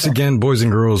 So once again, boys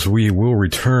and girls, we will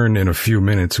return in a few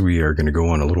minutes. We are going to go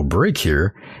on a little break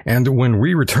here. And when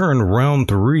we return, round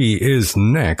 3 is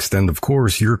next. And of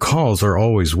course, your calls are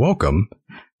always welcome.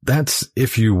 That's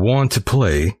if you want to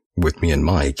play with me and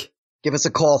Mike. Give us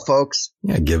a call, folks.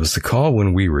 Yeah, give us a call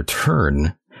when we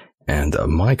return. And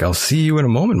Mike, I'll see you in a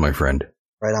moment, my friend.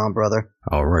 Right on, brother.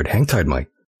 All right. Hang tight, Mike.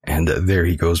 And there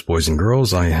he goes, boys and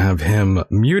girls. I have him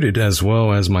muted as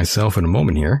well as myself in a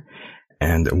moment here.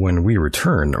 And when we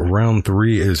return, round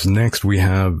 3 is next. We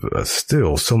have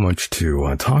still so much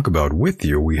to talk about with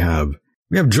you. We have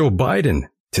Joe Biden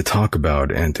to talk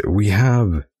about, and we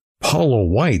have Paula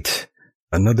White,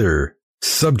 another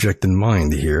subject in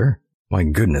mind here. My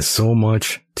goodness, so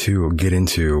much to get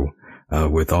into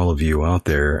with all of you out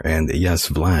there. And yes,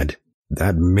 Vlad,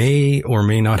 that may or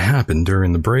may not happen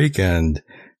during the break. And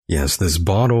yes, this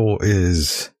bottle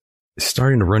is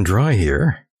starting to run dry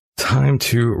here. Time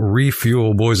to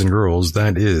refuel, boys and girls.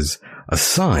 That is a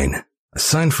sign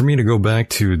for me to go back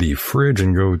to the fridge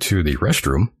and go to the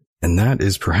restroom. And that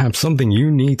is perhaps something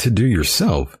you need to do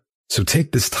yourself. So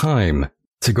take this time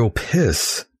to go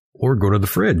piss or go to the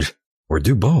fridge or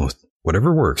do both.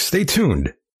 Whatever works. Stay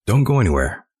tuned. Don't go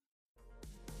anywhere.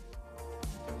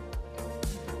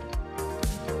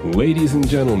 Ladies and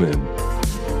gentlemen,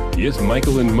 it's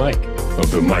Michael and Mike of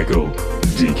the Michael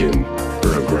Deacon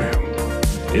Program.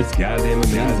 It's goddamn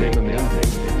amazing.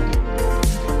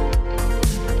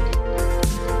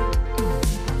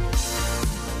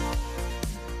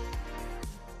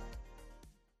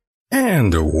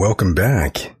 And welcome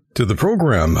back to the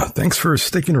program. Thanks for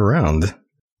sticking around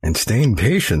and staying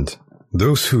patient.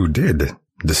 Those who did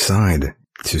decide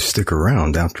to stick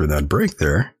around after that break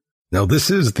there. Now,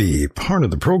 this is the part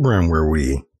of the program where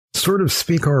we sort of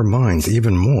speak our minds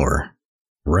even more.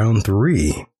 Round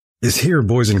 3 is here,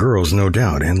 boys and girls, no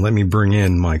doubt. And let me bring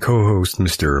in my co-host,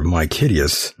 Mr. Mike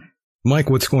Hideous. Mike,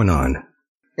 what's going on?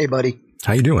 Hey, buddy.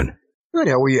 How you doing? Good.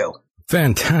 How are you?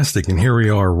 Fantastic. And here we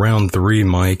are, round 3,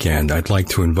 Mike. And I'd like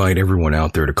to invite everyone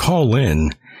out there to call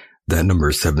in. That number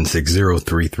is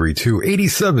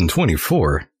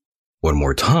 760-332-8724. One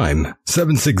more time,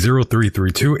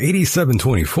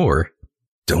 760-332-8724.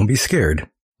 Don't be scared.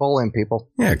 Call in, people.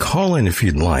 Yeah, call in if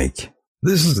you'd like.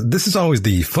 This is always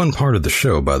the fun part of the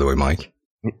show, by the way, Mike.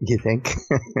 You think?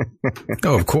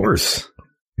 Oh, of course.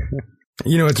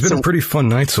 You know, it's been a pretty fun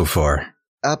night so far.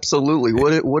 Absolutely.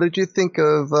 What did you think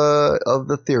of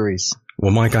the theories?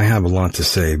 Well, Mike, I have a lot to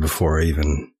say before I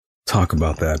even talk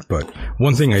about that. But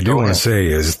one thing I do want to say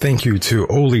is thank you to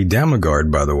Oli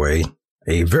Damagard, by the way.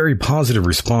 A very positive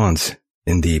response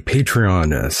in the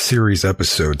Patreon series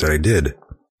episode that I did,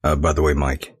 by the way,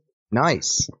 Mike.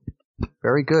 Nice.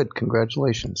 Very good.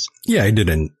 Congratulations. Yeah, I did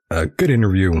a good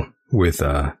interview with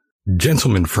a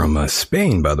gentleman from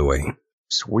Spain, by the way.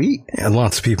 Sweet. And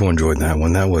lots of people enjoyed that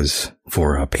one. That was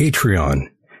for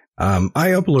Patreon. I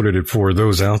uploaded it for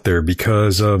those out there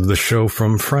because of the show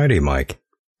from Friday, Mike.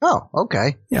 Oh,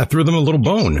 okay. Yeah, threw them a little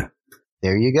bone.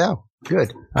 There you go.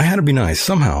 Good. I had to be nice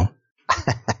somehow.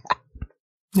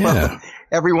 Yeah. Well,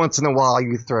 every once in a while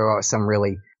you throw out some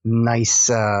really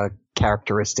nice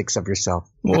characteristics of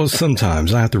yourself. Well,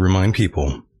 sometimes I have to remind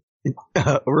people.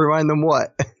 Remind them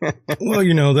what? Well,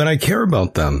 you know, that I care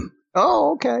about them.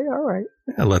 Oh, okay. All right.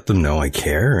 I let them know I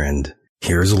care, and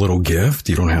here's a little gift.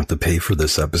 You don't have to pay for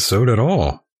this episode at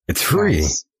all. It's free.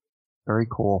 Nice. Very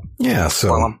cool. Yeah,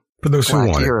 so Well, for those who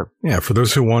want it, for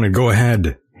those who want to go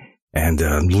ahead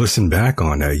and listen back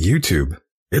on YouTube.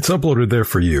 It's uploaded there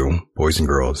for you, boys and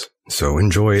girls. So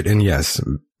enjoy it. And yes,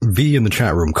 V in the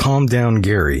chat room, calm down,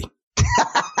 Gary.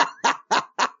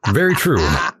 Very true.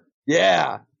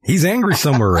 Yeah. He's angry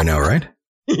somewhere right now, right?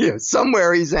 Yeah,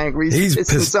 somewhere he's angry. He's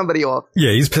pissing somebody off.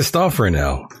 Yeah, he's pissed off right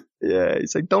now. Yeah,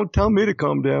 he's like, don't tell me to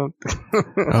calm down.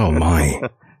 Oh, my.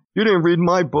 You didn't read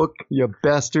my book, you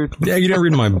bastard. Yeah, you didn't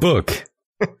read my book.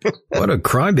 What a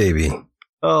crybaby.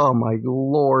 Oh, my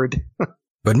Lord.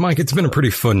 But, Mike, it's been a pretty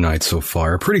fun night so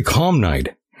far. A pretty calm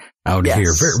night out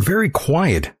here. Very, very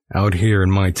quiet out here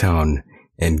in my town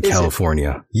in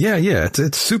California. Yeah,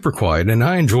 it's super quiet. And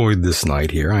I enjoyed this night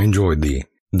here. I enjoyed the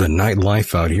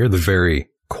nightlife out here, the very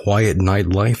quiet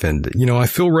nightlife. And, you know, I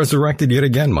feel resurrected yet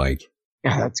again, Mike.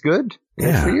 Yeah, that's good. Good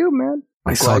Yeah. for you, man.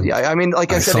 I said,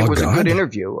 it was a good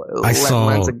interview. I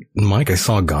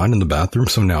saw God in the bathroom,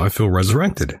 so now I feel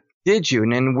resurrected. Did you?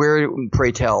 And where,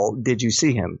 pray tell, did you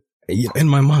see him? In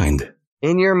my mind.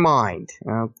 In your mind.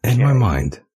 Okay. In my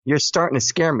mind. You're starting to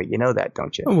scare me. You know that,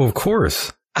 don't you? Oh, well, of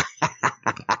course.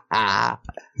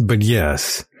 But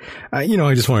yes, I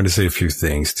just wanted to say a few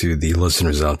things to the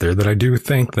listeners out there that I do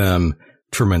thank them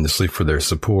tremendously for their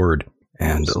support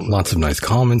and lots of nice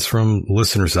comments from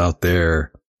listeners out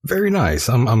there. Very nice.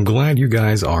 I'm glad you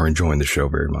guys are enjoying the show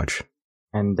very much.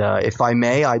 And if I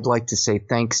may, I'd like to say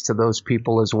thanks to those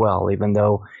people as well, even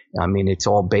though, I mean, it's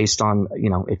all based on,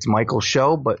 it's Michael's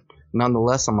show, but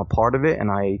nonetheless, I'm a part of it and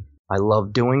I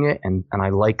love doing it. And I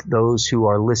like those who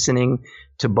are listening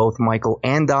to both Michael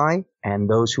and I and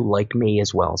those who like me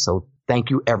as well. So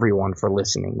thank you everyone for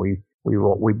listening. We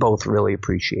both really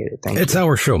appreciate it. Thank you. It's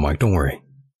our show, Mike. Don't worry.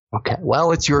 Okay.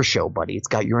 Well, it's your show, buddy. It's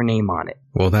got your name on it.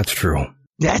 Well, that's true.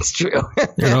 That's true.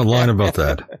 You're not lying about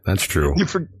that. That's true.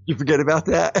 You forget about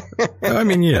that? I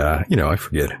mean, yeah, I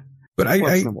forget. But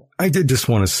I did just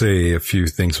want to say a few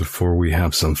things before we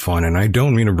have some fun. And I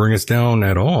don't mean to bring us down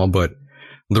at all, but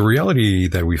the reality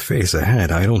that we face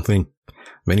ahead, I don't think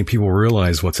many people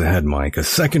realize what's ahead, Mike. A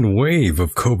second wave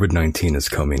of COVID-19 is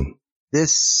coming.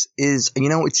 This is,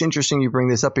 it's interesting you bring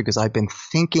this up because I've been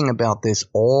thinking about this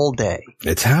all day.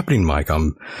 It's happening, Mike.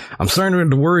 I'm starting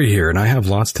to worry here, and I have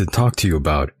lots to talk to you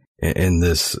about in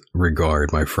this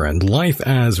regard, my friend. Life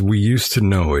as we used to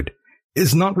know it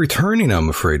is not returning, I'm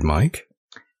afraid, Mike.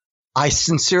 I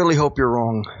sincerely hope you're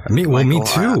wrong. Me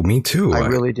too. I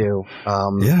really do.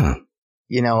 Yeah.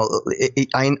 You know,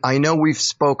 I know we've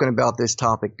spoken about this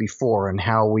topic before and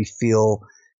how we feel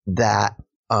that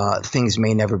things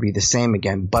may never be the same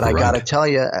again. But I got to tell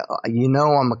you,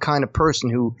 I'm a kind of person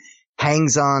who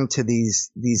hangs on to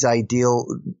these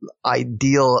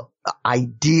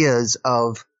ideas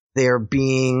of there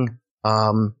being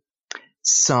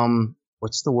some,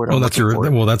 what's the word? That's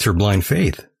your blind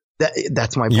faith.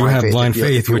 That's my blind faith. You have blind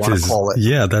faith, which is,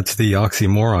 that's the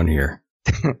oxymoron here.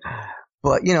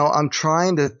 But, I'm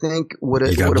trying to think with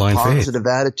a positive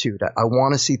attitude. I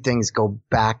want to see things go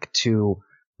back to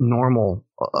normal,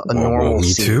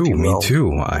 normalcy. Me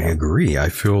too. I agree. I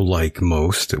feel like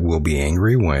most will be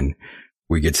angry when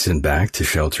we get sent back to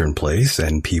shelter in place,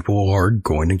 and people are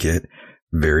going to get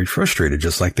very frustrated,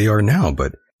 just like they are now.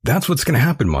 But that's what's going to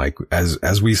happen, Mike.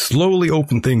 As we slowly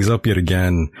open things up yet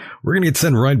again, we're going to get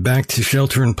sent right back to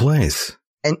shelter in place.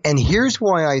 And here's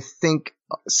why I think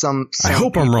some I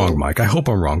hope I'm wrong, Mike. I hope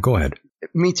I'm wrong. Go ahead.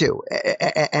 Me too.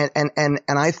 And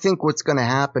I think what's going to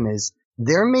happen is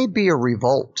there may be a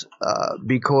revolt,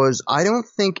 because I don't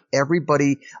think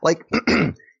everybody, like,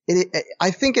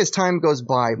 I think as time goes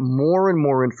by, more and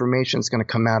more information is going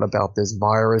to come out about this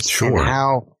virus. Sure. And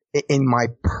how, in my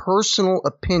personal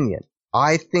opinion,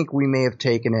 I think we may have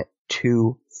taken it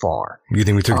too far. You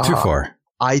think we took it too far?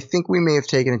 I think we may have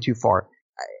taken it too far.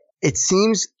 It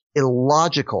seems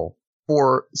illogical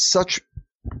for such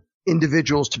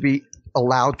individuals to be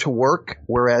allowed to work,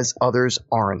 whereas others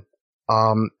aren't.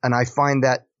 And I find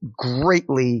that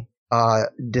greatly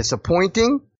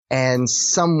disappointing and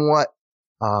somewhat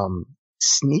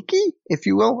sneaky, if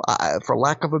you will, for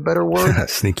lack of a better word.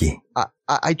 Sneaky.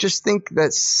 I just think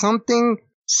that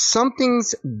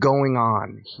something's going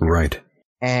on here. Right.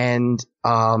 And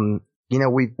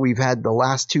we've had the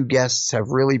last two guests have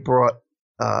really brought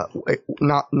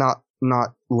not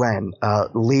Len,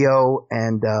 Leo,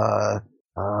 and I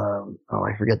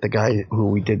forget the guy who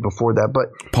we did before that, but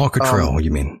Paul Cottrell,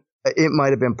 you mean? It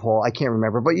might have been Paul. I can't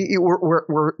remember, but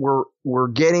we're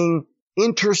getting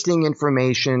interesting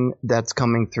information that's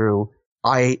coming through.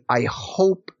 I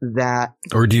hope that.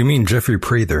 Or do you mean Jeffrey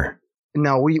Prather?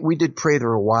 No, we did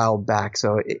Prather a while back,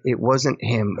 so it wasn't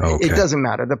him. Okay. It doesn't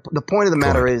matter. The point of the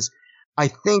matter is,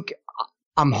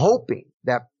 I'm hoping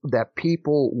that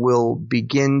people will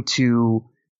begin to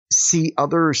see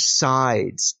other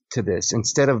sides to this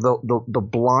instead of the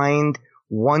blind,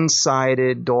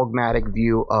 one-sided, dogmatic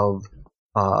view of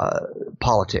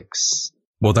politics.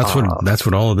 Well, that's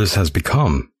what all of this has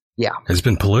become. Yeah, it's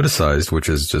been politicized, which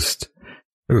is just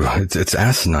it's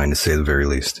asinine to say the very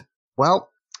least. Well,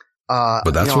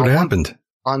 but that's what happened.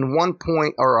 On one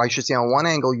point, or I should say, on one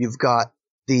angle, you've got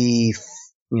the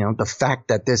fact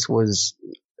that this was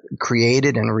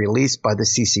created and released by the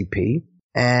CCP.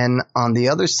 And on the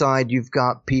other side, you've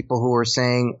got people who are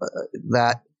saying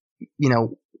that,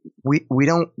 we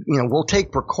don't, we'll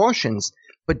take precautions,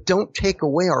 but don't take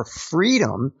away our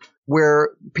freedom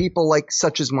where people like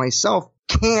such as myself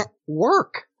can't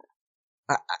work.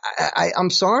 I'm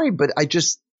sorry, but I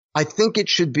think it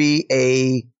should be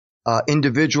a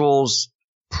individual's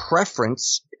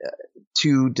preference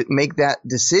to make that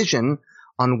decision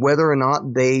on whether or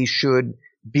not they should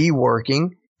be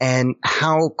working and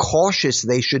how cautious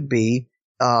they should be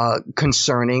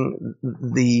concerning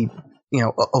the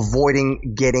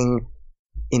avoiding getting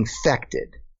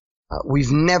infected.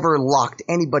 We've never locked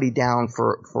anybody down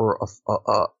for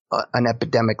an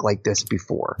epidemic like this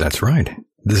before. That's right.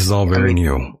 This is all very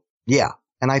new. Yeah,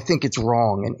 and I think it's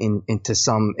wrong in to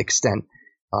some extent.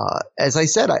 As I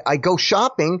said, I go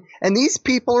shopping and these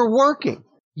people are working.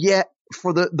 Yet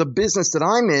for the business that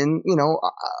I'm in,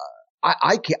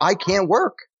 I can't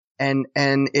work, and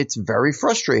it's very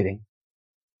frustrating.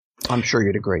 I'm sure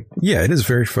you'd agree. Yeah, it is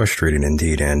very frustrating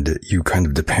indeed, and you kind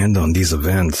of depend on these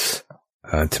events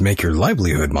to make your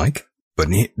livelihood, Mike. But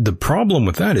the problem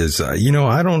with that is, I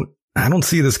don't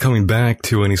see this coming back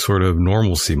to any sort of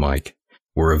normalcy, Mike,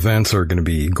 where events are going to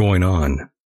be going on.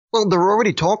 Well, they're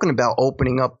already talking about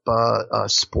opening up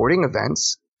sporting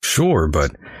events. Sure,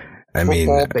 but I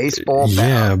Football, baseball,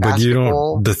 yeah, but basketball. You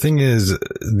don't. The thing is,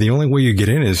 the only way you get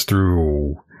in is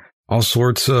through all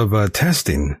sorts of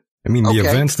testing. I mean, the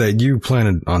events that you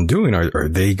plan on doing, are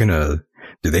they gonna?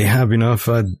 Do they have enough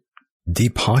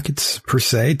deep pockets per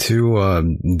se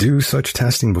to do such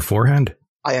testing beforehand?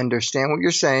 I understand what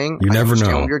you're saying. You never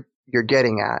know what you're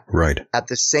getting at. Right. At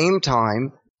the same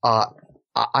time,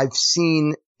 I've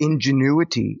seen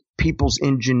people's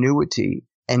ingenuity,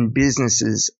 and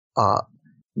businesses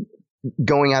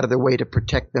going out of their way to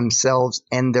protect themselves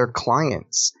and their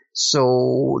clients.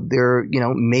 So there,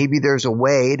 maybe there's a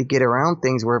way to get around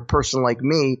things where a person like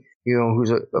me,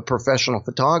 who's a professional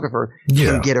photographer,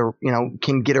 can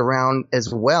get around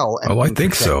as well. I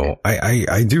think so.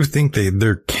 I do think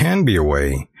there can be a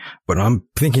way, but I'm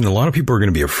thinking a lot of people are going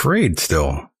to be afraid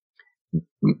still.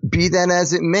 Be that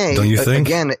as it may, don't you think?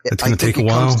 Again, it's going to take a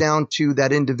while. It comes down to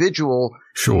that individual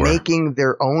making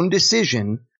their own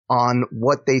decision on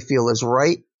what they feel is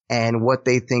right and what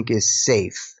they think is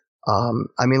safe.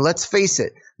 Let's face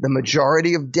it. The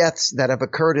majority of deaths that have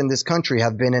occurred in this country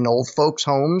have been in old folks'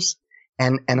 homes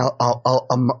and a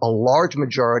large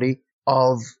majority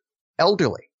of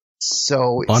elderly.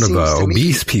 So a lot of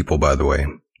obese people, by the way.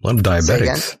 A lot of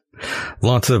diabetics.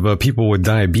 Lots of people with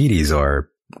diabetes are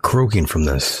croaking from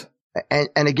this. And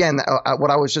again,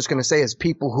 what I was just going to say is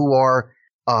people who are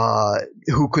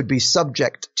who could be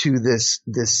subject to this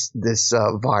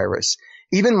virus.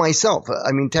 Even myself,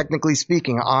 technically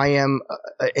speaking, I am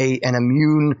an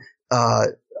immune,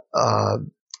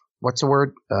 what's the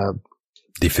word?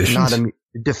 Deficient?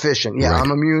 Deficient. Yeah, right.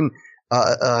 I'm immune,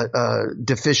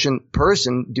 deficient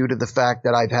person due to the fact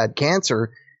that I've had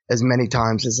cancer as many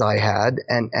times as I had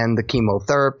and the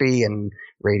chemotherapy and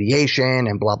radiation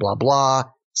and blah, blah, blah.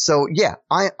 So yeah,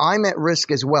 I'm at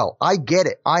risk as well. I get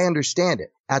it. I understand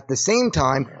it. At the same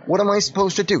time, what am I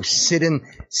supposed to do? Sit in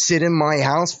my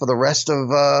house for the rest of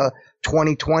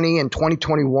 2020 and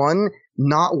 2021,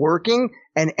 not working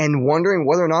and wondering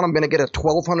whether or not I'm going to get a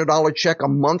 $1,200 check a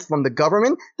month from the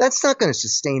government? That's not going to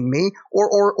sustain me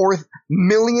or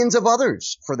millions of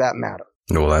others for that matter.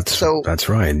 Well, that's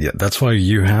right. Yeah, that's why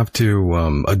you have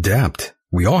to adapt.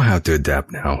 We all have to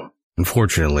adapt now,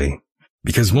 unfortunately,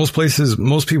 because most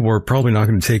people are probably not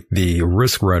going to take the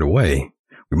risk right away.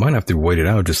 We might have to wait it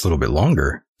out just a little bit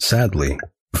longer, sadly,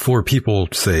 before people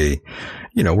say,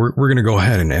 we're going to go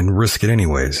ahead and risk it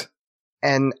anyways.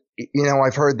 And,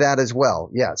 I've heard that as well.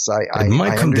 Yes, it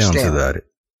might come down to that.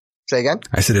 Say again?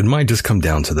 I said it might just come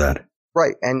down to that.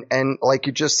 Right. And like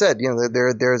you just said,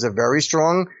 there's a very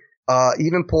strong,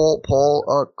 even Paul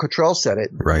Cottrell said it.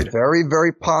 Right. It's very,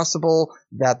 very possible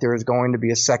that there is going to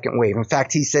be a second wave. In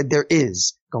fact, he said there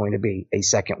is going to be a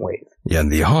second wave. Yeah, and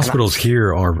the hospitals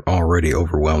here are already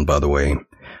overwhelmed, by the way.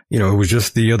 It was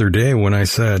just the other day when I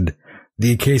said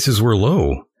the cases were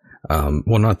low.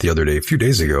 Well, not the other day, a few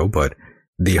days ago, but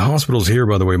the hospitals here,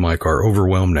 by the way, Mike, are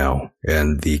overwhelmed now,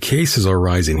 and the cases are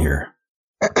rising here.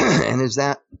 And is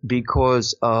that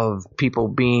because of people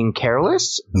being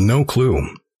careless? No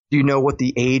clue. Do you know what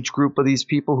the age group of these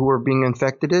people who are being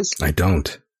infected is? I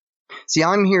don't. See,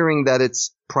 I'm hearing that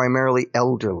it's primarily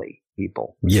elderly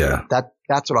people. Yeah.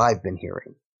 That's what I've been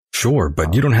hearing. Sure,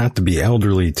 but you don't have to be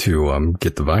elderly to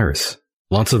get the virus.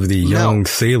 Lots of the young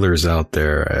sailors out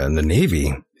there in the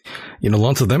Navy,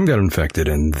 lots of them got infected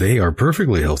and they are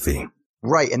perfectly healthy.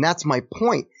 Right, and that's my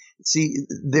point. See,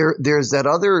 there's that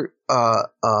other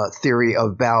theory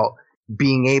about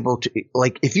being able to,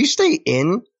 like, if you stay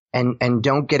in and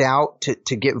don't get out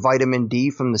to get vitamin D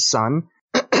from the sun,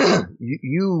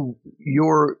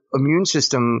 your immune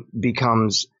system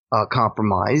becomes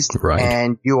compromised, right,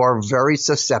 and you are very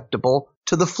susceptible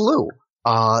to the flu.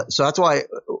 So that's why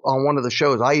on one of the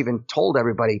shows I even told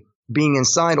everybody, being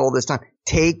inside all this time,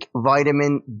 take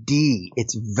vitamin D.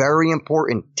 It's very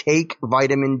important. Take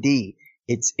vitamin D.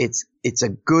 It's a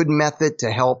good method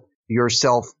to help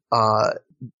yourself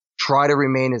try to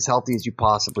remain as healthy as you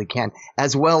possibly can,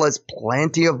 as well as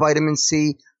plenty of vitamin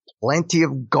C, plenty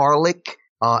of garlic,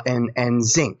 and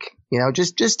zinc.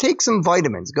 Just take some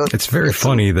vitamins. It's very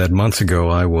funny that months ago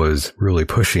I was really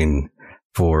pushing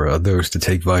for those to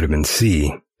take vitamin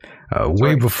C,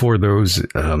 way before those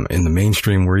in the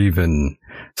mainstream were even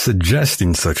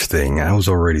suggesting such thing. I was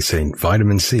already saying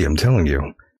vitamin C. I'm telling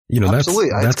you, absolutely,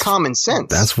 that's common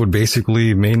sense. That's what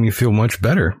basically made me feel much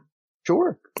better.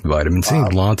 Sure. Vitamin C,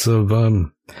 lots of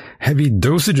heavy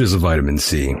dosages of vitamin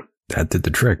C. That did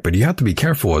the trick, but you have to be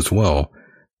careful as well.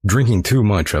 Drinking too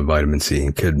much of vitamin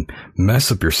C could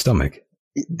mess up your stomach.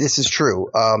 This is true.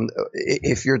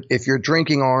 If you're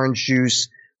drinking orange juice,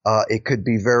 it could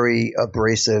be very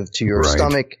abrasive to your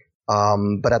stomach.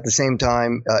 But at the same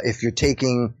time, if you're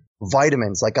taking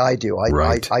vitamins like I do,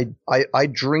 I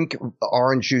drink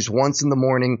orange juice once in the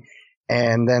morning,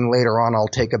 and then later on I'll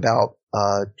take about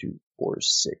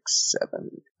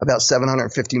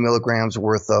 750 milligrams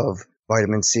worth of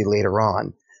vitamin C later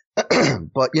on.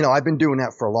 But, I've been doing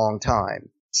that for a long time.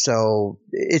 So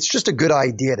it's just a good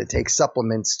idea to take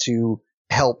supplements to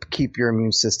help keep your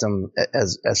immune system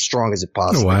as strong as it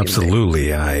possibly can be. Oh,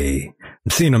 absolutely. I'm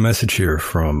seeing a message here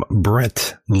from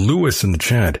Brett Lewis in the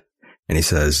chat. And he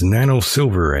says nano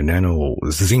silver and nano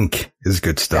zinc is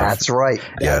good stuff. That's right.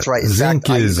 That's right. In Zinc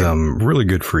fact, is really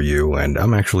good for you, and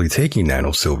I'm actually taking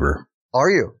nano silver. Are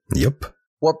you? Yep.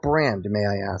 What brand, may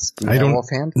I ask? I don't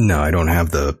offhand? No, I don't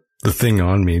have the thing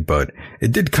on me, but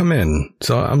it did come in,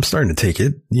 so I'm starting to take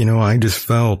it. I just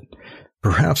felt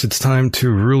perhaps it's time to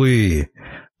really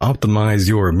optimize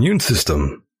your immune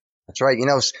system. That's right.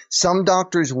 Some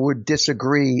doctors would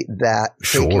disagree that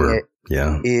taking it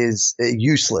is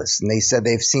useless. And they said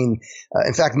they've seen,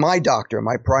 in fact, my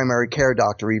primary care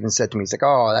doctor even said to me, he's like,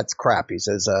 oh, that's crap. He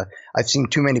says, I've seen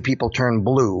too many people turn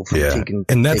blue from taking.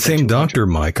 And that same doctor,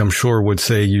 Mike, I'm sure would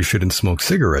say you shouldn't smoke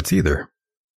cigarettes either.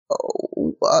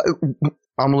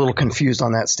 I'm a little confused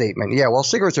on that statement. Yeah, well,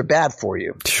 cigarettes are bad for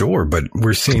you. Sure, but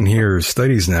we're seeing here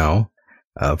studies now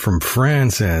from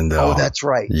France and that's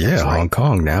right. Yeah, that's right. Hong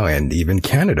Kong now, and even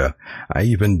Canada. I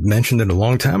even mentioned it a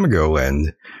long time ago,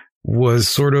 and was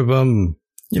sort of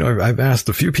I've asked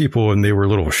a few people, and they were a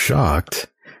little shocked.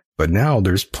 But now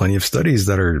there's plenty of studies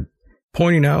that are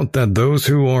pointing out that those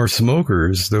who are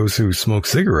smokers, those who smoke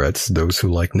cigarettes, those who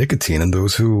like nicotine, and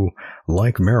those who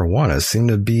like marijuana seem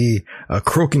to be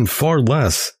croaking far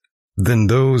less than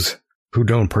those who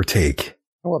don't partake.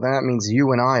 Well, that means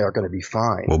you and I are going to be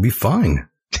fine. We'll be fine.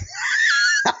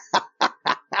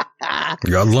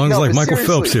 You got lungs like Michael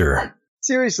Phelps here.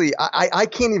 Seriously, I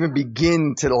can't even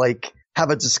begin to have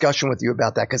a discussion with you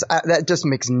about that, because that just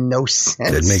makes no sense.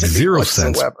 It makes zero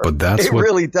sense, but that's it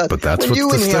really does. But that's when what you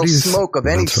the inhale studies, smoke of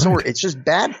any sort, right. It's just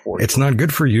bad for you. It's not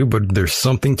good for you, but there's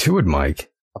something to it,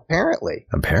 Mike.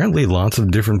 Apparently, lots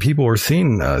of different people are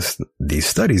seeing these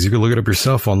studies. You can look it up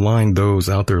yourself online. Those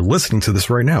out there listening to this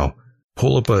right now,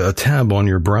 pull up a tab on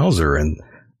your browser and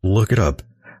look it up.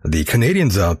 The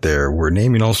Canadians out there were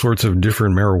naming all sorts of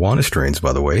different marijuana strains,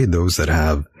 by the way, those that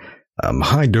have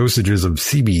high dosages of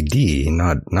CBD,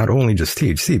 not only just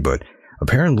THC, but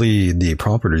apparently the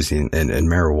properties in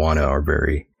marijuana are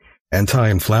very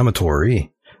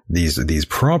anti-inflammatory. These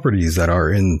properties that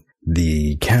are in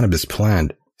the cannabis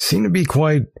plant seem to be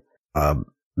quite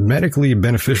medically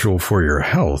beneficial for your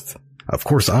health. Of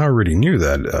course, I already knew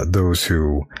that those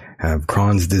who have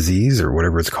Crohn's disease, or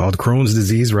whatever it's called, Crohn's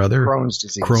disease,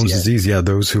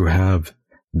 those who have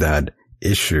that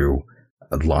issue,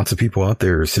 lots of people out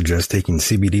there suggest taking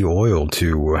CBD oil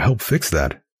to help fix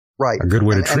that. Right. A good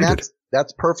way to treat it.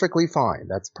 That's perfectly fine.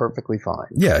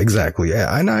 Yeah, exactly.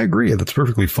 And I agree. That's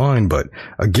perfectly fine. But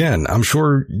again, I'm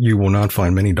sure you will not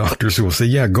find many doctors who will say,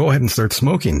 yeah, go ahead and start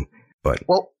smoking. But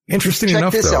interesting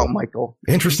enough, check this though, out, Michael.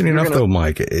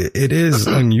 Mike, it is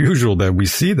unusual that we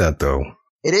see that, though.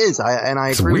 It is. I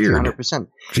agree with you 100%.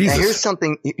 Jesus. Now,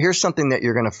 here's something that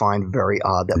you're going to find very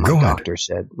odd that my doctor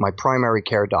said, my primary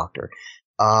care doctor.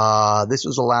 This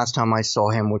was the last time I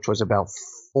saw him, which was about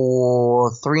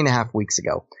 3.5 weeks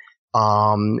ago.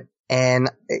 And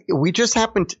we just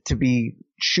happened to be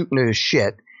shooting the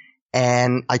shit,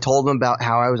 and I told him about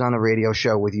how I was on a radio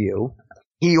show with you.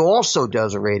 He also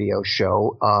does a radio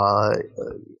show,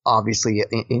 obviously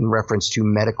in reference to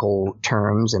medical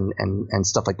terms and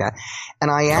stuff like that.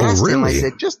 And I asked him, I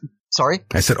said, sorry?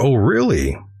 I said, oh,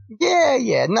 really?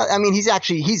 Yeah. No, I mean, he's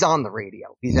on the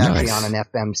radio. He's actually on an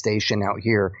FM station out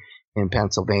here in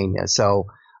Pennsylvania. So,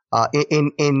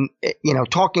 in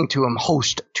talking to him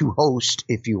host to host,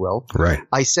 if you will. Right.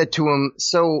 I said to him,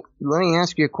 so let me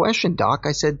ask you a question, Doc.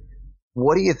 I said,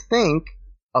 what do you think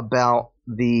about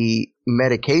the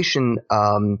medication,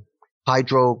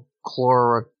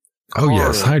 hydrochloroquine? Oh,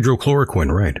 yes.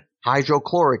 Hydrochloroquine. Right.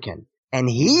 Hydrochloroquine. And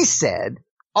he said,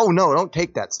 oh, no, don't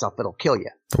take that stuff. It'll kill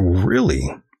you. Really?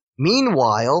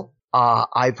 Meanwhile,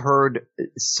 I've heard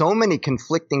so many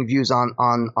conflicting views on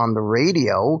the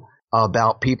radio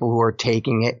about people who are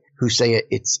taking it, who say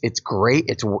it's great,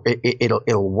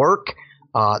 it'll work,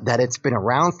 that it's been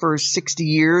around for 60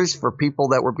 years for people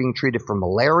that were being treated for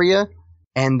malaria,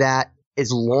 and that as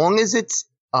long as it's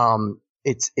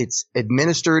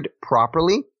administered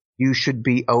properly, you should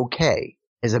be okay.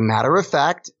 As a matter of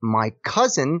fact, my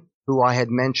cousin, who I had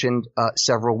mentioned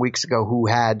several weeks ago, who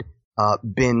had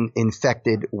been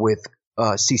infected with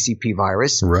CCP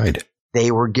virus, right? They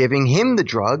were giving him the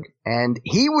drug, and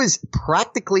he was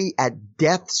practically at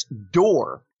death's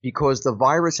door because the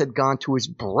virus had gone to his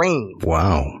brain.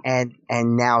 Wow. And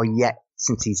now yet,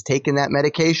 since he's taken that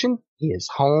medication, he is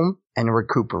home and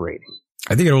recuperating.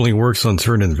 I think it only works on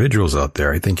certain individuals out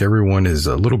there. I think everyone is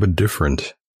a little bit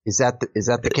different. Is that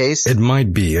the case? It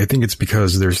might be. I think it's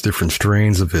because there's different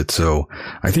strains of it. So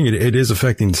I think it is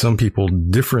affecting some people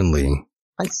differently.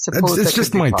 I suppose it's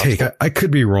just my take. I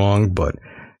could be wrong, but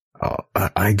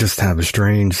I just have a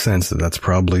strange sense that that's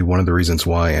probably one of the reasons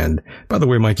why. And by the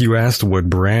way, Mike, you asked what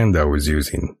brand I was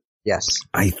using. Yes.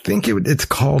 I think it's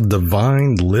called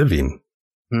Divine Living.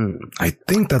 I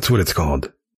think that's what it's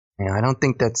called. Yeah, I don't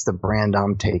think that's the brand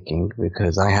I'm taking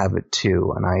because I have it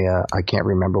too, and I can't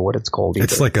remember what it's called either.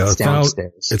 It's like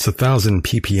downstairs. It's 1,000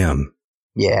 ppm.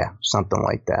 Yeah, something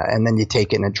like that. And then you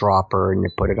take it in a dropper and you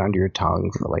put it under your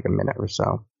tongue for like a minute or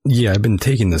so. Yeah, I've been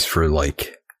taking this for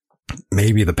like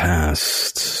maybe the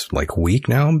past like week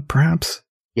now, perhaps.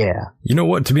 Yeah. You know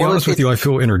what? To be honest with you, I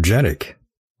feel energetic.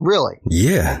 Really?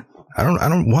 Yeah. I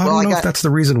don't know if that's the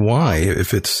reason why.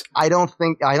 If it's, I don't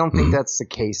think that's the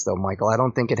case though, Michael. I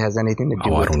don't think it has anything to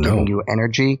do with giving you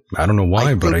energy. I don't know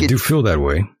why, but I do feel that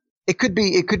way. It could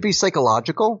be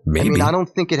psychological. Maybe. I mean, I don't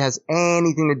think it has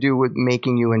anything to do with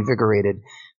making you invigorated.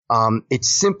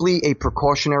 It's simply a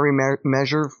precautionary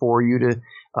measure for you to,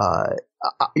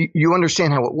 you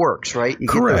understand how it works, right?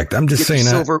 Correct. I'm just saying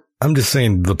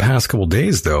the past couple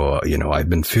days though, I've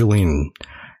been feeling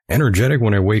energetic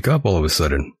when I wake up all of a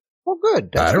sudden. Well,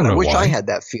 good. I don't know wish why. I had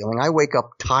that feeling. I wake up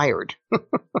tired.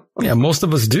 Yeah, most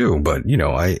of us do, but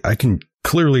I can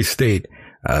clearly state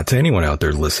to anyone out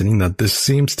there listening that this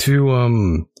seems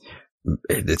to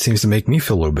it seems to make me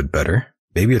feel a little bit better.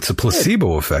 Maybe it's a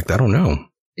placebo effect. I don't know.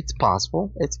 It's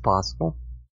possible.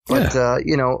 But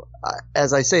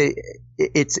as I say,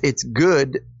 it's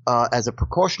good as a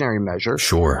precautionary measure.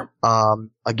 Sure.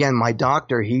 Again, my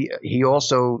doctor, he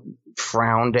also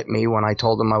frowned at me when I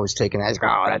told him I was taking that. He's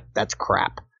like, oh, that's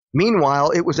crap.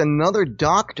 Meanwhile, it was another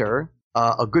doctor,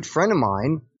 a good friend of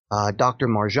mine, Dr.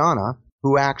 Marjana,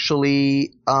 who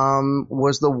actually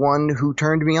was the one who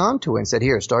turned me on to it and said,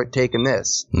 here, start taking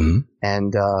this. Mm-hmm.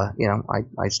 And,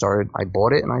 I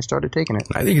bought it and I started taking it.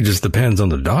 I think it just depends on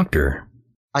the doctor.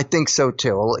 I think so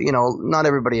too. Not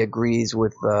everybody agrees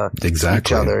with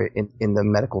each other in the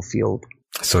medical field.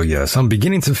 So yes, I'm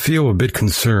beginning to feel a bit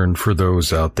concerned for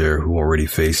those out there who already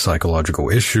face psychological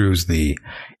issues. The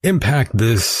impact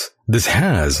this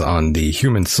has on the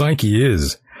human psyche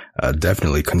is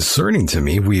definitely concerning to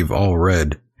me. We've all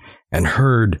read and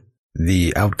heard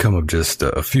the outcome of just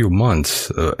a few months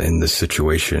in this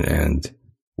situation, and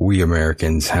we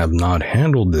Americans have not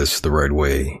handled this the right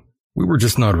way. We were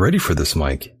just not ready for this,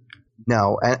 Mike.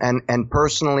 No, and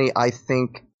personally, I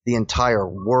think the entire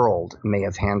world may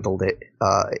have handled it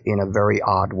in a very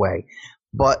odd way.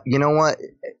 But you know what?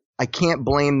 I can't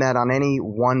blame that on any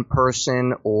one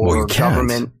person or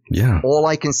government. Yeah. All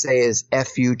I can say is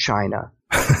F you, China.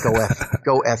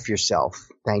 Go F yourself.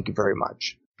 Thank you very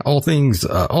much.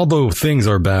 Although things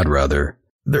are bad, rather,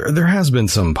 there has been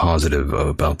some positive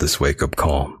about this wake-up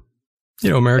call.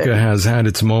 America has had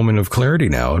its moment of clarity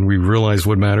now, and we've realized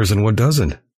what matters and what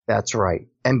doesn't. That's right.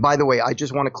 And by the way, I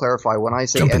just want to clarify, when I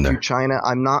say F you, China,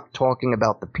 I'm not talking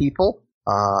about the people.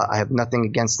 I have nothing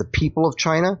against the people of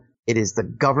China. It is the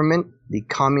government, the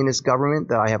communist government,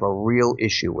 that I have a real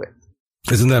issue with.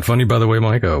 Isn't that funny, by the way,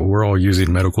 Mike? We're all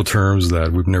using medical terms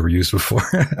that we've never used before.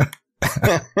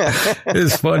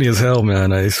 It's funny as hell,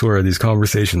 man. I swear, these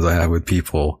conversations I have with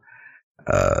people,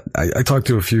 I talk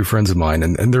to a few friends of mine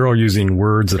and they're all using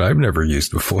words that I've never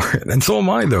used before. And so am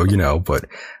I though,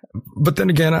 but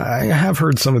then again, I have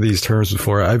heard some of these terms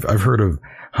before. I've heard of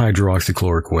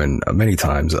hydroxychloroquine many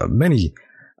times, many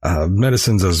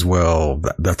medicines as well.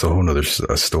 That's a whole nother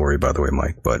story, by the way,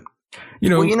 Mike. But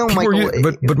Michael,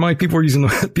 but Mike, people are using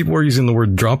the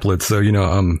word droplets. So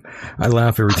I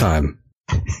laugh every time.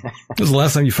 When was the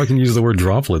last time you fucking used the word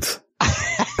droplets?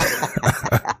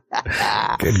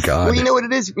 Good God. Well, you know what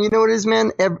it is? You know what it is,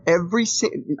 man?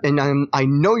 I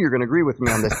know you're going to agree with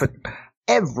me on this, but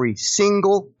every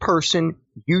single person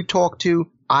you talk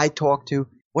to, I talk to,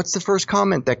 what's the first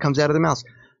comment that comes out of their mouth?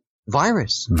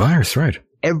 Virus. Virus, right.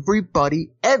 Every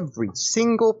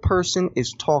single person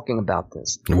is talking about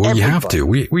this. Well, you have to.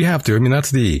 We have to. I mean,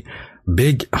 that's the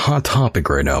big hot topic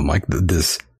right now, Mike,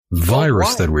 this virus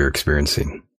worldwide that we're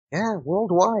experiencing. Yeah,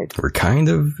 worldwide. We're kind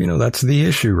of, that's the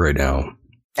issue right now.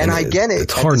 And I get it.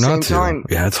 It's hard not to.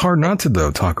 Yeah, it's hard not to,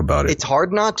 though, talk about it. It's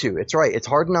hard not to. It's right. It's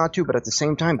hard not to. But at the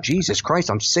same time, Jesus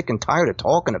Christ, I'm sick and tired of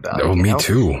talking about it. Oh, me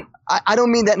too. I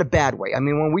don't mean that in a bad way. I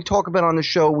mean, when we talk about it on the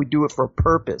show, we do it for a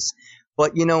purpose.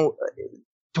 But,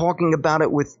 talking about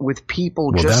it with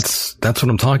people that's what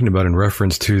I'm talking about in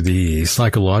reference to the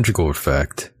psychological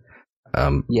effect.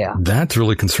 Yeah. That's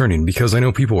really concerning because I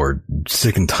know people are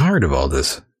sick and tired of all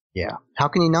this. Yeah. How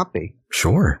can you not be?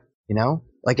 Sure.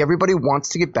 Like everybody wants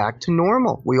to get back to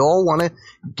normal. We all want to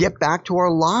get back to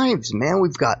our lives, man. We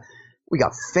got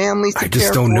families to care for. I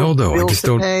just don't know though. I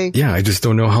just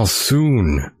don't know how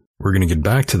soon we're going to get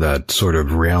back to that sort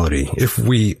of reality. If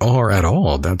we are at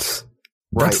all, that's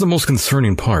the most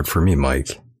concerning part for me,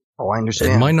 Mike. Oh, I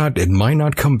understand. It might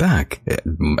not come back.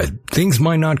 Things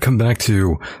might not come back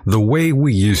to the way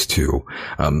we used to.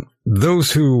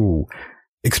 Those who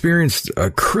experienced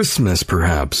a Christmas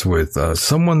perhaps with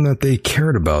someone that they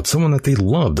cared about, someone that they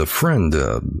loved, a friend,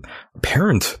 a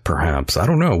parent perhaps, I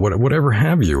don't know, whatever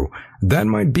have you. That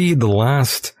might be the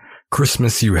last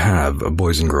Christmas you have,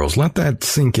 boys and girls. Let that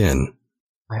sink in.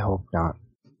 I hope not.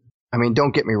 I mean,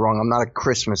 don't get me wrong. I'm not a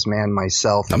Christmas man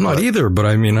myself. I'm not either, but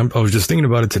I mean, I was just thinking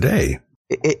about it today.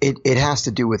 It has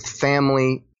to do with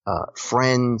family,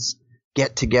 friends,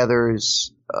 get-togethers,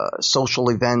 social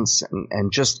events,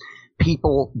 and just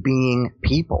people being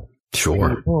people.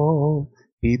 Sure.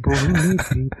 People.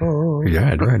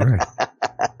 Yeah, right.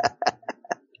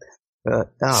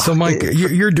 So, Mike,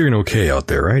 you're doing okay out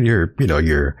there, right?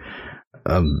 Your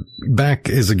back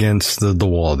is against the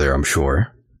wall there, I'm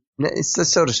sure.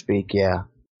 It's so to speak, yeah.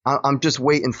 I'm just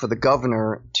waiting for the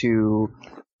governor to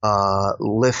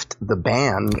lift the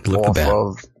ban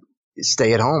of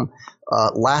stay at home.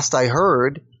 Last I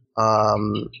heard, a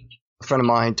friend of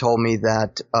mine told me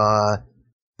that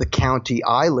the county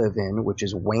I live in, which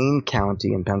is Wayne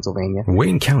County in Pennsylvania,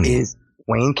 is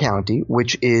Wayne County,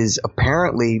 which is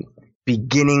apparently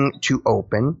beginning to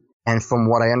open. And from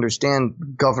what I understand,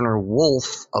 Governor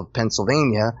Wolf of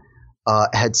Pennsylvania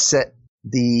had set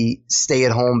the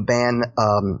stay-at-home ban,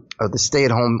 or the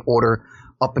stay-at-home order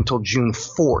up until June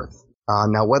 4th.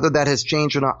 Now, whether that has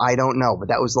changed or not, I don't know. But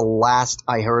that was the last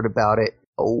I heard about it,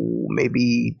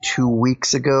 maybe 2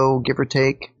 weeks ago, give or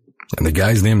take. And the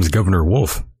guy's name is Governor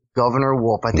Wolf. Governor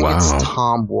Wolf. I think it's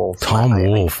Tom Wolf. Tom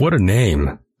Wolf. What a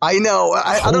name. I know.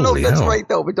 I don't know if that's right,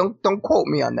 though, but don't quote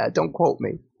me on that. Don't quote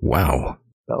me. Wow.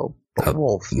 So,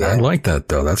 Wolf. Yeah. I like that,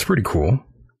 though. That's pretty cool.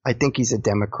 I think he's a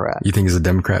Democrat. You think he's a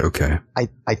Democrat? Okay. I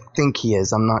think he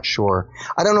is. I'm not sure.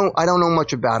 I don't know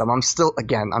much about him. I'm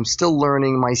still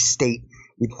learning my state.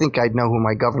 You'd think I'd know who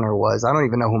my governor was. I don't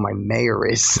even know who my mayor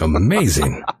is.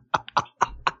 Amazing.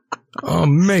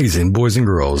 Amazing, boys and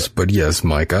girls. But yes,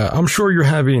 Mike, I'm sure you're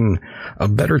having a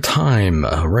better time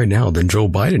right now than Joe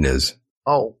Biden is.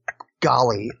 Oh,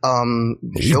 golly.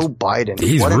 Joe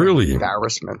Biden. What an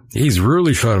embarrassment. He's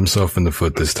really shot himself in the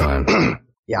foot this time.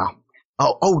 Yeah.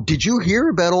 Oh, did you hear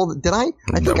about all that?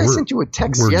 I think I sent you a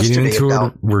text yesterday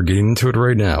about. We're getting into it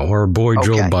right now. Our boy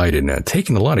Joe Biden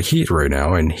taking a lot of heat right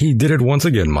now, and he did it once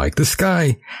again, Mike. This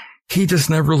guy, he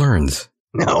just never learns.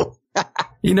 No.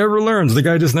 He never learns. The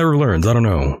guy just never learns. I don't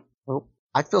know. Well,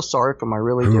 I feel sorry for him. I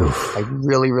really do. I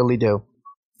really, really do.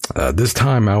 This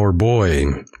time, our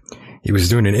boy, he was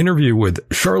doing an interview with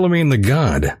Charlemagne the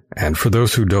God. And for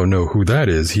those who don't know who that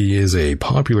is, he is a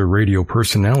popular radio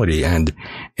personality and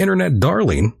internet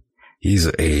darling. He's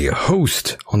a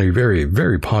host on a very,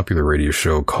 very popular radio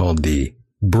show called The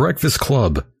Breakfast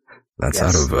Club. That's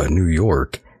out of New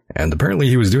York. And apparently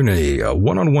he was doing a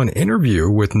one-on-one interview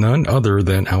with none other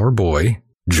than our boy,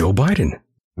 Joe Biden.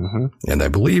 Mm-hmm. And I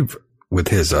believe with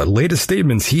his latest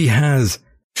statements, he has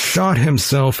shot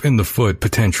himself in the foot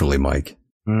potentially, Mike.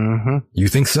 Mm-hmm. You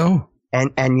think so?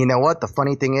 And you know what? The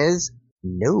funny thing is,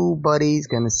 nobody's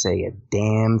going to say a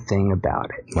damn thing about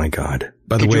it. My God.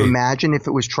 By the way, could you imagine if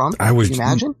it was Trump? Could you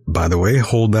imagine? By the way,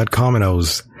 hold that comment. I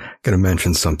was going to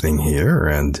mention something here,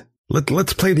 and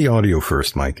let's play the audio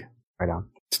first, Mike. Right on.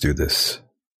 Let's do this.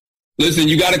 Listen,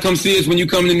 you got to come see us when you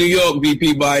come to New York,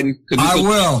 VP Biden. I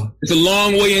will. It's a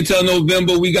long way until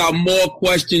November. We got more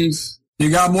questions. You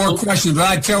got more questions, but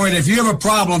I tell you, if you have a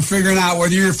problem figuring out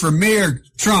whether you're for me or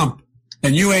Trump,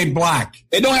 then you ain't black.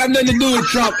 It don't have nothing to do with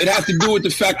Trump. It has to do with the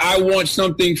fact I want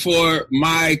something for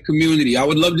my community. I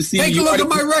would love to see Take a look at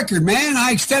my record, man.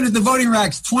 I extended the voting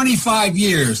rights 25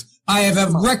 years. I have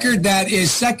a record that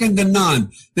is second to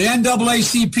none. The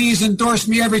NAACP's endorsed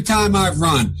me every time I've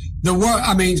run.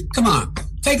 Come on.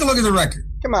 Take a look at the record.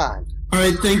 Come on. All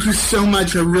right, thank you so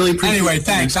much. I really appreciate it. Anyway,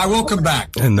 thanks. I will come back.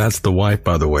 And that's the wife,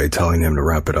 by the way, telling him to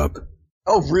wrap it up.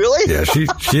 Oh, really? Yeah, she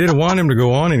didn't want him to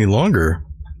go on any longer.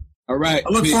 All right. I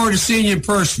look forward to seeing you in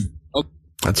person. Okay.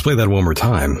 Let's play that one more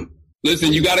time.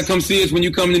 Listen, you got to come see us when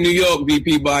you come to New York,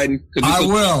 VP Biden. I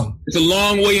will. It's a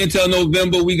long way until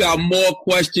November. We got more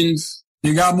questions.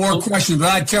 You got more questions,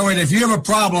 but I tell you, if you have a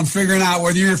problem figuring out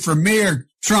whether you're for me or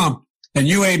Trump, then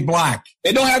you ain't black.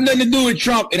 It don't have nothing to do with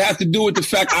Trump. It has to do with the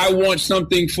fact I want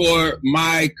something for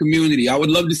my community. I would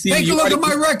love to see Take a look at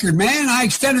my record, man. I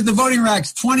extended the voting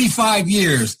rights 25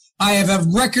 years. I have a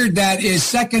record that is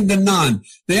second to none.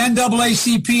 The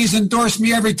NAACP's endorsed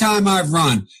me every time I've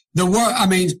run.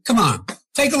 Come on.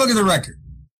 Take a look at the record.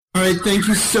 All right, thank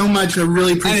you so much. I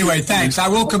really appreciate it. Anyway, thanks. I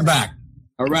will come back.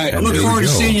 All right. I look forward to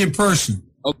seeing you in person.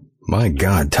 My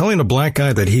God, telling a black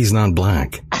guy that he's not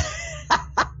black.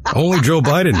 Only Joe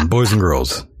Biden, boys and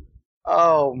girls.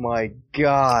 Oh my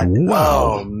God!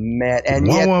 Wow. Oh man! And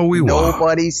yet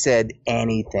nobody said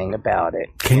anything about it.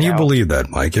 Can you believe that,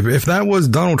 Mike? If that was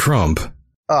Donald Trump,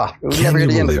 it would never get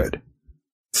the end of it.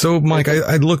 So, Mike,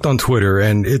 I looked on Twitter,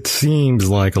 and it seems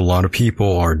like a lot of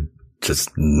people are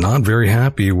just not very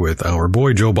happy with our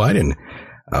boy Joe Biden.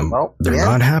 They're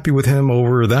not happy with him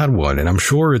over that one, and I'm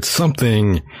sure it's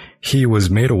something he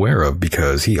was made aware of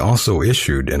because he also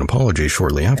issued an apology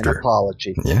shortly after. An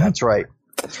apology. Yeah. That's right.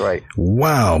 That's right.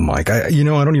 Wow, Mike. I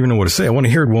don't even know what to say. I want to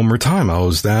hear it one more time. I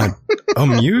was that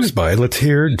amused by it. Let's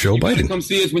hear Joe Biden. Come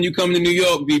see us when you come to New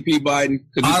York, VP Biden.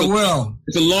 I will.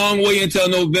 It's a long way until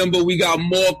November. We got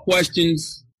more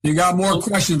questions. You got more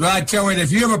questions, but I tell you,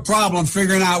 if you have a problem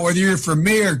figuring out whether you're for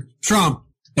me or Trump,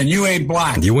 then you ain't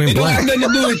black. You ain't black. It don't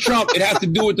have nothing to do with Trump. It has to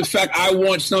do with the fact I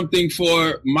want something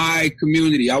for my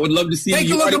community. I would love to see. Take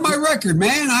a look at my record,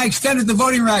 man. I extended the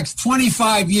voting rights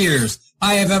 25 years.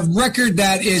 I have a record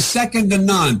that is second to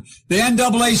none. The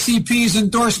NAACP has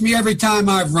endorsed me every time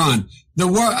I've run.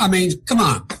 Come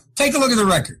on. Take a look at the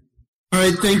record. All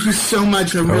right, thank you so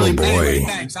much. I really boy. Anyway,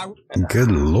 thanks.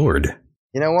 Good Lord.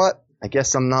 You know what? I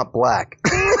guess I'm not black.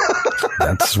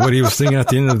 That's what he was thinking at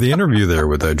the end of the interview there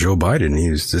with Joe Biden.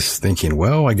 He was just thinking,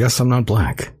 well, I guess I'm not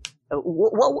black.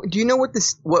 What do you know what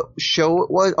show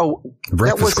it was? Oh,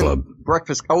 Breakfast Club.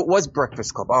 Breakfast. Oh, it was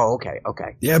Breakfast Club. Oh,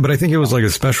 okay. Yeah, but I think it was like a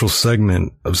special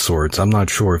segment of sorts. I'm not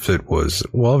sure if it was.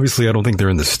 Well, obviously, I don't think they're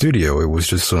in the studio. It was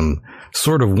just some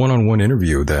sort of one-on-one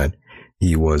interview that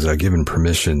he was given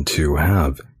permission to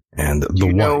have, and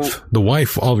the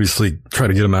wife obviously tried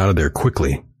to get him out of there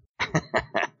quickly.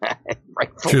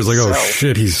 She was like, "Oh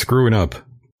shit, he's screwing up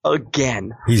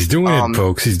again. He's doing it,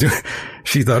 folks.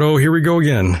 She thought, oh, here we go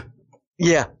again."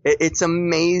 Yeah, it's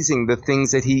amazing the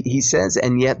things that he says,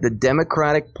 and yet the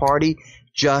Democratic Party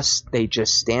they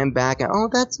just stand back and, oh,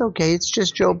 that's okay, it's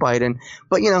just Joe Biden.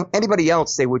 But anybody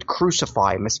else they would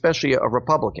crucify him, especially a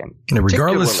Republican. And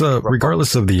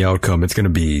regardless of the outcome, it's going to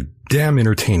be damn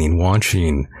entertaining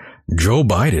watching Joe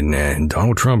Biden and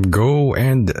Donald Trump go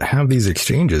and have these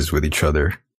exchanges with each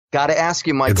other. Got to ask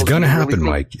you, Michael. It's going to happen,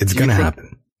 Mike. It's going to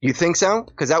happen. You think so?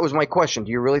 Because that was my question.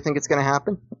 Do you really think it's going to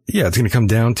happen? Yeah, it's going to come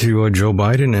down to Joe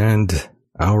Biden and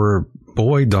our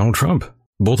boy Donald Trump.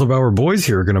 Both of our boys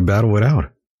here are going to battle it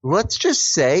out. Let's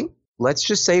just say,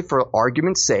 for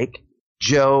argument's sake,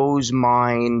 Joe's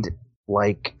mind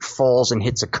falls and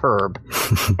hits a curb,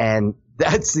 and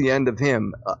that's the end of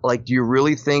him. Do you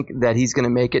really think that he's going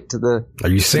to make it to the? Are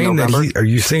you saying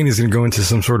he's going to go into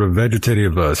some sort of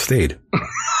vegetative state?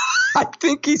 I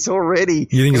think he's already.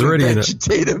 You think he's already in a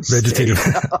vegetative?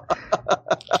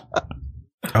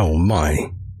 Oh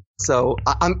my! So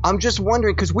I'm just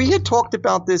wondering, because we had talked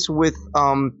about this with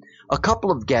a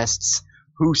couple of guests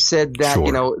who said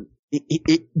that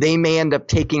they may end up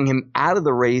taking him out of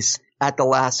the race at the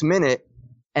last minute,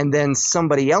 and then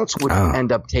somebody else would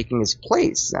end up taking his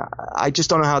place. I just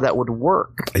don't know how that would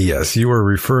work. Yes, you were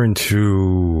referring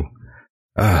to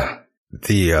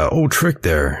the old trick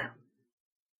there.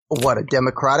 What, a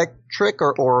Democratic trick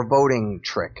or a voting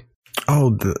trick?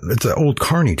 Oh, it's an old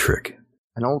Carney trick.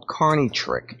 An old Carney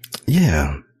trick.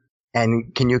 Yeah.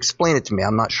 And can you explain it to me?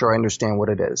 I'm not sure I understand what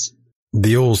it is.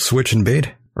 The old switch and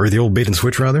bait? Or the old bait and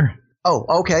switch, rather? Oh,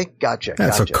 okay. Gotcha.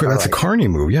 That's a Carney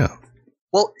move, yeah.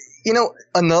 Well,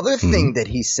 another thing that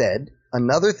he said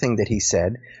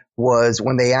was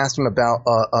when they asked him about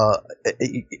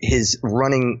his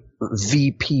running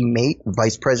VP mate,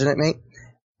 vice president mate,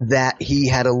 that he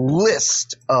had a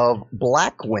list of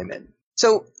black women.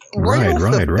 So right off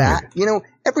the bat,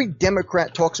 every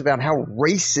Democrat talks about how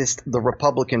racist the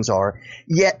Republicans are,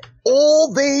 yet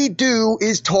all they do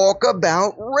is talk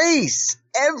about race.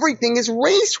 Everything is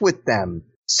race with them.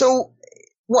 So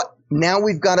what? Now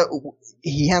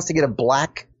he has to get a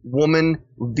black woman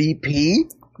VP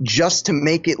just to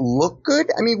make it look good?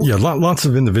 I mean, yeah, lots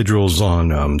of individuals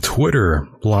on Twitter,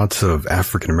 lots of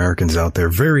African Americans out there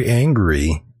very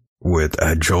angry with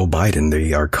Joe Biden.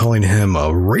 They are calling him a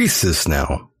racist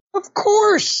now. Of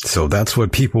course. So that's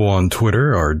what people on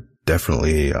Twitter are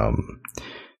definitely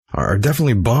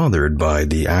bothered by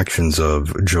the actions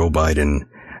of Joe Biden.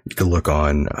 You can look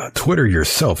on Twitter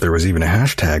yourself. There was even a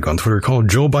hashtag on Twitter called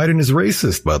Joe Biden is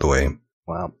racist, by the way.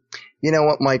 Wow. You know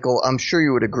what, Michael? I'm sure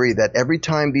you would agree that every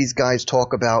time these guys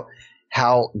talk about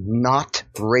how not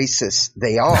racist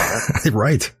they are.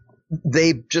 Right.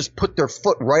 They just put their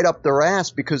foot right up their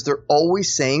ass because they're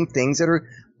always saying things that are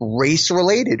race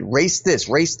related. Race this,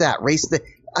 race that, race that.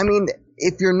 I mean,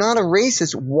 if you're not a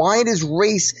racist, why does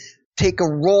race take a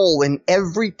role in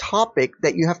every topic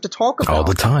that you have to talk about. All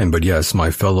the time. But yes,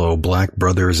 my fellow black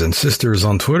brothers and sisters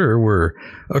on Twitter were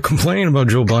complaining about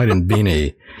Joe Biden being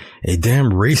a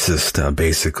damn racist,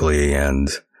 basically. And,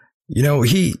 you know,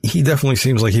 he definitely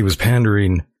seems like he was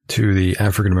pandering to the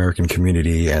African American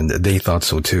community, and they thought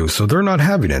so too. So they're not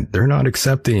having it. They're not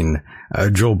accepting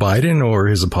Joe Biden or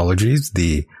his apologies.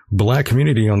 The black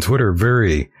community on Twitter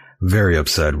very, very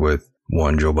upset with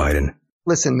one Joe Biden.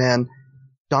 Listen, man,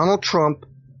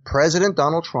 President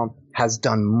Donald Trump has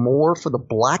done more for the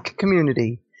black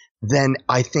community than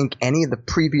I think any of the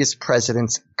previous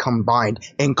presidents combined,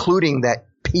 including that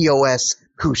POS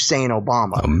Hussein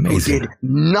Obama, Amazing. who did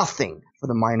nothing for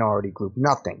the minority group.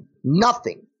 Nothing.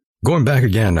 Going back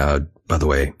again, by the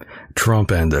way, Trump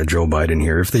and Joe Biden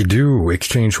here, if they do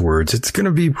exchange words, it's going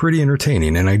to be pretty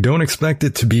entertaining. And I don't expect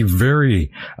it to be very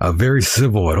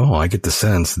civil at all. I get the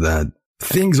sense that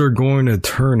things are going to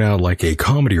turn out like a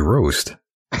comedy roast.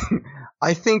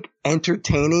 I think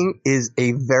entertaining is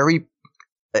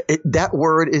that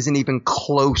word isn't even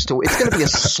close to it. It's going to be a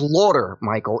slaughter,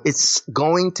 Michael. It's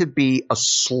going to be a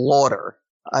slaughter.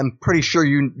 I'm pretty sure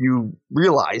you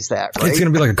realize that, right? It's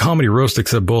going to be like a comedy roast,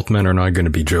 except both men are not going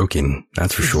to be joking.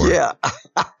 That's for sure. Yeah.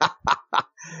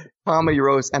 Comedy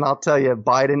roast. And I'll tell you,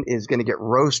 Biden is going to get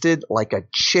roasted like a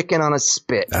chicken on a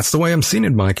spit. That's the way I'm seeing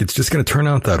it, Mike. It's just going to turn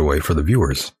out that way for the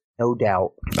viewers. No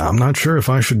doubt. I'm not sure if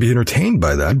I should be entertained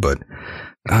by that, but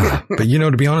you know,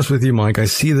 to be honest with you, Mike, I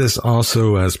see this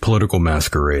also as political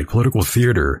masquerade, political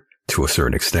theater to a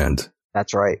certain extent.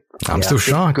 That's right. I'm still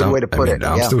shocked. Good way to put it.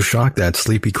 I'm still shocked that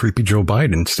sleepy, creepy Joe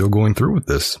Biden still going through with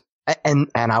this. And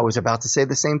I was about to say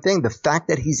the same thing. The fact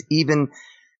that he's even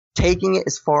taking it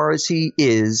as far as he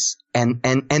is, and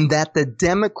that the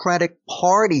Democratic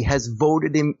Party has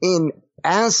voted him in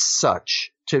as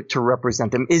such to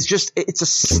represent him is just,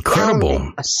 it's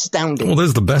incredible. Astounding. Well, this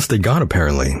is the best they got,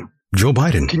 apparently. Joe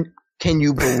Biden. Can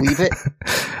you believe it?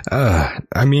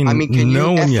 I mean, can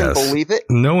no you one, yes. believe it?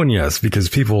 No one, yes, because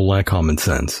people lack common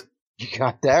sense. You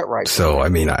got that right. So, I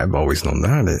mean, I've always known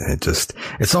that.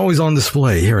 It's always on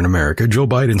display here in America. Joe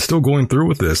Biden's still going through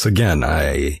with this. Again,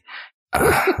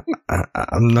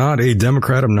 I'm not a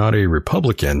Democrat. I'm not a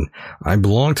Republican. I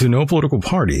belong to no political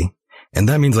party. And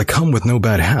that means I come with no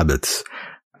bad habits.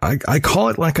 I call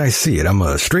it like I see it. I'm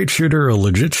a straight shooter, a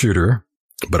legit shooter,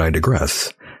 but I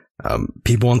digress.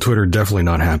 People on Twitter are definitely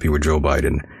not happy with Joe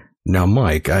Biden. Now,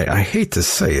 Mike, I hate to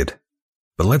say it,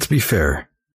 but let's be fair.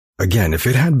 Again, if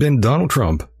it had been Donald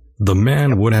Trump, the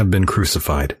man would have been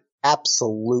crucified.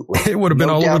 Absolutely. It would have been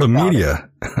all over the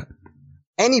media.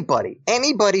 Anybody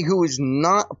who is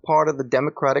not a part of the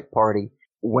Democratic Party,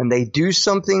 when they do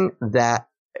something that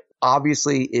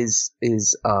obviously is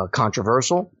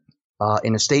controversial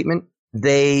in a statement,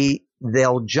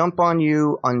 they'll jump on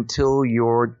you until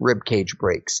your ribcage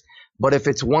breaks. But if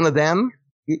it's one of them,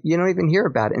 you don't even hear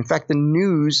about it. In fact, the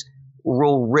news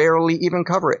will rarely even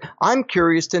cover it. I'm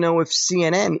curious to know if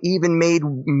CNN even made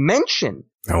mention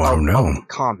I don't know. of the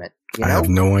comment. I have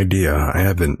no idea. I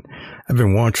haven't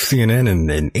watched CNN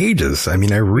in ages. I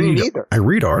mean, I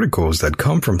read articles that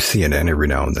come from CNN every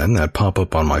now and then that pop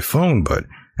up on my phone, but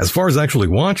as far as actually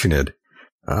watching it,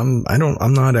 I'm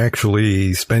not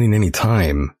actually spending any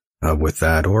time with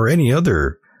that or any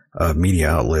other media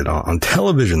outlet on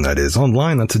television. That is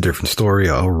online. That's a different story.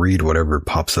 I'll read whatever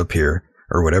pops up here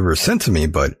or whatever is sent to me,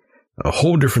 but a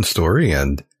whole different story.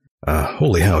 And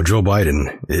holy hell, Joe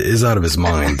Biden is out of his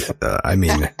mind. I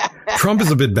mean, Trump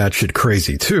is a bit batshit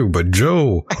crazy too, but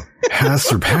Joe has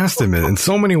surpassed him in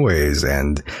so many ways.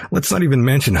 And let's not even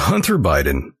mention Hunter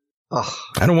Biden.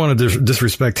 I don't want to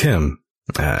disrespect him.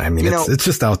 I mean, it's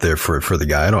just out there for the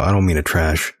guy. I don't mean to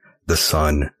trash the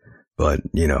son, but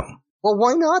you know. Well,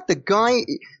 why not? The guy.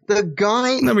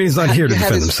 I mean, he's not here to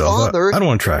defend himself. I don't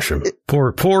want to trash him.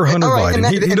 Poor Hunter Biden.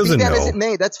 He doesn't know. As it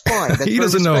may, that's fine. That's he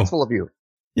doesn't know. Respectful of you.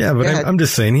 Yeah, but I'm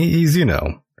just saying he's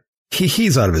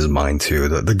he's out of his mind too.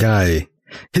 The guy,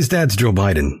 his dad's Joe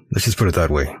Biden. Let's just put it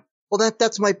that way. Well,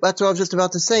 that's what I was just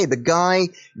about to say. The guy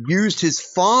used his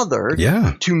father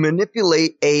to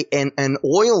manipulate an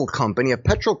oil company, a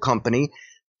petrol company,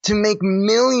 to make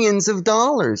millions of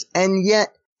dollars.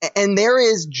 And there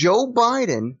is Joe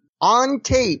Biden on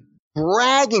tape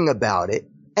bragging about it.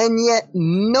 And yet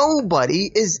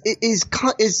nobody is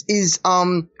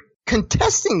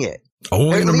contesting it.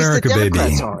 Only in America, baby.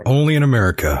 Only in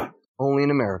America. Only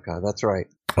in America. That's right.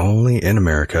 Only in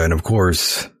America. And of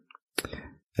course,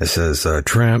 it says,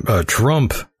 Trump. I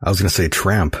was going to say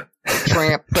Tramp.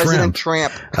 President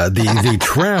Tramp. The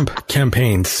Tramp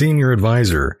campaign senior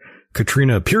advisor,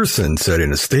 Katrina Pearson, said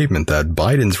in a statement that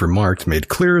Biden's remarks made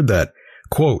clear that,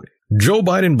 quote, Joe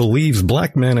Biden believes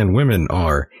black men and women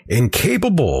are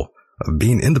incapable of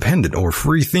being independent or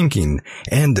free thinking,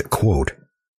 end quote.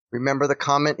 Remember the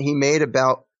comment he made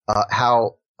about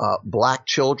how black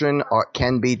children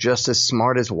can be just as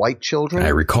smart as white children? I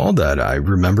recall that. I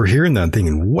remember hearing that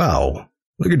thinking, wow,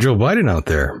 look at Joe Biden out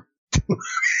there.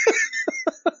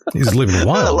 He's living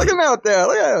wild. Look at him out there.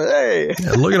 Look at him. Hey.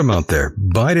 Yeah, look at him out there.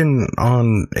 Biden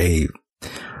on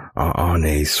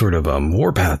a sort of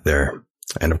warpath there.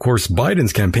 And of course,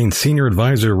 Biden's campaign senior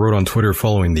advisor wrote on Twitter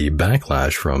following the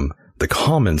backlash from the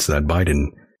comments that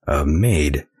Biden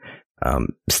made,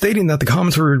 stating that the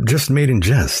comments were just made in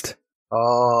jest.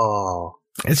 Oh.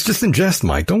 It's just in jest,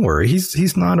 Mike. Don't worry.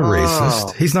 He's not a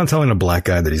racist. He's not telling a black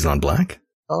guy that he's not black.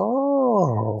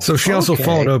 Oh. So she also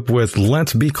followed up with,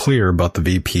 let's be clear about the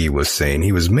VP was saying.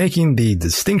 He was making the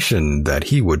distinction that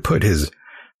he would put his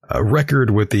record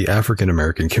with the African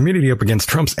American community up against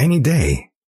Trump's any day.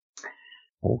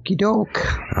 Okie doke.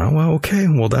 Oh, well, okay.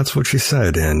 Well, that's what she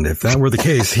said. And if that were the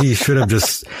case, he should have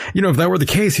just, he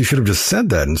should have just said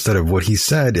that instead of what he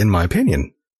said, in my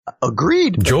opinion.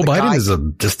 Agreed. Joe Biden is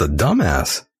just a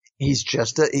dumbass. He's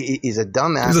he's a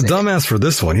dumbass. He's a dumbass for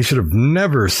this one. He should have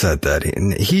never said that.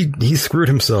 And he screwed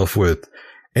himself with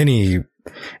any of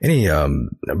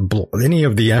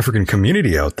the African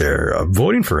community out there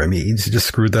voting for him. He just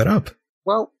screwed that up.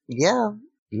 Well, yeah.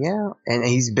 And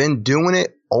he's been doing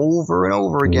it over and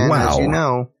over again, as you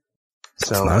know.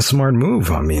 So it's not a smart move.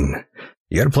 I mean,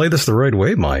 you got to play this the right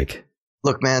way, Mike.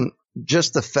 Look, man,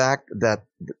 just the fact that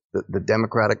the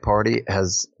Democratic Party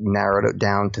has narrowed it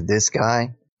down to this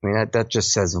guy, I mean, that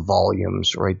just says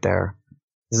volumes right there.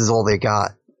 This is all they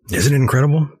got. Isn't it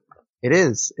incredible? It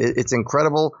is. It's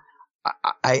incredible.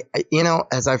 I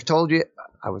as I've told you,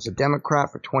 I was a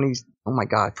Democrat for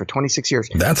 26 years.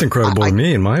 That's incredible to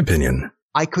me, in my opinion.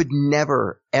 I could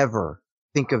never, ever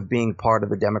think of being part of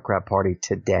the Democrat Party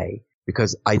today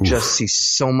because I just see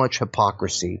so much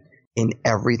hypocrisy in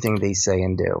everything they say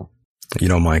and do. You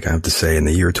know, Mike, I have to say, in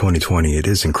the year 2020, it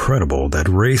is incredible that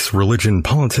race, religion,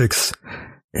 politics,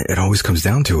 it always comes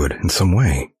down to it in some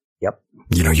way. Yep.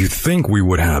 You know, you think we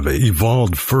would have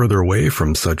evolved further away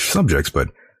from such subjects, but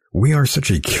we are such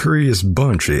a curious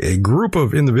bunch, a group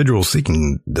of individuals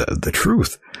seeking the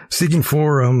truth, seeking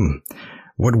for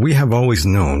what we have always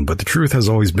known, but the truth has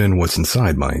always been what's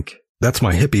inside, Mike. That's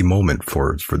my hippie moment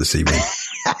for this evening.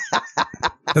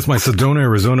 That's my Sedona,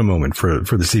 Arizona moment for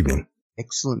this evening.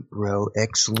 Excellent, bro.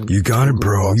 Excellent. You got it,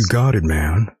 bro. Awesome. You got it,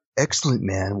 man. Excellent,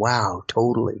 man. Wow,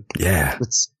 totally. Yeah.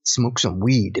 Let's smoke some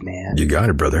weed, man. You got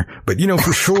it, brother. But,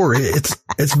 for sure,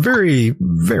 it's very,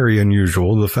 very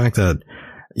unusual, the fact that,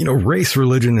 race,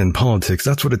 religion, and politics,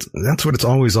 that's what it's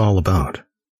always all about.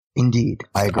 Indeed.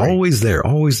 I agree. Always there.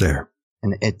 Always there.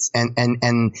 And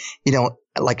and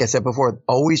like I said before,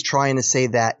 always trying to say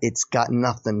that it's got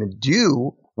nothing to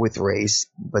do with race,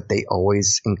 but they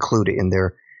always include it in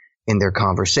their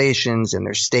conversations, in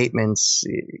their statements.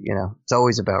 It's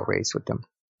always about race with them.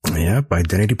 Yep.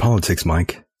 Identity politics,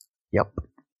 Mike. Yep.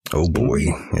 Oh boy.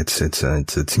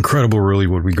 It's incredible really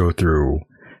what we go through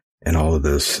in all of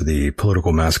this, the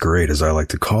political masquerade, as I like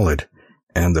to call it.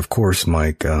 And of course,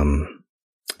 Mike,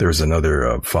 there's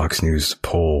another Fox News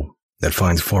poll that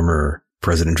finds former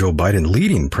President Joe Biden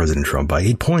leading President Trump by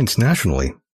 8 points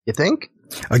nationally. You think?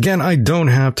 Again, I don't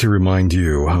have to remind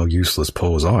you how useless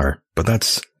polls are, but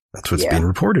that's what's being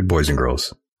reported, boys and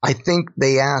girls. I think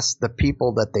they ask the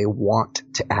people that they want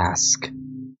to ask.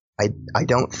 I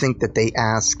don't think that they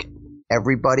ask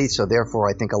everybody, so therefore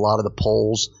I think a lot of the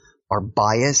polls are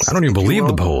biased. I don't even believe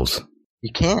the polls.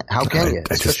 You can't. How can you?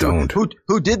 I just don't.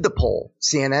 Who did the poll?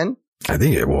 CNN? I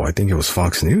think it was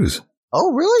Fox News.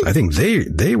 Oh, really? I think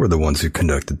they were the ones who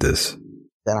conducted this.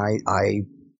 Then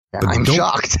I'm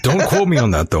shocked. Don't quote me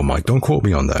on that though, Mike. Don't quote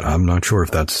me on that. I'm not sure if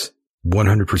that's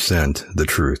 100% the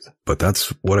truth, but that's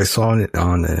what I saw in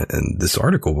this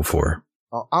article before.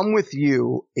 I'm with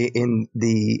you in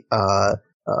the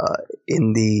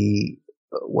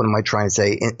what am I trying to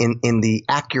say? In the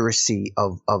accuracy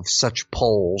of such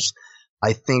polls.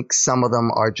 I think some of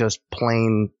them are just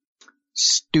plain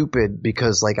stupid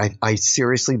because I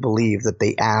seriously believe that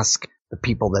they ask the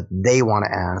people that they want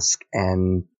to ask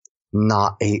and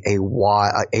not a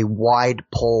wide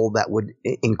poll that would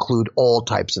include all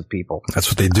types of people. That's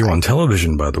what they do on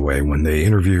television, by the way, when they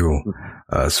interview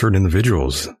certain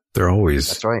individuals. They're always,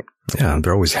 that's right. Yeah,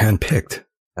 they're always handpicked.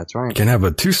 That's right. You can have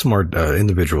a too smart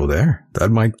individual there.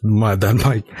 That might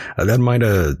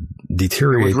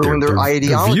deteriorate their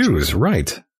ideology. Their views,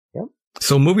 right? Yep.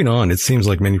 So moving on, it seems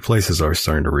like many places are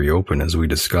starting to reopen, as we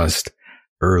discussed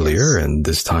earlier, and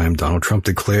this time Donald Trump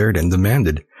declared and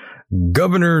demanded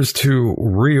governors to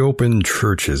reopen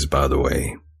churches, by the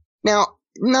way. Now,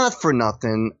 not for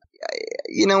nothing.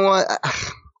 You know what?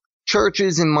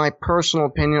 Churches, in my personal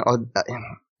opinion, are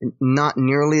not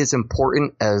nearly as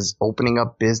important as opening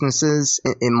up businesses,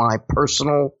 in my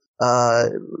personal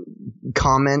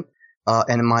comment.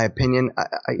 And in my opinion,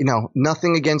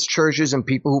 nothing against churches and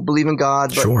people who believe in God.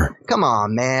 But sure. Come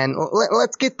on, man.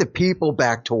 Let's get the people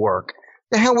back to work.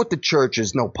 The hell with the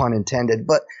churches, no pun intended.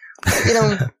 But,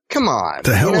 come on.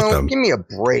 The hell with them. Give me a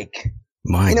break.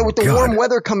 With the warm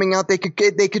weather coming out, they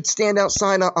could stand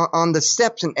outside on the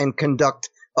steps and conduct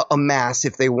a mass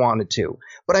if they wanted to.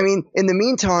 But I mean, in the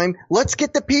meantime, let's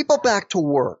get the people back to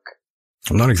work.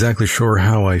 I'm not exactly sure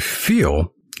how I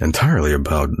feel entirely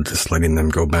about just letting them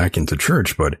go back into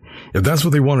church, but if that's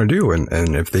what they want to do,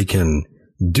 and if they can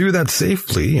do that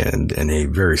safely and in a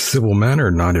very civil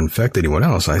manner, not infect anyone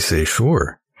else, I say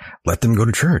sure. Let them go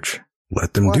to church.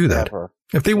 Let them do that.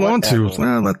 If they want to,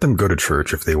 let them go to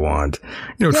church if they want.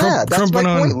 Trump went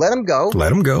on. Let them go. Let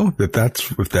them go. If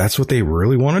that's what they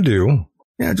really want to do,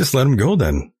 just let them go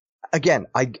then. Again,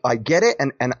 I get it,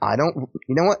 and I don't,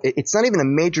 you know what? It's not even a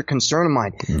major concern of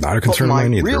mine. Not a concern of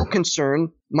mine either.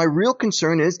 My real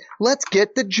concern is let's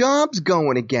get the jobs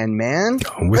going again, man.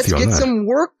 Let's get some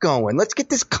work going. Let's get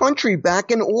this country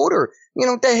back in order.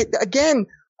 Again,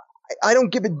 I don't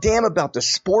give a damn about the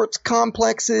sports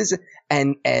complexes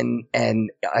and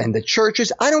the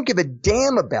churches. I don't give a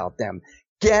damn about them.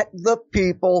 Get the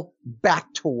people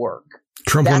back to work.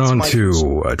 Trump went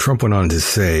on to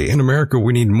say, in America,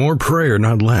 we need more prayer,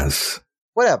 not less.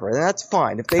 Whatever, that's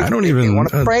fine. If they want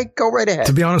to pray, go right ahead.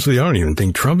 To be honest with you, I don't even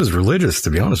think Trump is religious, to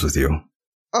be honest with you.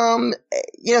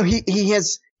 He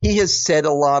has said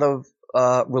a lot of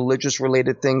religious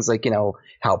related things, like,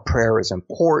 how prayer is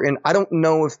important. I don't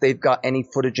know if they've got any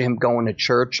footage of him going to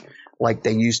church like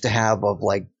they used to have of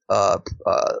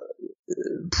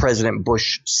President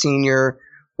Bush Sr.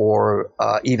 or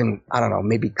even, I don't know,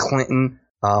 maybe Clinton.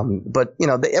 But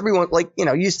everyone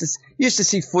used to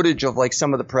see footage of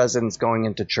some of the presidents going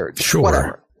into church. Sure.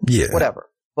 Whatever. Yeah. Whatever.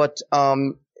 But I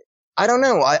don't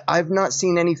know. I've not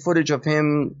seen any footage of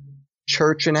him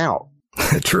churching out.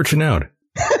 Churching out.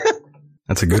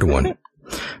 That's a good one.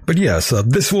 But yes,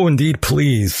 this will indeed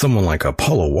please someone like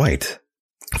Paula White.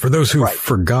 For those who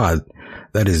forgot,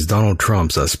 that is Donald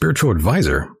Trump's spiritual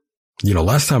advisor.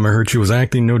 Last time I heard she was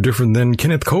acting no different than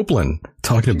Kenneth Copeland,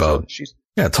 talking about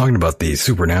the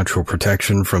supernatural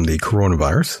protection from the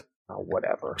coronavirus. Oh,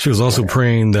 whatever. She was also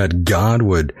praying that God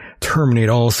would terminate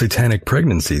all satanic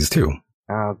pregnancies too.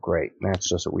 Oh, great. That's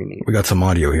just what we need. We got some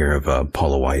audio here of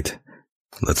Paula White.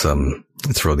 Let's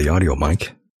throw the audio,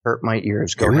 Mike. Hurt my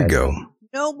ears. Go ahead. Here we go.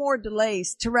 No more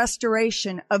delays to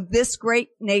restoration of this great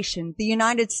nation, the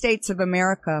United States of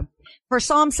America. For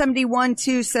Psalm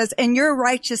 71:2 says, "In your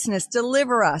righteousness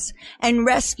deliver us and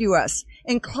rescue us.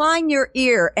 Incline your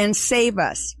ear and save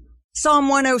us." Psalm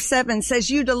 107 says,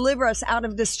 "You deliver us out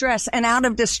of distress and out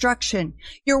of destruction.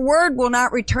 Your word will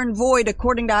not return void,"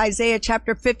 according to Isaiah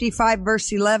chapter 55,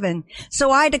 verse 11.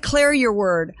 So I declare your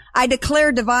word. I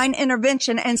declare divine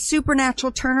intervention and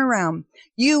supernatural turnaround.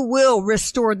 You will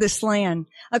restore this land.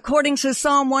 According to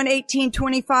Psalm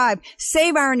 118:25,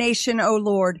 save our nation, O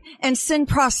Lord, and send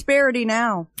prosperity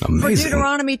now. Amazing. For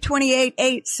Deuteronomy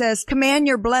 28:8 says, command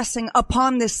your blessing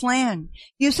upon this land.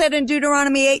 You said in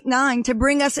Deuteronomy 8:9 to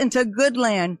bring us into a good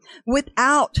land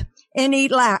without any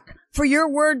lack. For your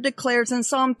word declares in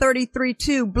Psalm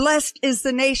 33:2, blessed is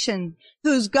the nation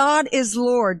whose God is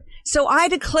Lord. So I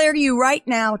declare you right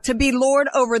now to be Lord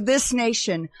over this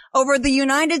nation, over the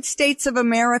United States of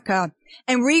America,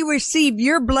 and we receive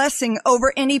your blessing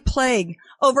over any plague,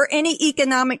 over any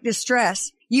economic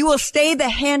distress. You will stay the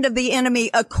hand of the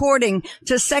enemy according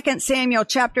to 2 Samuel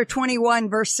chapter 21,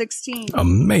 verse 16.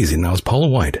 Amazing. That was Paula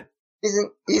White.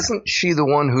 Isn't she the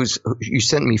one you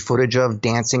sent me footage of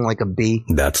dancing like a bee?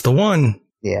 That's the one.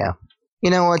 Yeah.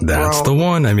 You know what, That's the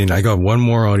one. I mean, I got one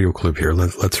more audio clip here.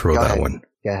 Let's throw that one.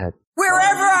 Go ahead.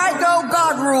 Wherever I go,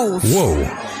 God rules. Whoa.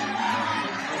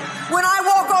 When I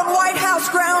walk on White House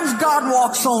grounds, God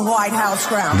walks on White House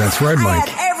grounds. That's right, Mike. I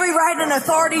had every right and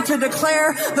authority to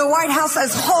declare the White House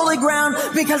as holy ground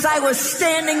because I was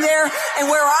standing there, and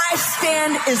where I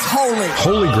stand is holy.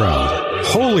 Holy ground.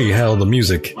 Holy hell, the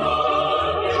music.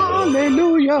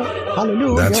 Hallelujah.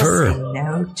 Hallelujah. That's her. Saying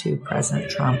no to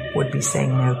President Trump would be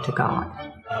saying no to God.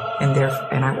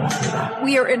 and I won't do that.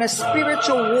 We are in a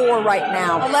spiritual war right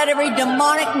now. Let every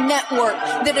demonic network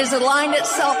that has aligned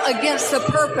itself against the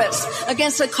purpose,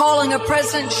 against the calling of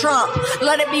President Trump,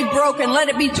 let it be broken. Let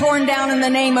it be torn down in the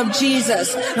name of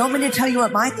Jesus. You want me to tell you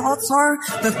what my thoughts are?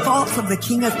 The thoughts of the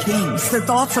King of Kings, the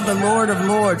thoughts of the Lord of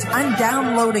Lords. I'm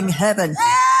downloading heaven.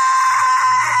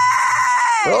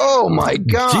 Oh my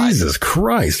God. Jesus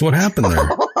Christ, what happened there?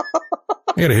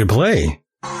 I gotta hit play.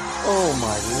 Oh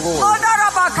my Lord.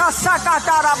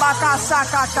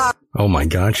 Oh my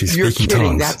God, she's You're speaking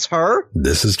kidding. tongues. That's her?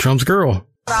 This is Trump's girl.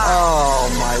 Oh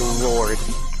my Lord.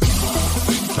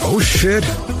 Oh shit.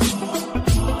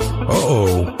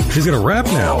 Uh-oh. She's gonna rap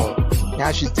now.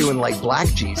 Now she's doing like Black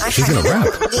Jesus. She's gonna rap.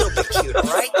 A little bit cute, all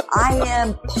right? I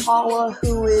am Paula,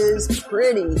 who is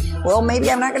pretty. Well,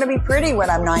 maybe I'm not going to be pretty when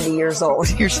I'm 90 years old.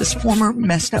 Here's this former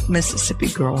messed up Mississippi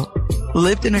girl.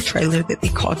 Lived in a trailer that they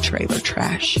called trailer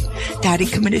trash. Daddy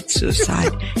committed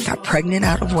suicide. Got pregnant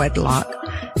out of wedlock.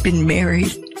 Been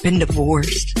married. Been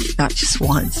divorced. Not just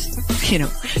once.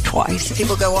 Twice.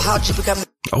 People go, well, how'd you become...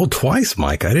 Oh, twice,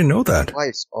 Mike. I didn't know that.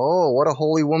 Twice. Oh, what a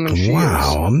holy woman she is.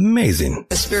 Wow, amazing.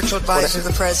 The spiritual advisor of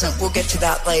the president. We'll get to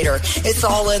that later. It's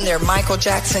all in there. Michael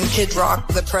Jackson, Kid Rock,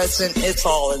 the president. It's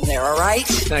all in there, all right?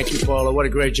 Thank you, Paula. What a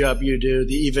great job you do.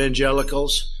 The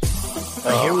evangelicals.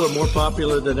 I hear we're more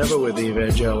popular than ever with the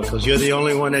evangelicals. You're the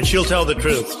only one, and she'll tell the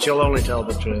truth. She'll only tell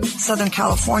the truth. Southern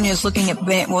California is looking at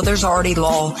there's already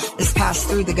law that's passed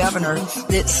through the governor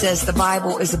that says the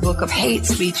Bible is a book of hate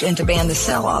speech and to ban the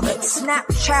sale of it.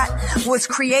 Snapchat was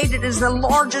created as the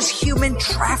largest human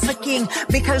trafficking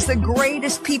because the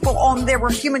greatest people on there were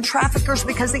human traffickers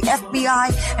because the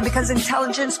FBI and because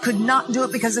intelligence could not do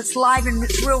it because it's live and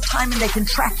it's real time and they can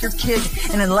track your kid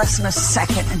in less than a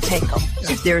second and take them.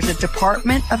 There's a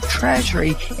Department of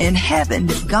Treasury in heaven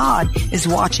that God is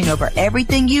watching over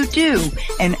everything you do,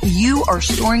 and you are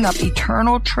storing up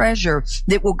eternal treasure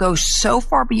that will go so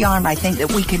far beyond, I think,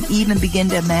 that we can even begin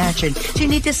to imagine. So you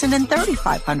need to send in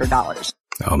 $3,500.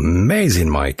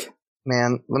 Amazing, Mike.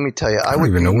 Man, let me tell you, I don't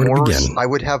even know where to begin. I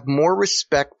would have more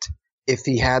respect if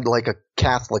he had like a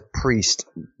Catholic priest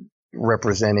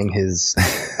representing his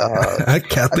a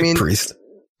Catholic priest.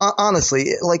 Honestly,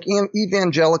 like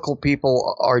evangelical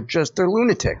people are they're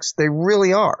lunatics. They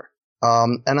really are.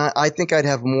 And I think I'd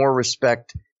have more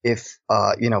respect if,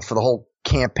 for the whole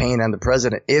campaign and the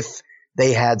president, if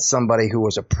they had somebody who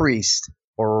was a priest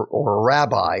or a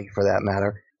rabbi for that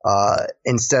matter,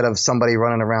 instead of somebody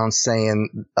running around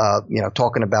saying,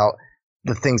 talking about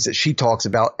the things that she talks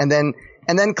about and then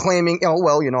claiming,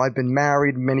 I've been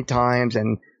married many times.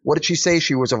 And what did she say?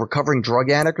 She was a recovering drug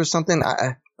addict or something?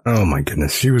 Oh my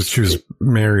goodness. She was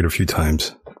married a few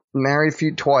times. Married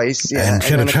twice. Yeah. And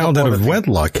she had a child out of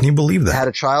wedlock. Can you believe that? Had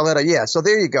a child yeah. So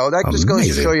there you go. That just goes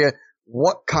to show you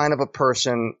what kind of a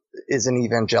person is an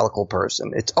evangelical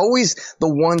person. It's always the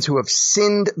ones who have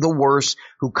sinned the worst,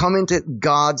 who come into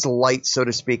God's light, so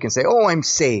to speak, and say, oh, I'm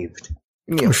saved.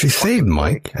 She's saved,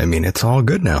 Mike. I mean, it's all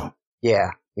good now.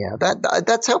 Yeah. Yeah.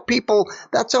 That's how people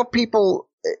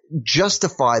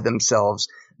justify themselves.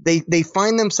 They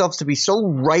find themselves to be so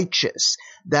righteous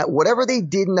that whatever they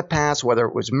did in the past, whether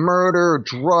it was murder,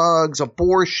 drugs,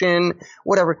 abortion,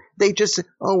 whatever, they just,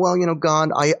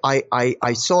 God,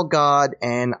 I saw God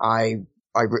and I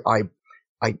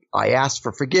asked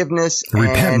for forgiveness.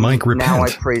 Repent, and Mike, repent. Now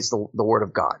I praise the word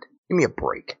of God. Give me a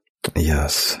break.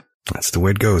 Yes. That's the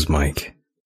way it goes, Mike.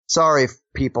 Sorry,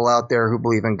 people out there who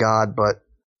believe in God, but,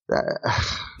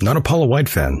 not a Paula White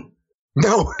fan.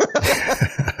 No,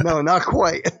 no, not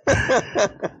quite.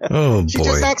 Oh, boy. She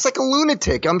just acts like a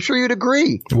lunatic. I'm sure you'd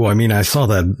agree. Well, I mean, I saw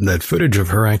that footage of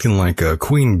her acting like a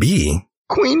Queen Bee.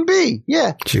 Queen Bee,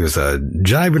 yeah. She was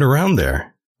jiving around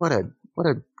there. What a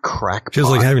crackpot. She was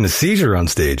like having a seizure on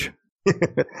stage.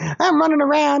 I'm running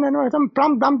around and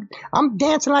I'm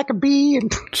dancing like a bee.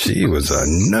 And she was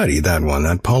nutty,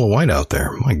 that Paula White out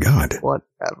there. My God.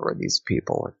 Whatever. These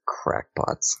people are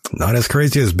crackpots. Not as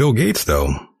crazy as Bill Gates, though.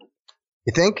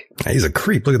 You think? He's a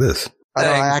creep. Look at this.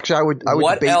 I would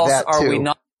what debate else that are too. we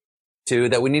not to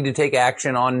that we need to take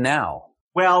action on now?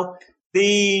 Well,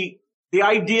 the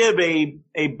idea of a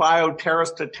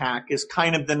bioterrorist attack is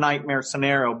kind of the nightmare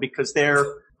scenario because they're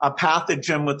a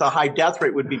pathogen with a high death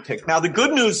rate would be picked. Now, the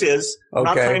good news is, I'm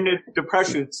not trying to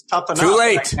depress you. It's tough enough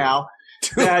right now.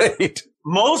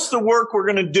 Most of the work we're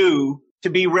going to do to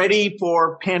be ready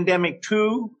for pandemic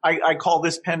 2, I call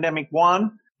this pandemic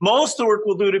 1. Most of the work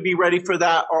we'll do to be ready for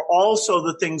that are also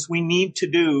the things we need to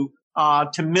do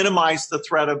to minimize the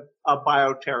threat of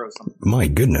bioterrorism. My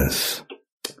goodness.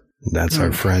 That's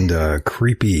our friend,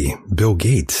 creepy Bill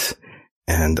Gates.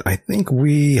 And I think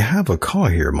we have a call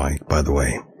here, Mike, by the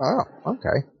way. Oh,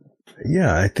 okay.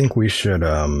 Yeah, I think we should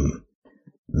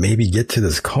maybe get to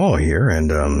this call here.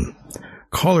 And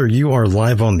caller, you are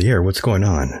live on the air. What's going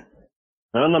on?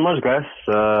 Not much, guys.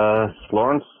 It's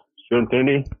Lawrence, Student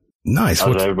Indy. Nice.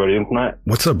 How's everybody in tonight?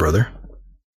 What's up, brother?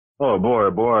 Oh,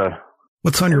 boy.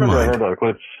 What's on your mind? I heard our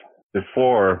clips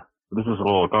before. This is a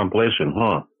little compilation,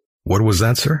 huh? What was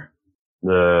that, sir?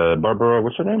 The Barbara,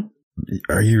 what's her name?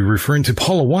 Are you referring to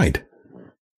Paula White?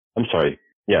 I'm sorry.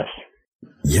 Yes.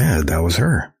 Yeah, that was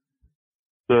her.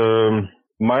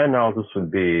 My analysis would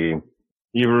be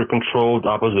either controlled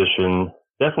opposition,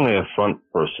 definitely a front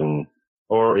person,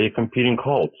 or a competing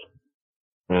cult.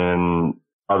 And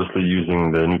obviously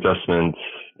using the New Testament,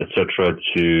 etc.,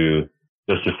 to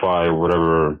justify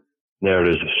whatever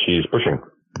narratives she's pushing.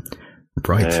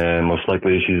 Right. And most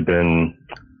likely she's been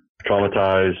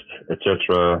traumatized,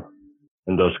 etc.,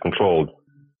 and thus controlled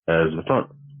as the front.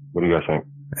 What do you guys think?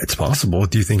 It's possible.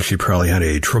 Do you think she probably had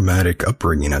a traumatic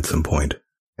upbringing at some point?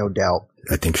 No doubt.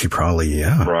 I think she probably,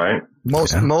 yeah. Right.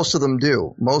 Most of them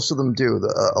do. Most of them do.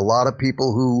 A lot of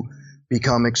people who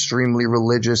become extremely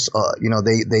religious,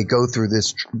 they go through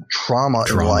this trauma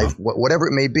in life, whatever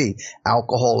it may be,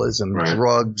 alcoholism,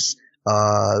 drugs,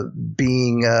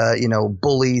 being,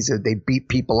 bullies, they beat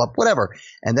people up, whatever.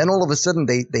 And then all of a sudden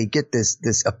they get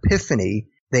this epiphany.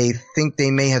 They think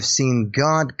they may have seen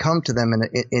God come to them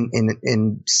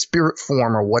in spirit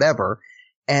form or whatever.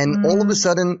 And all of a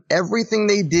sudden everything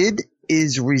they did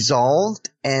is resolved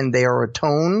and they are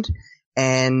atoned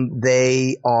and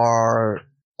they are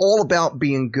all about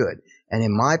being good. And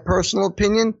in my personal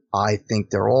opinion, I think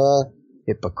they're all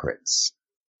hypocrites.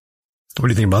 What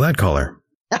do you think about that, caller?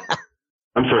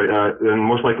 I'm sorry, and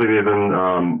most likely they've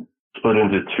been split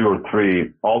into 2 or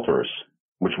 3 altars,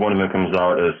 which one of them comes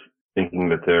out as thinking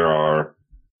that they are,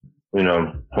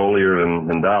 holier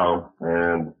than thou,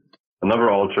 and another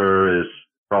altar is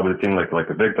probably thinking like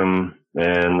a victim,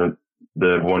 and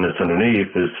the one that's underneath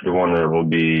is the one that will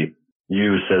be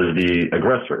used as the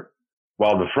aggressor,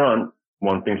 while the front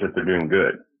one thinks that they're doing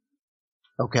good.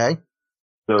 Okay.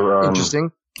 So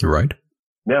interesting. You're right.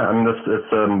 Yeah, I mean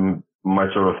that's my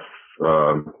sort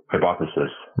of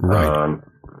hypothesis. Right.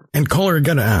 And caller, I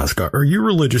gotta ask, are you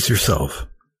religious yourself?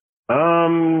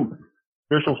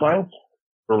 Spiritual science,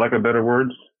 for lack of better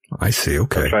words. I see.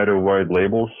 Okay. I try to avoid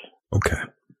labels. Okay.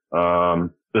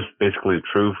 Just basically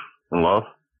truth and love,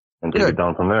 and take it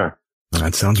down from there.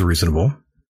 That sounds reasonable.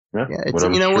 Yeah. It's,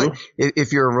 what?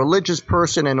 If you're a religious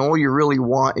person and all you really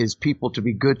want is people to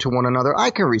be good to one another, I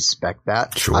can respect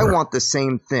that. Sure. I want the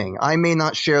same thing. I may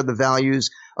not share the values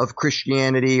of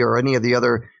Christianity or any of the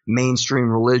other mainstream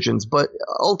religions, but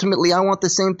ultimately I want the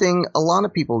same thing a lot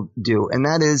of people do, and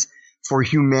that is for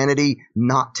humanity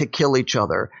not to kill each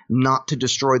other, not to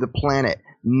destroy the planet,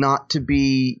 not to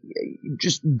be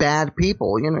just bad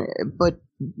people, but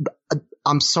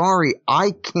I'm sorry,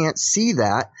 I can't see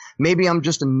that. Maybe I'm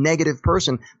just a negative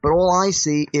person, but all I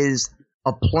see is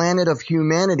a planet of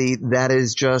humanity that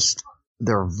is just,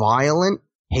 they're violent,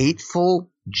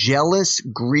 hateful, jealous,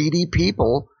 greedy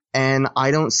people, and I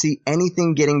don't see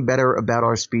anything getting better about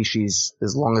our species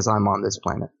as long as I'm on this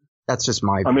planet. That's just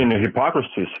my view. I mean, the hypocrisy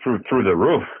is through the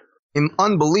roof.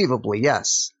 Unbelievably,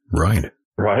 yes. Right.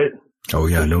 Right? Oh,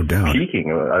 yeah, no doubt.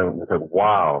 Peaking.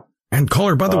 Wow. And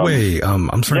caller, by the way,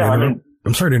 I'm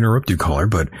sorry to interrupt you, caller,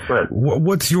 but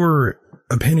what's your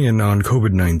opinion on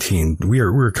COVID-19?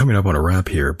 We're coming up on a wrap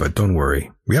here, but don't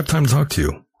worry. We have time to talk to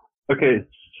you. Okay,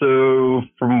 so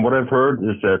from what I've heard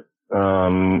is that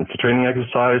it's a training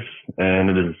exercise, and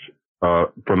it is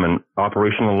from an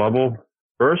operational level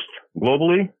first,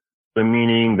 globally, the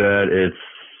meaning that it's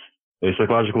a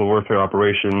psychological warfare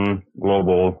operation,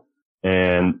 global,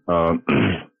 and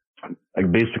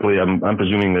basically I'm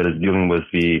presuming that it's dealing with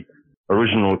the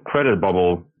original credit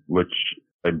bubble, which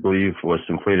I believe was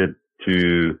inflated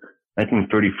to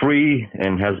 1933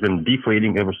 and has been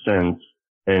deflating ever since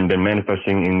and been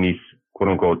manifesting in these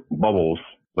quote-unquote bubbles,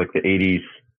 like the 80s,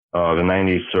 the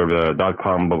 90s, or the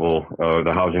dot-com bubble,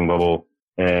 the housing bubble,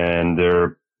 and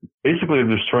they're basically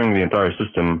destroying the entire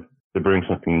system to bring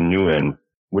something new in,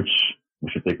 which we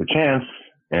should take a chance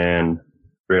and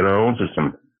create our own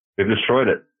system. They've destroyed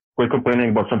it. Quit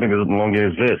complaining about something that doesn't longer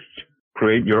exist.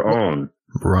 Create your own.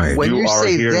 Right. When you are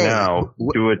say here they, now.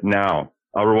 Do it now.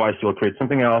 Otherwise, you'll create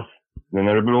something else, and then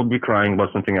everybody will be crying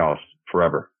about something else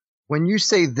forever. When you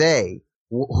say they,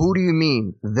 who do you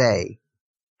mean they?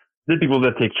 The people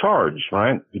that take charge,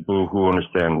 right? People who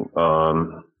understand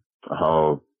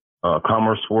how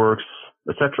commerce works,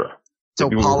 etc. So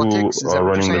politics, is that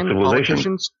what you're saying?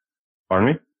 Politicians? Pardon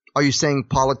me? Are you saying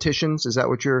politicians? Is that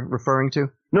what you're referring to?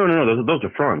 No. Those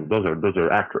are front. Those are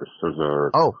actors. Those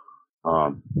are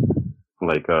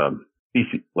like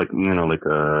PC, like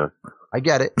I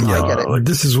get it. Yeah, I get it.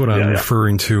 This is what I'm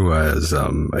referring to as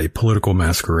a political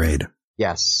masquerade.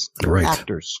 Yes. Right.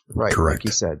 Actors. Right. Correct. Like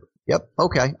you said. Yep.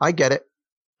 Okay. I get it.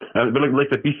 But like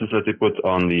the pieces that they put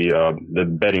on the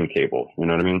betting table. You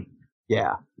know what I mean?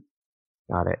 Yeah.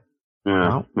 Got it.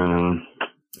 Yeah.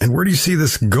 And where do you see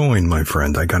this going, my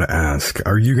friend? I gotta ask.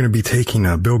 Are you going to be taking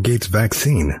a Bill Gates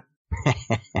vaccine?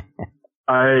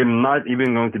 I'm not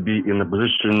even going to be in a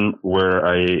position where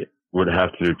I would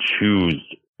have to choose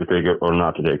to take it or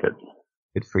not to take it.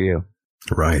 Good for you.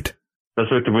 Right. Best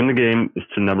way to win the game is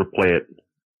to never play it.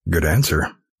 Good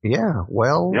answer. Yeah.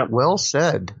 Well, well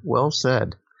said. Well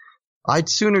said. I'd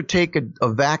sooner take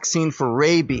a vaccine for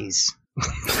rabies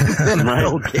than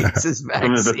Bill Gates'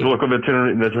 vaccine. From the local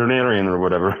veterinarian or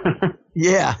whatever.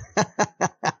 Yeah.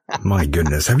 My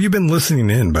goodness. Have you been listening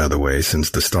in, by the way, since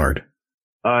the start?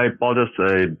 I apologize.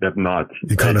 I have not.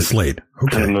 You caught us late.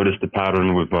 Okay. I noticed the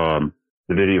pattern with the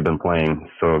video you've been playing,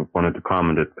 so I wanted to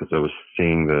comment it because I was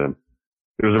seeing it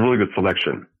was a really good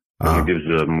selection. It gives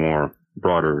a more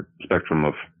broader spectrum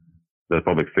of the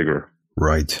public figure.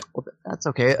 Right. Well, that's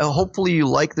okay. Hopefully you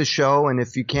like the show, and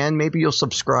if you can, maybe you'll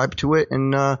subscribe to it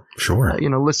and sure.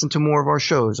 Listen to more of our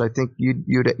shows. I think you'd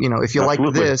if you like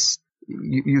this,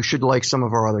 you should like some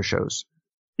of our other shows.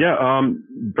 Yeah,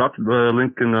 drop the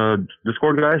link in the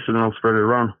Discord, guys, and I'll spread it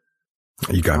around.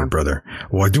 You got it, brother.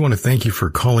 Well, I do want to thank you for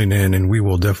calling in, and we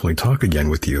will definitely talk again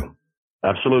with you.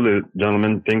 Absolutely,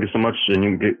 gentlemen. Thank you so much, and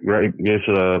you guys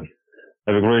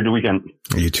have a great weekend.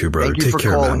 You too, brother. Thank you Take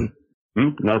care, calling.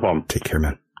 man. Not a problem. Take care,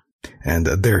 man. And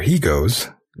there he goes.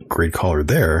 Great caller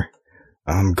there.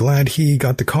 I'm glad he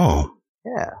got the call.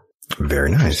 Yeah.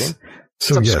 Very nice.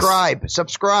 So Subscribe.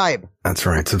 That's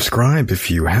right. Subscribe if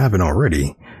you haven't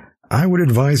already. I would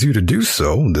advise you to do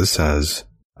so. This has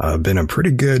been a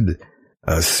pretty good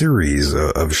series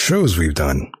of shows we've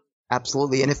done.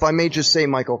 Absolutely. And if I may just say,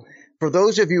 Michael, for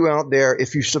those of you out there,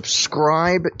 if you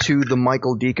subscribe to the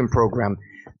Michael Deacon program,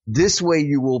 this way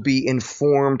you will be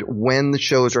informed when the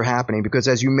shows are happening, because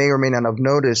as you may or may not have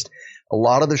noticed, a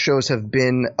lot of the shows have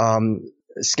been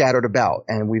scattered about,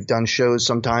 and we've done shows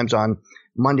sometimes on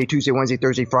Monday, Tuesday, Wednesday,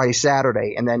 Thursday, Friday,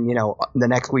 Saturday, and then, the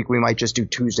next week we might just do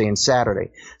Tuesday and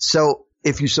Saturday. So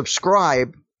if you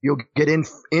subscribe, you'll get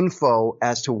info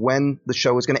as to when the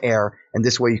show is going to air, and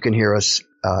this way you can hear us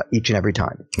each and every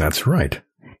time. That's right.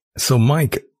 So,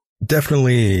 Mike,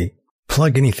 definitely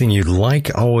plug anything you'd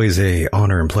like. Always a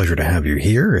honor and pleasure to have you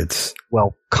here.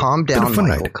 Well, calm down,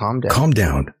 Michael. Calm down. Calm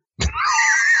down.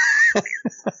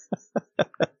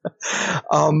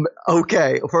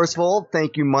 Okay. First of all,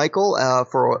 thank you, Michael,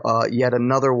 for yet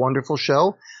another wonderful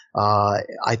show.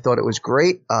 I thought it was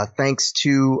great. Thanks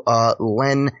to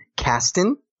Len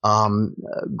Kasten.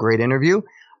 Great interview.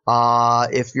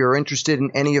 If you're interested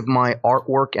in any of my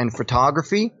artwork and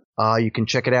photography, you can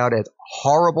check it out at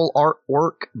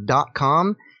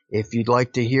horribleartwork.com. If you'd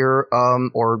like to hear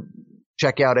or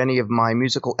check out any of my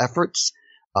musical efforts,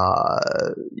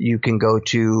 you can go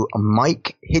to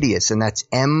Mike Hideous, and that's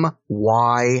MYKE,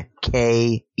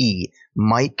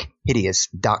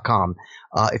 MikeHideous.com.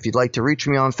 If you'd like to reach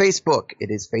me on Facebook,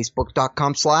 it is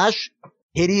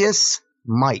facebook.com/hideous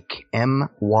Mike,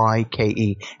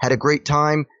 MYKE. Had a great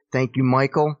time. Thank you,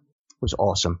 Michael. It was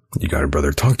awesome. You got it,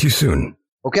 brother. Talk to you soon.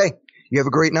 Okay. You have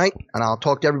a great night, and I'll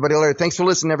talk to everybody later. Thanks for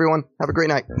listening, everyone. Have a great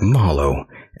night. Mahalo.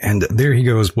 And there he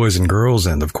goes, boys and girls.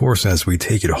 And of course, as we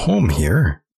take it home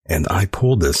here, and I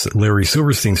pulled this Larry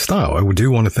Silverstein style, I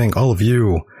do want to thank all of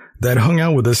you that hung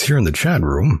out with us here in the chat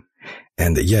room.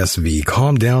 And yes, the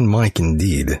calm down Mike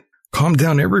indeed. Calm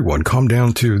down, everyone. Calm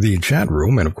down to the chat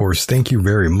room. And of course, thank you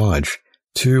very much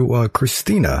to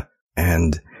Christina.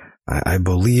 And I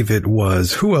believe it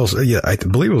was, who else? Yeah, I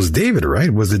believe it was David,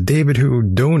 right? Was it David who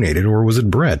donated, or was it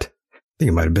Brett? I think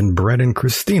it might have been Brett and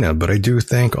Christina, but I do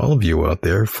thank all of you out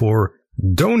there for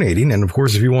donating. And of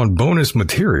course, if you want bonus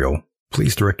material,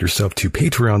 please direct yourself to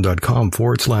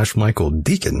patreon.com/Michael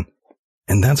Deacon.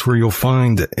 And that's where you'll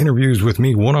find interviews with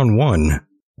me one-on-one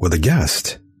with a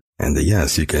guest. And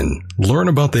yes, you can learn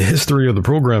about the history of the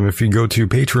program if you go to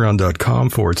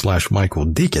patreon.com/Michael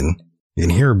Deacon. You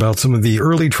can hear about some of the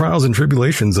early trials and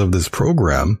tribulations of this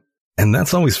program. And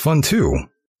that's always fun too.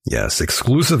 Yes,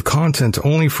 exclusive content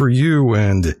only for you.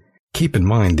 And keep in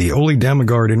mind, the Oli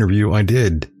Damagard interview I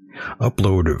did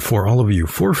upload for all of you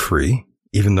for free,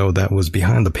 even though that was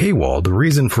behind the paywall. The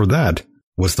reason for that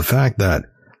was the fact that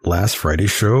last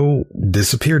Friday's show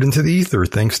disappeared into the ether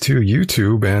thanks to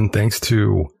YouTube and thanks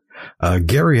to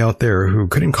Gary out there who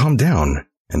couldn't calm down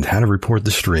and had to report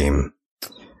the stream.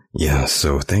 Yeah,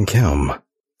 so thank him.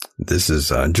 This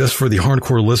is just for the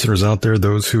hardcore listeners out there,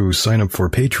 those who sign up for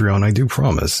Patreon. I do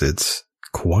promise it's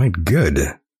quite good.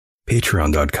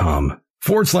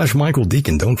 Patreon.com/Michael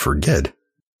Deacon. Don't forget,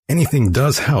 anything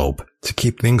does help to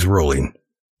keep things rolling.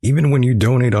 Even when you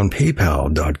donate on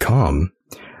PayPal.com,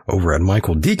 over at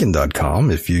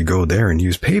MichaelDeacon.com, if you go there and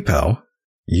use PayPal,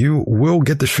 you will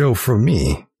get the show from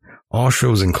me, all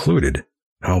shows included.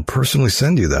 I'll personally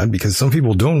send you that because some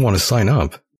people don't want to sign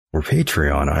up for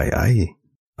Patreon.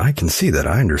 I can see that.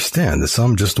 I understand that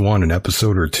some just want an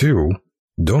episode or two.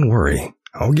 Don't worry.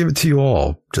 I'll give it to you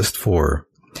all just for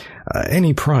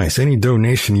any price, any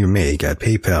donation you make at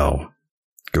PayPal.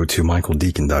 Go to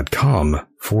MichaelDeacon.com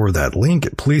for that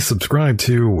link. Please subscribe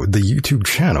to the YouTube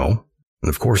channel. And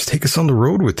of course, take us on the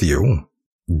road with you.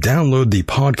 Download the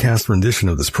podcast rendition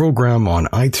of this program on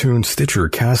iTunes, Stitcher,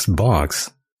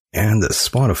 CastBox, and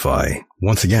Spotify.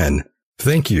 Once again,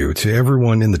 thank you to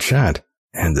everyone in the chat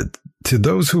and to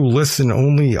those who listen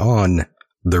only on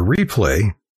the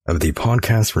replay of the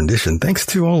podcast rendition. Thanks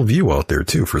to all of you out there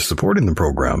too for supporting the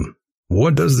program.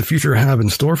 What does the future have in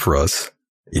store for us?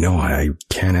 I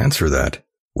can't answer that.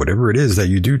 Whatever it is that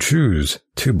you do choose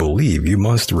to believe, you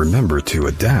must remember to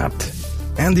adapt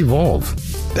and evolve.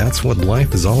 That's what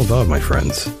life is all about, my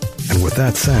friends. And with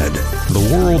that said,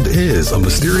 the world is a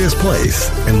mysterious place,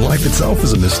 and life itself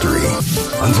is a mystery.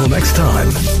 Until next time,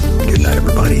 good night,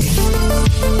 everybody.